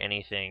never heard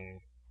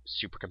anything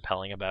super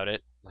compelling about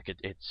it. Like,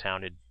 it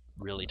sounded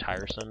really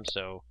tiresome,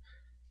 so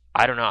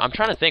I don't know. I'm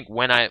trying to think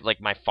when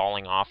my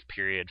falling off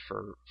period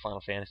for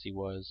Final Fantasy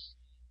was.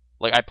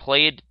 Like, I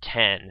played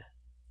 10,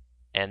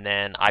 and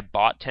then I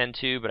bought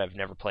 10-2, but I've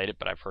never played it,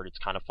 but I've heard it's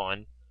kind of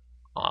fun.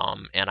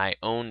 And I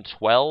own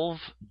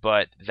 12,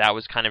 but that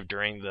was kind of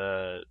during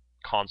the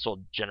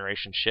console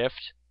generation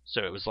shift,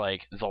 so it was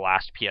like the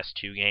last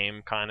PS2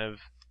 game, kind of,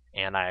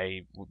 and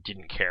I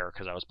didn't care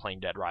because I was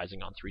playing Dead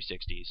Rising on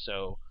 360,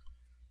 so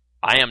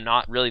I am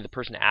not really the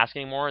person to ask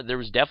anymore. There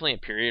was definitely a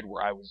period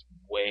where I was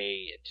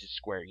way into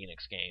Square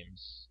Enix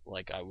games.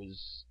 I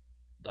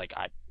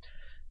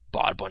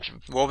bought a bunch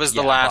of... What was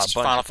the last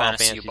bought a bunch Final of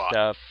Fantasy you bought?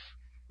 stuff.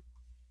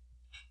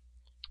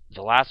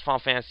 The last Final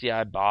Fantasy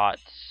I bought...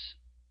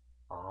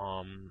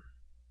 I'm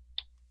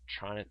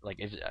trying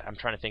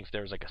to think if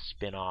there was like a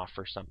spin-off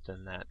or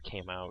something that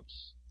came out.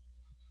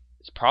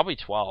 It's probably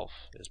 12.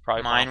 It's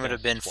probably Mine Final would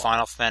have Fantasy been 12.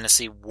 Final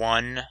Fantasy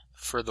 1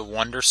 for the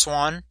Wonder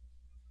Swan.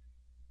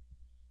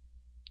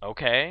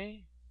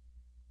 Okay.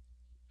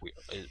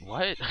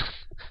 What?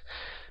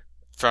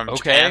 From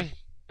Okay.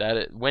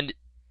 Japan.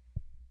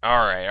 All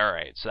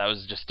right. So that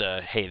was just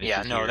hey. This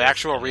is The yours,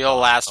 actual and real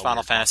it's last on a Final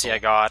weird Fantasy console. I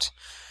got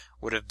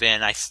would have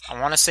been, I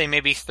want to say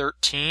maybe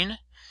 13.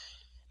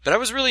 But I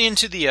was really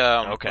into the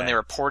when they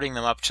were porting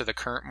them up to the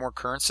more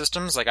current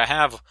systems. Like, I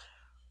have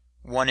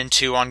 1 and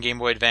 2 on Game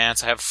Boy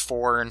Advance. I have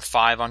 4 and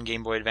 5 on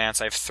Game Boy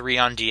Advance. I have 3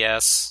 on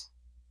DS.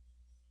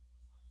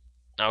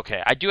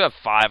 Okay, I do have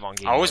 5 on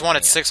Game Boy. I always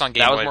wanted Advance. 6 on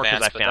Game That Boy was more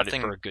Advance, because I but found that it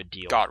thing for a good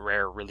deal. got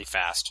rare really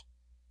fast.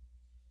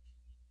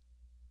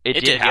 It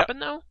did, did happen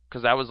though,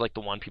 because that was like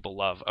the one people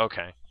love.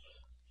 Okay.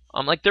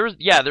 There was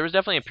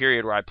definitely a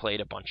period where I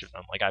played a bunch of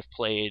them. Like, I've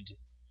played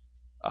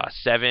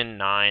 7,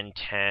 9,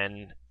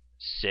 10,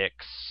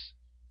 6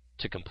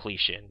 to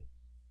completion.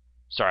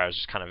 Sorry, I was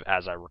just kind of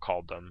as I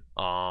recalled them.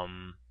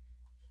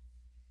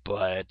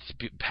 But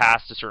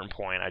past a certain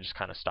point, I just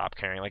kind of stopped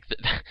caring. Like,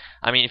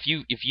 I mean, if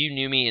you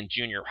knew me in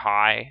junior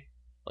high,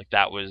 like,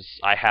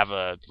 I have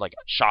a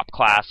shop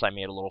class. I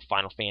made a little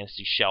Final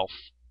Fantasy shelf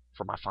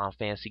for my Final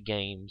Fantasy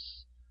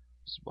games.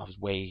 I was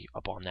way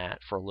up on that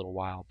for a little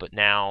while, but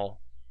now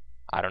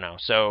I don't know.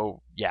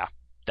 So yeah,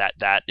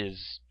 that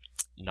is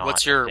not.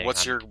 What's your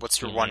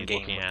one game?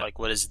 looking at. Like,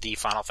 what is the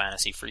Final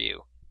Fantasy for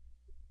you?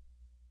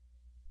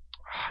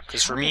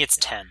 Because for me, it's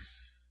 10.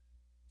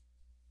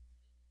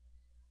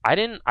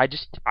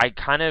 I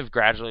kind of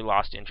gradually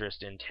lost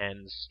interest in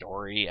 10's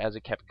story as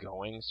it kept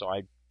going, so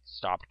I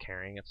stopped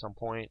caring at some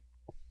point.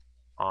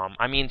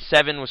 I mean,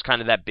 7 was kind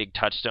of that big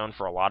touchstone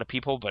for a lot of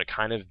people, but it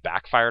kind of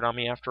backfired on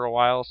me after a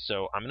while,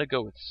 so I'm gonna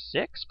go with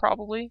 6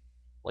 probably,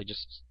 like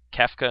just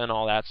Kefka and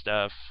all that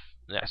stuff.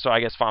 Yeah, so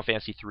I guess Final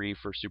Fantasy 3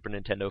 for Super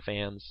Nintendo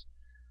fans.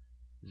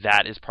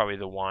 That is probably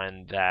the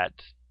one that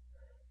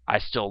I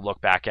still look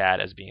back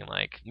at as being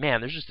like, man,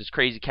 there's just this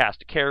crazy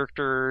cast of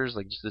characters,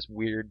 like just this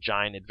weird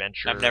giant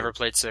adventure. I've never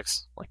played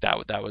 6. Like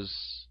that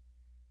was,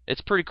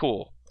 it's pretty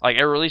cool.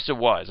 Like, or at least it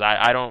was.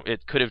 I don't.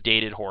 It could have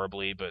dated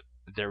horribly, but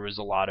there was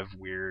a lot of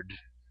weird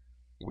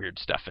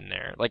stuff in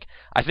there. Like,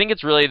 I think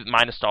it's really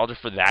my nostalgia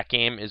for that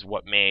game is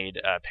what made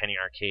Penny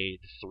Arcade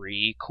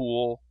 3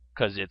 cool,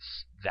 because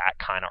it's that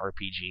kind of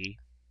RPG.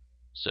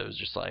 So it was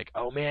just like,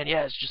 oh man,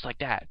 yeah, it's just like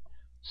that.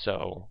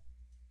 So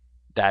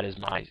that is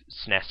my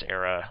SNES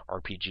era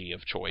RPG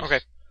of choice. Okay.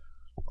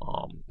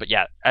 But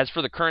yeah, as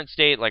for the current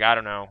state, like, I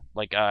don't know,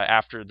 like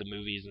after the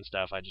movies and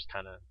stuff, I just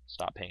kind of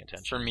stopped paying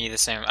attention. For me, the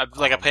same. I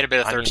played a bit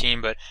of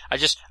 13, but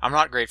I'm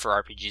not great for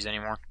RPGs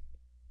anymore.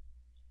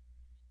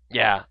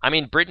 Yeah, I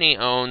mean, Brittany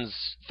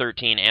owns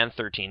 13 and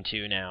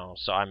 13-2 now,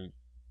 so I'm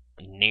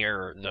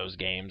near those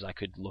games. I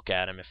could look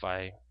at them if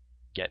I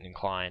get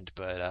inclined,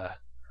 but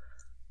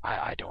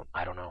I don't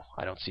know.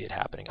 I don't see it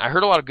happening. I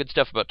heard a lot of good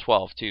stuff about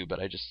 12 too, but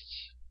I just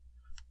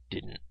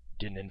didn't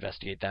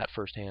investigate that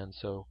firsthand.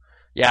 So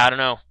yeah, I don't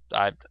know.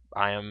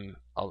 I am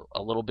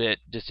a little bit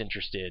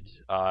disinterested.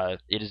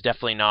 It is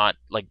definitely not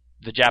like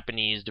the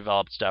Japanese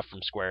developed stuff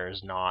from Square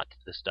is not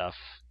the stuff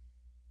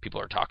people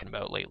are talking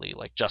about lately,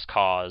 like Just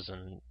Cause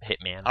and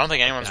Hitman. I don't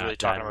think anyone's really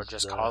talking about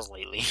Just Cause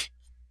lately.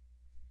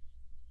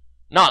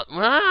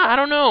 I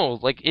don't know.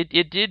 Like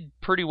it did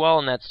pretty well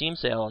in that Steam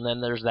sale, and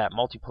then there's that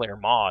multiplayer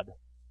mod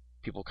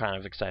people kind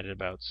of excited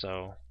about.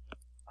 So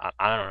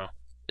I don't know.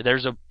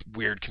 There's a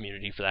weird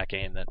community for that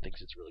game that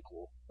thinks it's really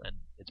cool, and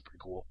it's pretty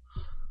cool.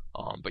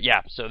 But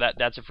yeah, so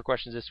that's it for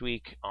questions this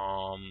week.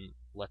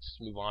 Let's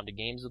move on to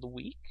games of the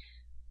week.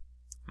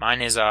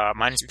 Mine is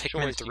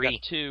Pikmin 3. You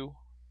got 2.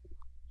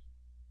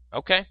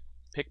 Okay,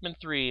 Pikmin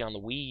 3 on the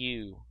Wii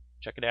U.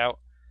 Check it out.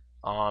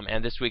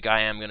 And this week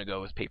I am gonna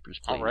go with Papers,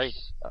 Please. All right.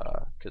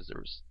 Because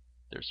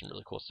there's some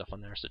really cool stuff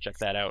on there, so check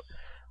that out.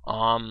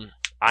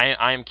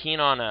 I am keen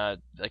on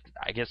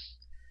I guess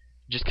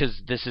just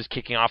because this is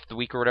kicking off the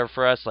week or whatever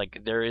for us.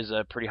 Like, there is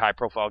a pretty high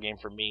profile game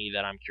for me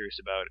that I'm curious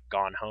about,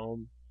 Gone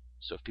Home.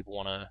 So if people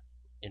want to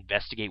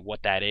investigate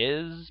what that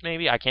is,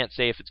 maybe I can't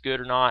say if it's good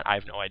or not. I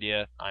have no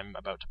idea. I'm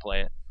about to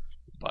play it,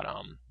 but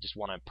just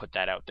want to put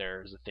that out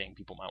there as a thing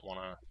people might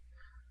want to.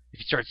 If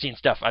you start seeing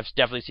stuff, I've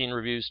definitely seen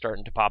reviews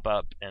starting to pop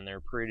up, and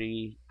they're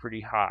pretty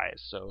high.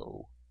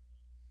 So,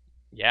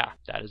 yeah,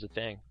 that is a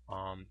thing.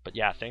 But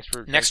yeah, thanks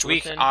for next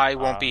week. Listening. I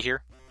won't be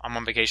here. I'm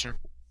on vacation.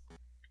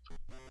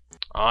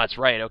 Oh, that's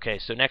right. Okay,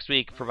 so next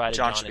week, provided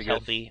John is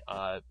healthy,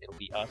 it'll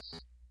be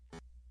us.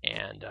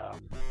 And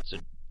so,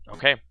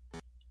 okay.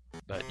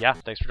 But yeah,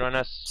 thanks for joining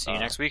us. See you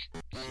next week.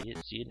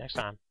 See you next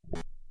time.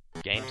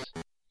 Games.